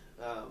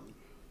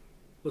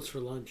What's for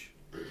lunch?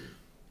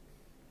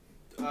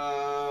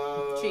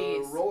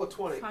 Cheese. Roll a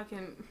 20.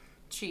 Fucking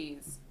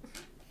cheese.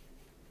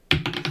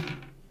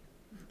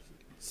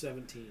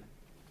 17.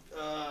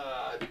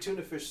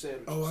 Tuna fish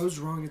sandwich. Oh, I was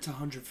wrong. It's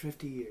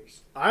 150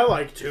 years. I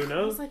like I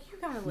tuna. was like, you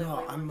gotta live No,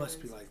 way I longer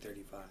must be than- like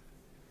 35.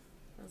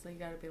 I was like, you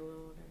gotta be a little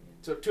older.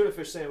 So tuna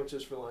fish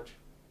sandwiches for lunch,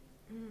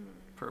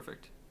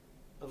 Perfect.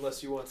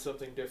 unless you want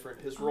something different.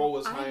 His roll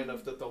was high I'm-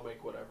 enough that they'll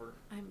make whatever.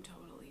 I'm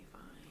totally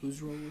fine.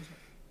 Whose role was it?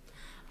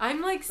 I'm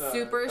like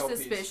super LPs.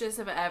 suspicious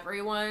of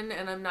everyone,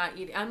 and I'm not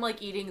eating. I'm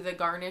like eating the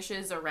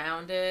garnishes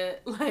around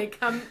it. Like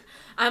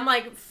I'm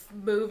like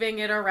moving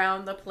it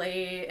around the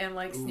plate and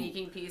like Ooh.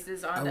 sneaking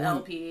pieces onto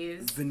want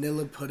LPs.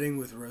 Vanilla pudding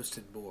with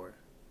roasted boar.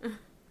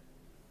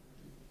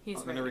 He's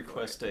I'm gonna ready for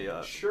request it.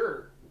 a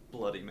Sure.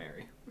 Bloody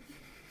Mary.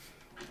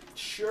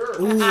 Sure.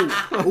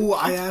 Ooh,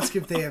 I ask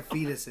if they have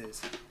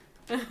fetuses.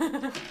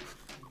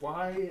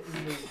 Why in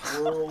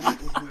the world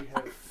would we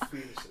have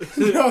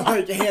fetuses? No,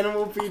 like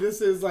animal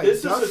fetuses, like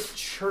This duck. is a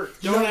church.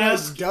 You Don't know,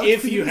 ask like duck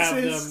if you have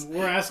fetuses? them.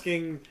 We're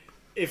asking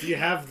if you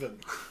have them.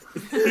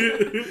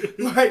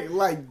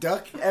 like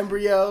duck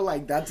embryo,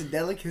 like that's a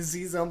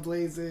delicacy some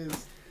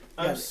places.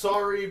 I'm Yeah.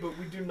 sorry, but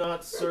we do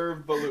not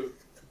serve balut.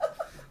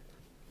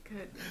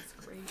 Goodness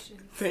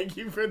gracious. Thank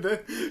you for the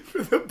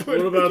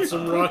pudding. What about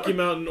some Rocky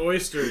Mountain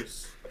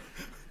oysters?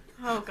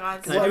 Oh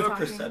God. Can stop I do a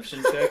talking.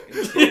 perception check?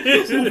 And see if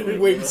there's anything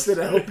Winks else?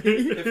 at LP?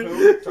 If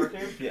who?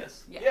 Tarkan?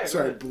 Yes. Yeah. Yeah, go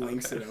Sorry, ahead.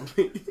 blinks Okay. at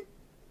LP.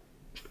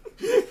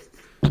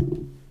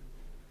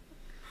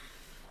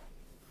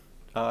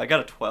 I got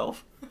a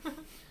 12.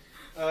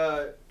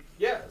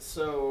 Yeah,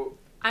 so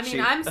I mean,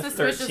 Shoot, I'm a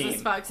suspicious 13.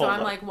 as fuck, so Hold I'm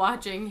up. like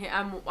watching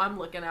him. I'm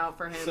looking out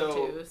for him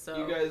too. So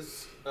you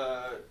guys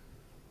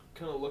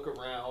kind of look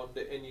around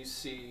and you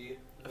see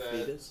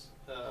that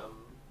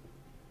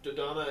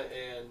Dodonna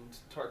and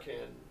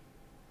Tarkan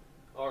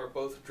are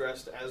both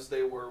dressed as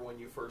they were when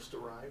you first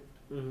arrived.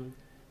 Mm-hmm.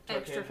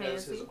 Extra Tarkan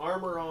has his fancy.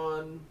 armor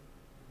on.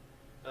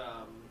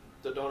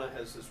 Dodonna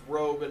has his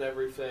robe and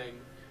everything.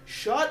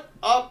 Shut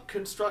up,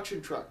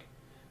 construction truck.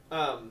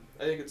 I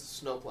think it's a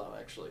snowplow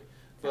actually,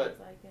 but Sounds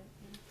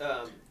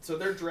like it. so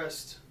they're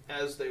dressed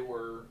as they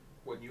were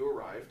when you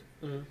arrived.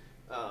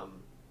 Mm-hmm.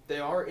 They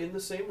are in the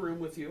same room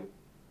with you.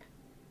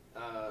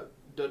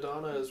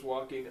 Dodonna is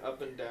walking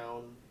up and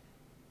down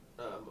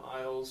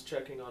aisles,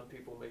 checking on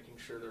people, making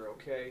sure they're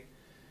okay.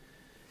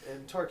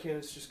 And Tarkan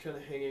is just kind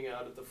of hanging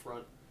out at the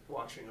front,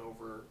 watching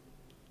over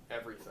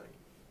everything.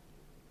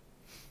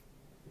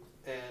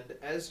 And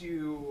as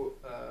you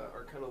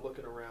are kind of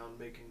looking around,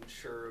 making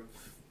sure of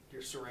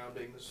your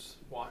surroundings,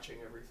 watching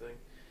everything,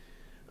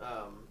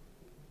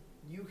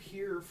 you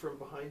hear from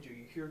behind you,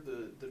 you hear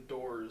the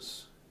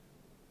doors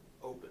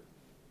open.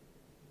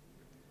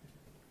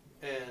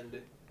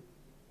 And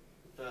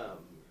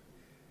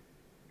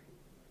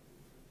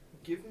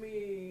give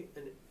me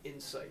an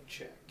insight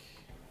check.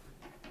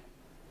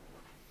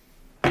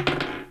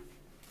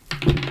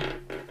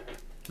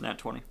 Nat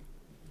 20.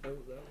 Oh,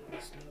 that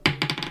was not.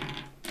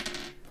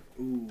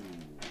 Ooh.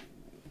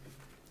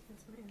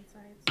 What's my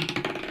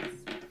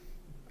insights?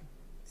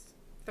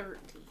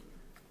 13.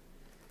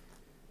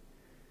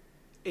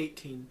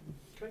 18.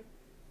 Okay.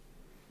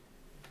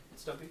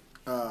 Stumpy.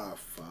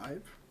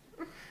 5.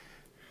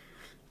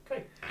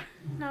 Okay.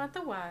 Not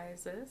the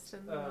wisest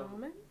in the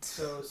moment.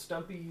 So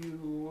Stumpy,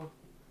 you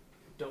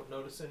don't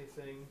notice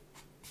anything.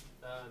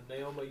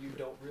 Naoma, you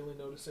don't really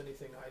notice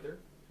anything either.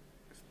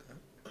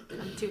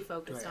 I'm too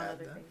focused Do I on add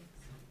other that? things.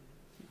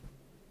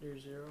 You're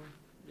 0?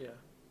 Yeah.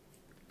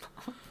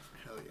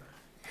 Hell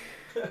yeah.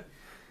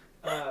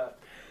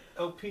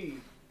 LP,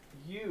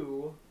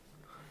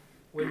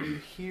 when you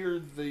hear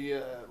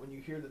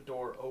the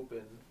door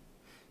open,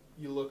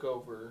 you look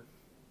over,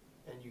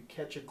 and you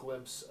catch a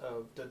glimpse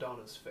of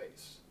Dodona's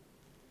face,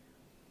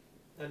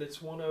 and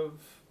it's one of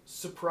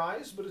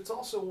surprise, but it's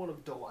also one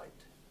of delight.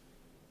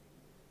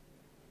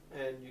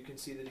 And you can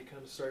see that he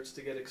kind of starts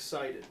to get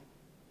excited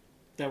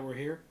That we're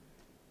here?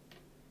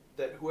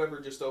 that whoever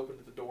just opened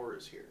the door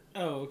is here.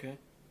 Oh, okay.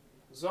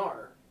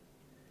 Czar,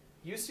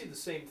 you see the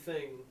same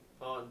thing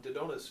on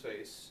Dodona's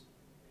face,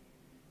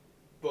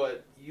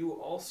 but you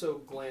also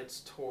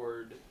glance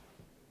toward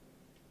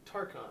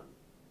Tarkan,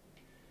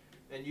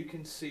 and you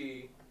can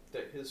see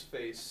that his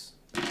face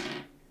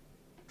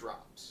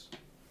drops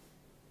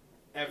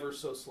ever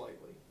so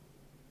slightly.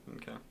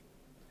 Okay.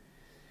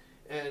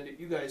 And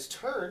you guys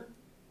turn,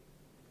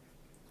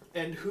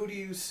 and who do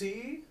you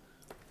see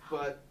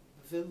but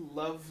the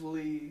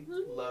lovely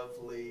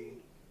Lee?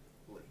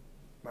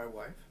 My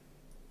wife.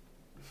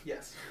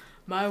 Yes.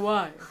 My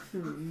wife.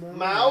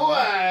 My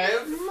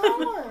wife!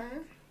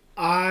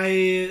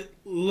 I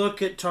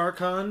look at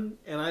Tarkan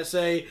and I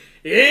say,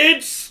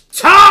 "It's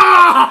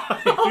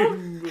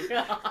time!"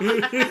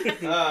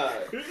 No.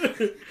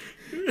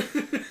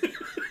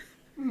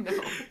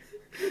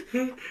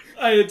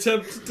 I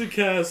attempt to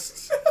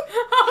cast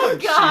Oh,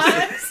 God.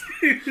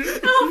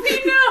 Help me,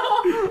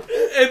 no.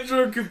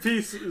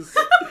 Androcapesis.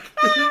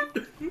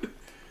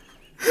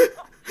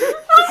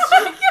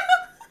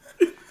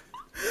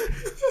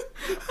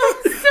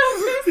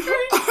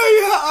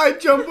 I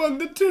jump on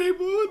the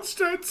table and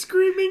start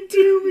screaming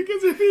too,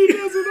 because if he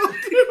does it, I'll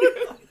do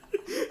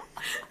it.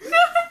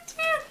 God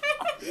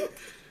damn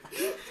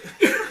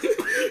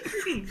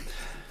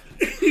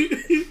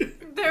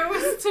it. There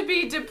was to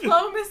be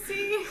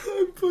diplomacy.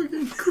 I'm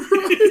fucking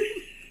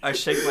crying. I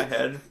shake my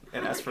head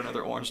and ask for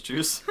another orange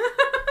juice.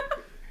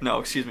 No,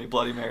 excuse me,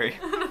 Bloody Mary.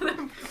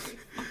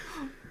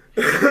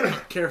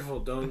 Careful,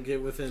 don't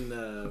get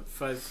within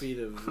 5 feet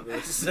of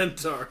the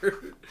centaur.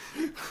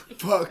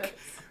 Fuck,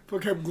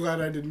 I'm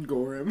glad I didn't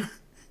gore him.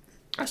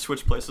 I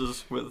switch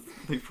places with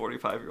the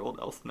 45-year-old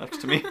elf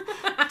next to me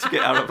to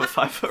get out of a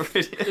 5-foot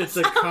radius. It's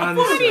a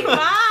concept.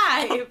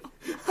 45.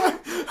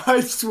 I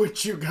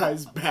switch you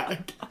guys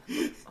back.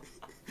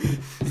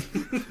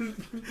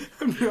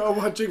 I'm now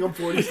watching a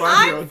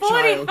 45-year-old child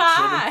kill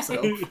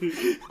himself.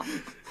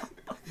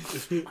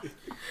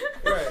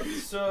 Right,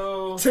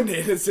 so... It's an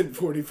innocent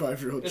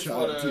 45-year-old It's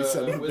child, what you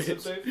son of a wisdom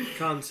bitch. save?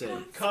 Con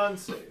save. Con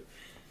save.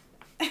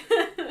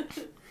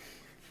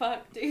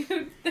 Fuck,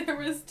 dude. There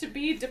was to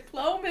be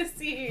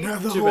diplomacy. Now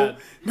Too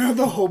bad.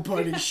 the whole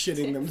party's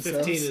shitting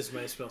themselves. 15 is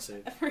my spell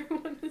save.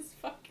 Everyone is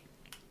fucking...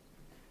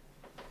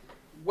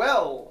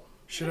 Well,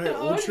 Should I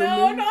No, ultra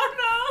no, move? no,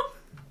 no.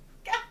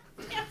 God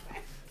damn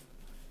it.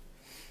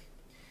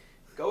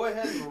 go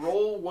ahead and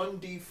roll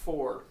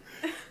 1d4.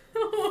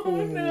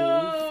 Oh,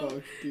 no.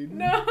 Fuck, dude.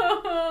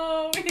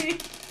 No.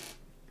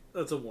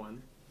 That's a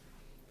 1.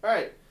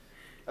 Alright.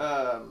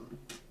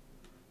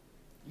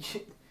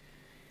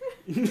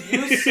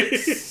 You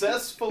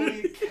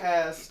successfully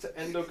cast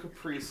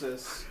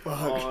Endocapresis Fuck.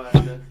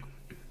 on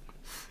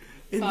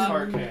In the,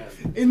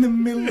 Tarkan. in the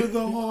middle of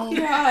the hall.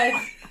 God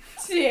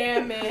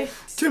damn it.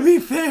 To be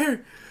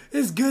fair,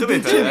 it's good To be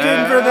that you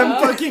fair. came for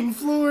them fucking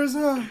floors,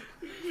 huh?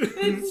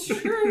 It's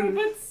true,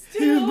 but He was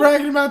still.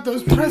 bragging about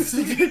those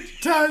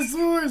prestidigitized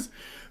floors.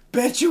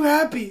 Bet you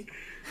happy.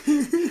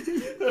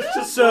 That's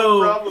just So-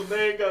 one problem.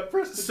 They ain't got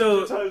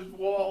prestidigitized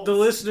walls. The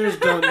listeners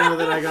don't know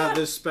that I got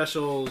this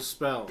special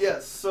spell.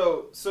 Yes.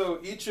 So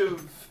each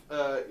of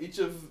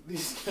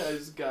these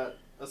guys got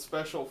a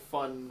special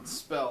fun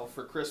spell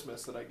for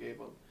Christmas that I gave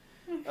them.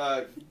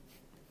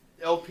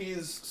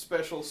 LP's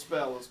special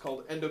spell is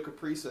called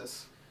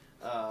Endocapresis,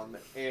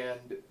 and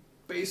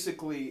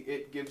basically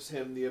it gives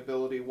him the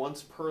ability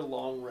once per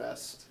long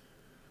rest.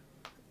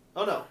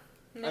 Oh no.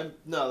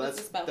 No, that's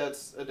a spell.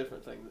 That's a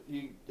different thing.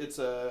 It's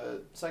a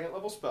 2nd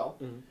level spell,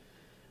 Mhm.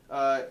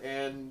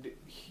 and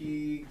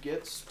he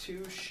gets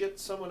to shit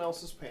someone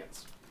else's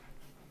pants.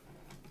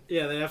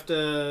 Yeah, they have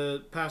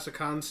to pass a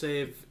con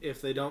save.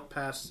 If they don't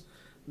pass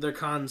their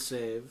con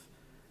save,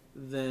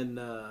 then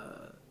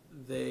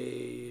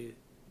they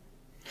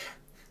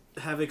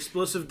have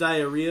explosive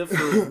diarrhea for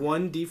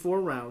 1d4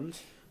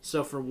 rounds,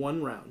 so for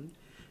 1 round,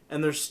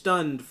 and they're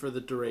stunned for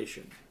the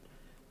duration.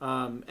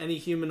 Any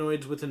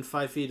humanoids within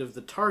 5 feet of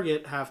the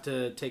target have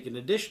to take an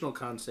additional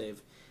con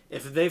save.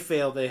 If they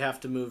fail, they have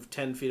to move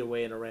 10 feet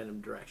away in a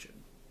random direction.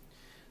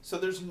 So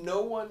there's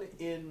no one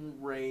in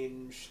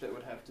range that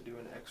would have to do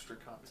an extra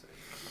con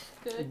save.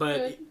 Good,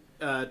 But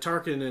good.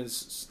 Tarkin is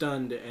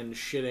stunned and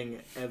shitting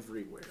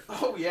everywhere.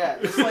 Oh yeah,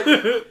 it's like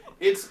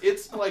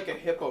it's like a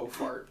hippo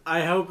fart.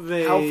 I hope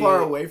they How far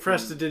away from-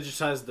 press to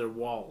digitize their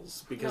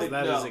walls, because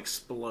that is No.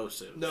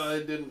 explosive. No,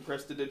 it didn't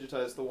press to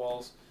digitize the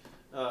walls.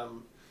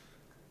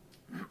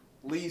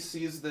 Lee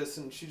sees this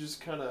and she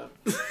just kind of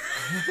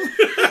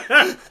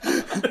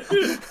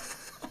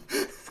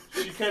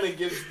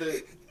gives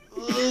the.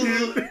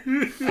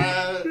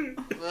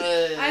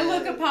 I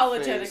look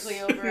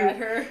apologetically over at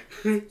her.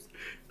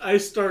 I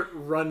start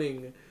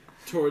running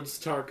towards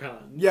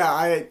Tarkan.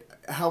 Yeah,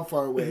 how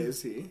far away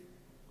is he?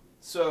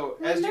 So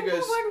as you Remember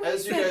when we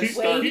guys said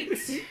start, wait?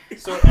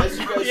 so as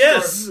you guys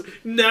Yes!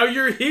 Now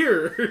you're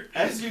here!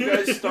 as you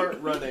guys start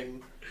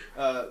running,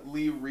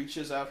 Lee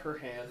reaches out her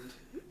hand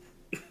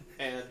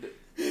and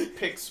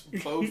picks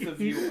both of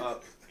you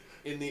up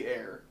in the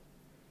air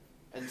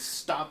and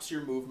stops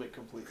your movement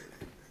completely.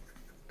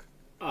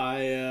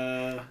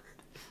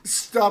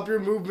 Stop your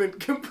movement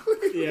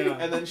completely. Yeah.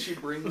 And then she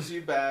brings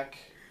you back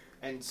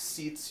and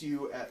seats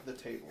you at the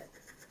table.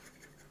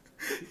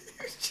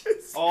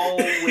 Just, All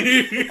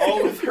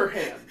with her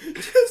hand.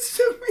 just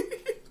to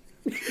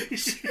me.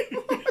 She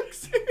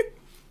walks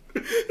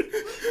in.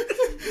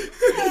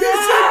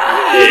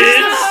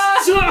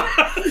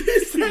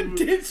 Is that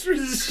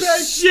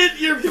disrespect? Shit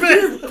your You're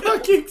pants!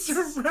 fucking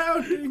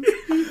surrounding.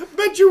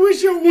 Bet you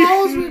wish your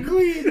walls were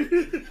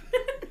clean.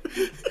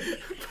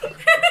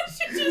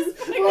 She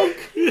just like,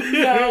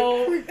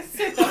 no.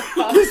 Sit the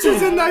fuck This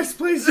is a down. nice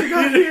place you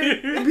got here.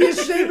 It'd be a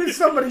shame if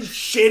somebody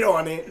shit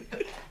on it.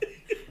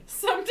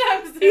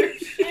 Sometimes there's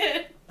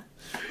shit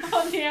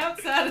on the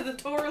outside of the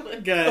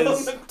toilet.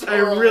 Guys, I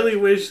really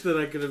wish that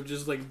I could have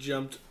just like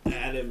jumped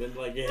at him and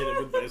like hit him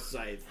with my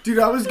scythe. Dude,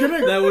 I was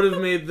gonna That would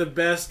have made the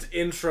best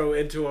intro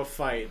into a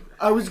fight.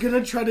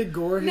 try to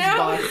gore his Now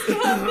body. we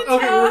still have to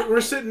Okay, talk.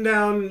 we're sitting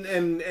down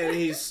and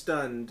he's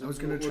stunned. I was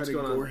gonna try What's to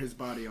going gore on? his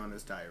body on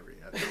his diarrhea.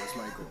 That was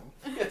my goal.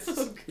 Yes.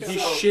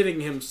 He's So-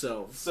 shitting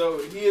himself, So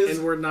he is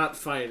and we're not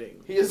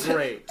fighting. he is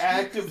Great.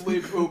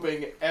 actively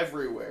pooping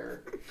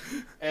everywhere,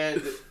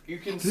 and you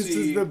can This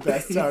see is the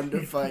best time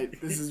to fight.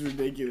 This is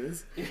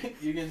ridiculous.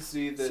 you can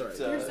see that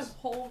Sorry. There's a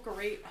whole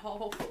great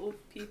hall full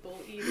of people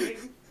eating.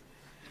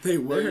 They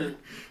were.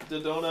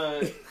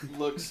 Dodona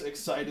looks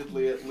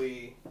excitedly at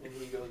Lee, and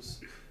he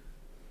goes,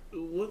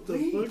 What the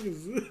Lee, fuck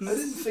is "I didn't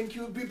this? think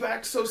you would be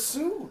back so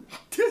soon."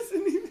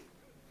 Doesn't even.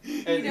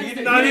 And doesn't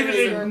didn't Not even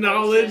even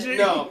acknowledging.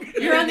 No,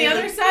 You're on the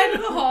other side of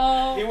the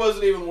hall. He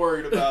wasn't even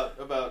worried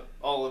about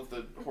all of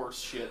the horse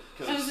shit.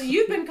 I was 'Cause- like,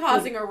 you've been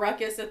causing a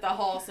ruckus at the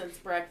hall since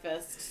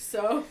breakfast,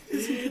 so.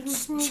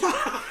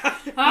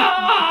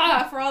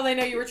 For all they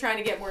know, you were trying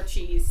to get more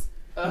cheese.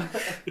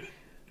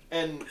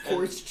 and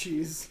Horse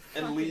cheese.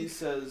 and Lee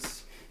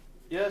says,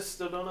 "Yes,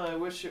 Dodona, I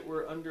wish it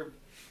were under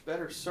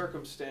better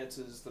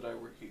circumstances that I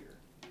were here.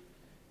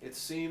 It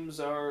seems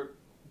our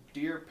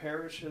dear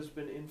parish has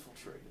been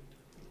infiltrated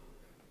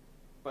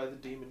by the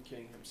Demon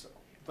King himself,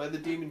 by the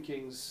Demon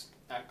King's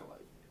acolyte."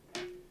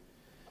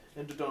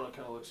 And Dodona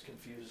kind of looks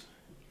confused.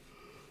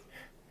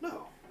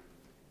 "No,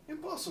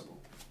 impossible."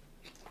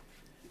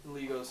 And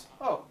Lee goes,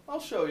 "Oh,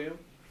 I'll show you."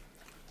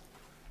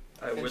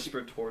 I And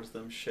whispered towards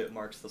them, shit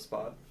marks the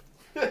spot.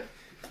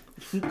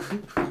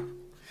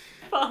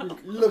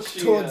 Look She,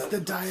 towards the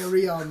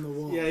diarrhea on the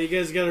wall. Yeah, you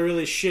guys got a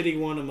really shitty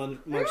one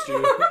amongst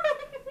you.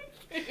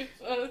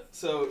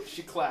 So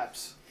she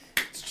claps.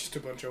 It's just a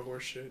bunch of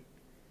horse shit.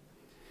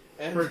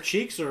 And Her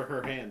cheeks or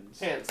her hands?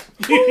 hands.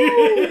 Thank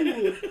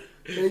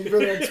you for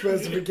that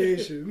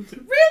specification.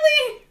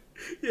 Really?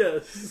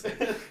 Yes.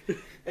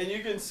 And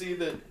you can see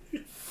that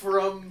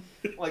from,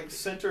 like,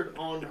 centered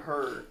on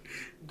her,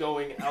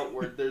 going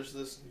outward, there's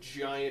this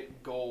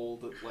giant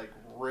gold, like,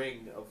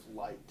 ring of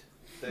light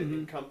that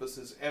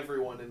encompasses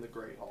everyone in the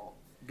Great Hall.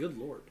 Good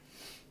lord.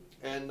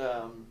 And,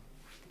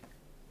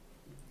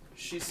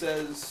 she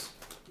says,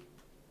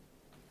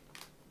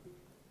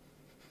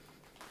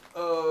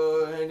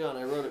 hang on,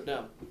 I wrote it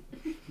down.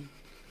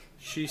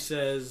 She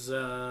says,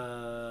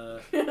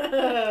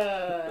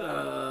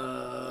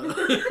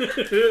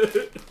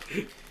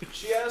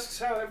 She asks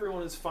how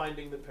everyone is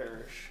finding the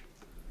parish,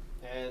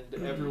 and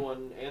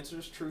everyone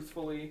answers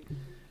truthfully.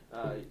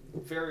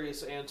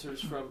 Various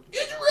answers from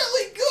It's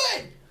really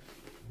good.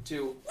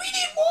 to We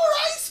need more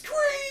ice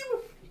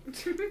cream.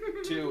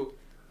 to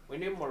we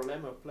need more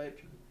lemon plate.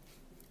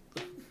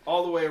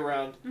 All the way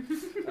around.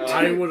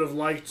 I would have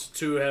liked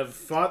to have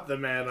fought the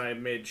man I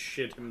made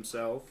shit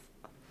himself.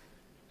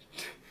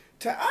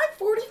 To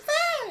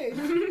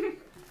I-45!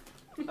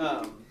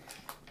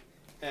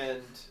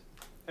 And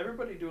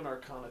everybody do an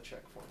Arcana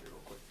check for me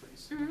real quick,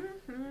 please.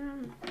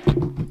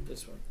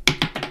 This one.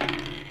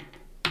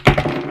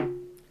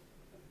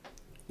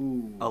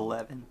 Ooh.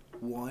 11.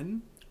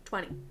 1?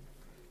 20.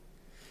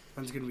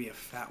 Mine's gonna be a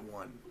fat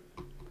 1.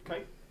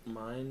 Okay.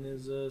 Mine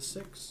is a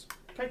 6.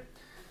 Okay.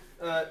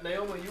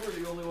 Naoma, you were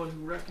the only one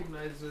who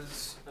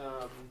recognizes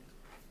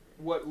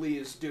what Lee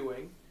is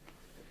doing.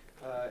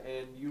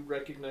 And you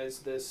recognize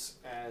this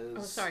as...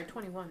 Oh, sorry,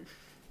 21.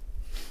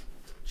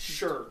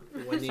 Sure.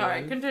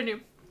 Sorry, continue.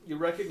 You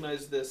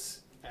recognize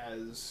this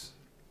as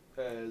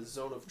a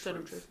zone of Zone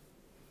of truth. truth.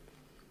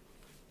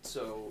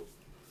 So,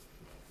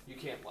 you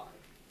can't lie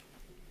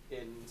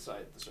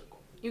inside the circle.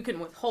 You can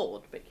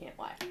withhold, but can't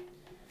lie.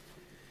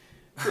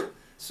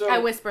 So, I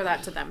whisper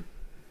that to them.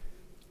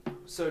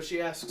 So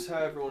she asks how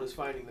everyone is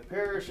finding the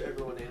parish.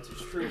 Everyone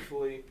answers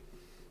truthfully.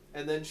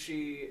 And then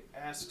she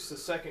asks a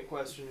second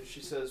question.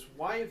 She says,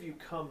 "Why have you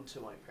come to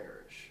my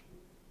parish?"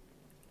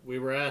 We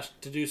were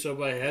asked to do so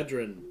by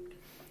Hedron.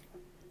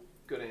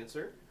 Good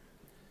answer.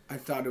 I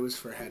thought it was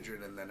for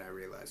Hedron, and then I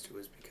realized it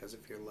was because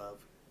of your love.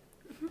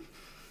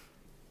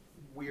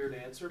 Weird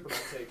answer, but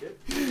I'll take it.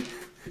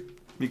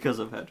 Because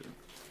of Hedron.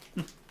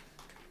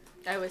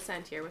 I was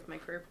sent here with my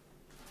crew.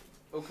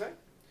 Okay.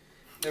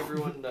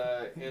 Everyone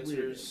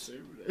answers.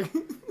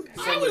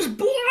 I was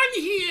born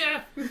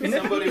here!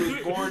 Somebody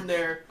was born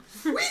there.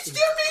 We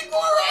still need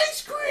more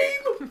ice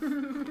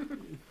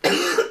cream!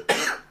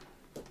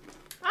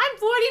 I'm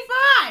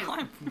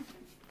 45!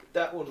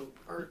 That one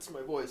hurts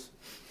my voice.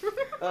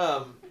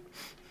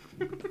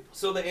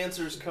 So the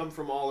answers come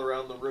from all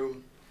around the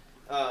room,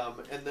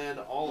 and then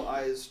all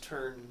eyes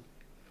turn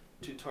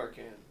to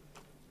Tarkan.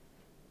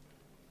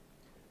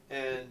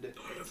 And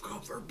I have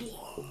come for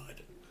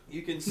blood.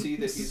 you can see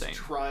that he's Same.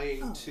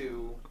 trying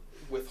to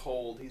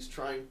withhold. He's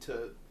trying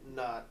to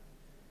not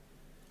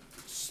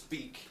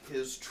speak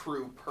his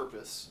true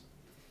purpose.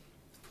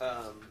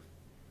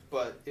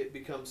 But it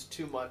becomes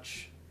too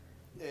much,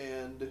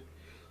 and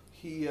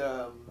he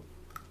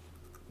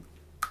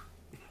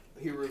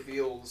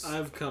reveals.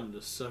 I've come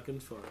to suck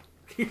and fuck.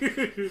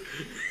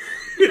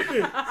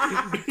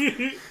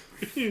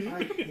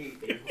 I hate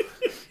you.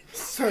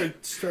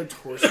 Starts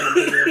horse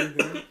humping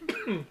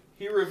everything.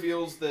 He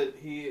reveals that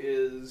he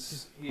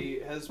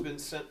has been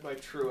sent by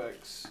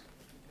Truex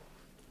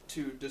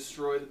to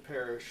destroy the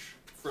parish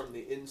from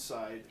the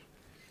inside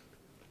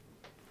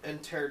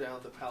and tear down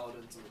the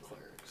paladins and the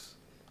clerics.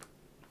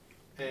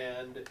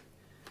 And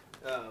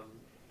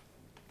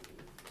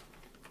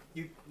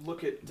you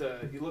look to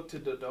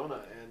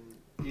Dodona,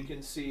 and you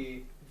can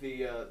see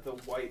the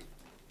white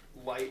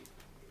light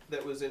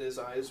that was in his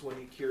eyes when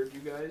he cured you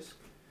guys.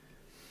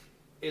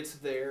 It's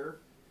there,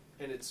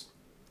 and it's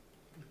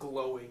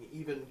glowing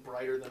even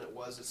brighter than it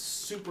was. It's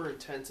super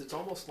intense. It's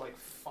almost like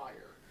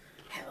fire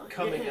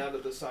coming out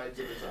of the sides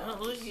of his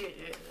eyes.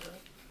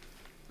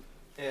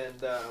 And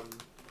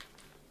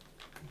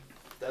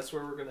that's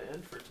where we're going to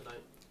end for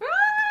tonight.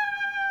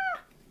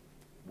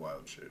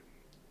 Wild shit.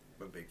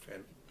 I'm a big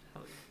fan.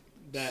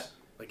 That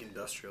Like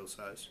industrial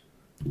size.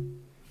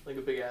 Like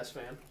a big ass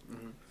fan.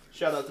 Mm-hmm.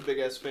 Shout out to Big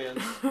Ass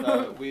Fans.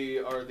 We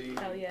are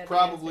Hell yeah, Big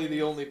probably Ass the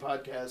Fans. only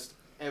podcast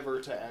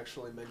ever to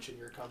actually mention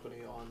your company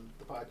on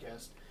the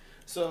podcast.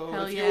 So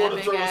Hell if yeah, you want to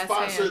Big throw a Ass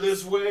sponsor Fans.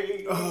 this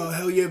way, Oh,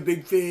 hell yeah,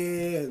 big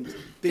fans.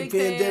 Big Big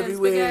fans fans,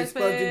 everywhere. big ass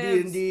Sponsor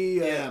fans. D&D.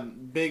 yeah,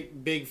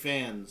 big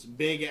fans,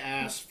 big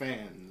ass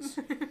fans.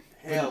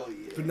 hell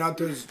yeah. But not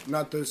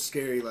those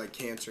scary like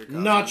cancer.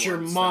 causing Not your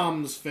ones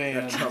mom's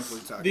fans. Trump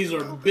was talking These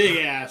are about. big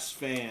ass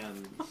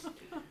fans.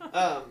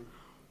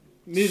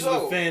 These are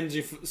So- the fans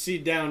you see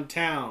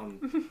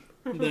downtown.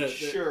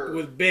 Sure.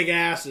 With big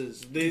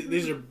asses.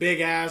 These are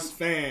big ass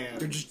They're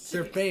fans.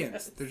 they're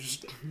fans. They're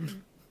just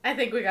I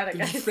think we got it,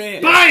 just guys.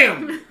 fans. Buy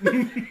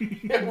 'em!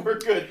 Yeah, we're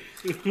good.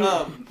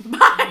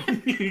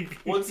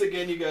 Once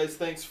again, you guys,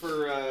 thanks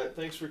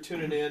for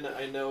tuning in.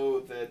 I know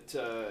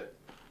that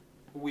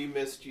we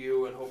missed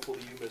you, and hopefully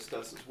you missed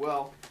us as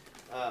well.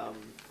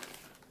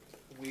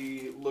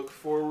 We look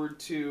forward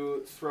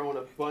to throwing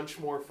a bunch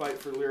more Fight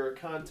for Lyra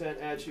content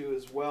at you,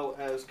 as well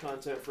as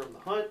content from the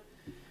Hunt,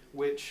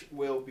 which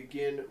will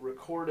begin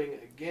recording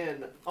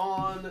again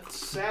on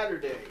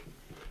Saturday.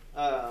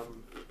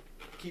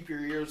 Keep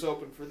your ears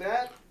open for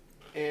that,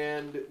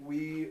 and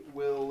we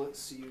will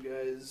see you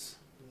guys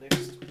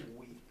next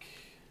week.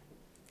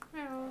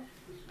 Oh,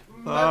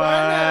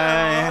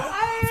 Bye.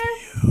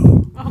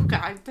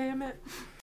 God damn it.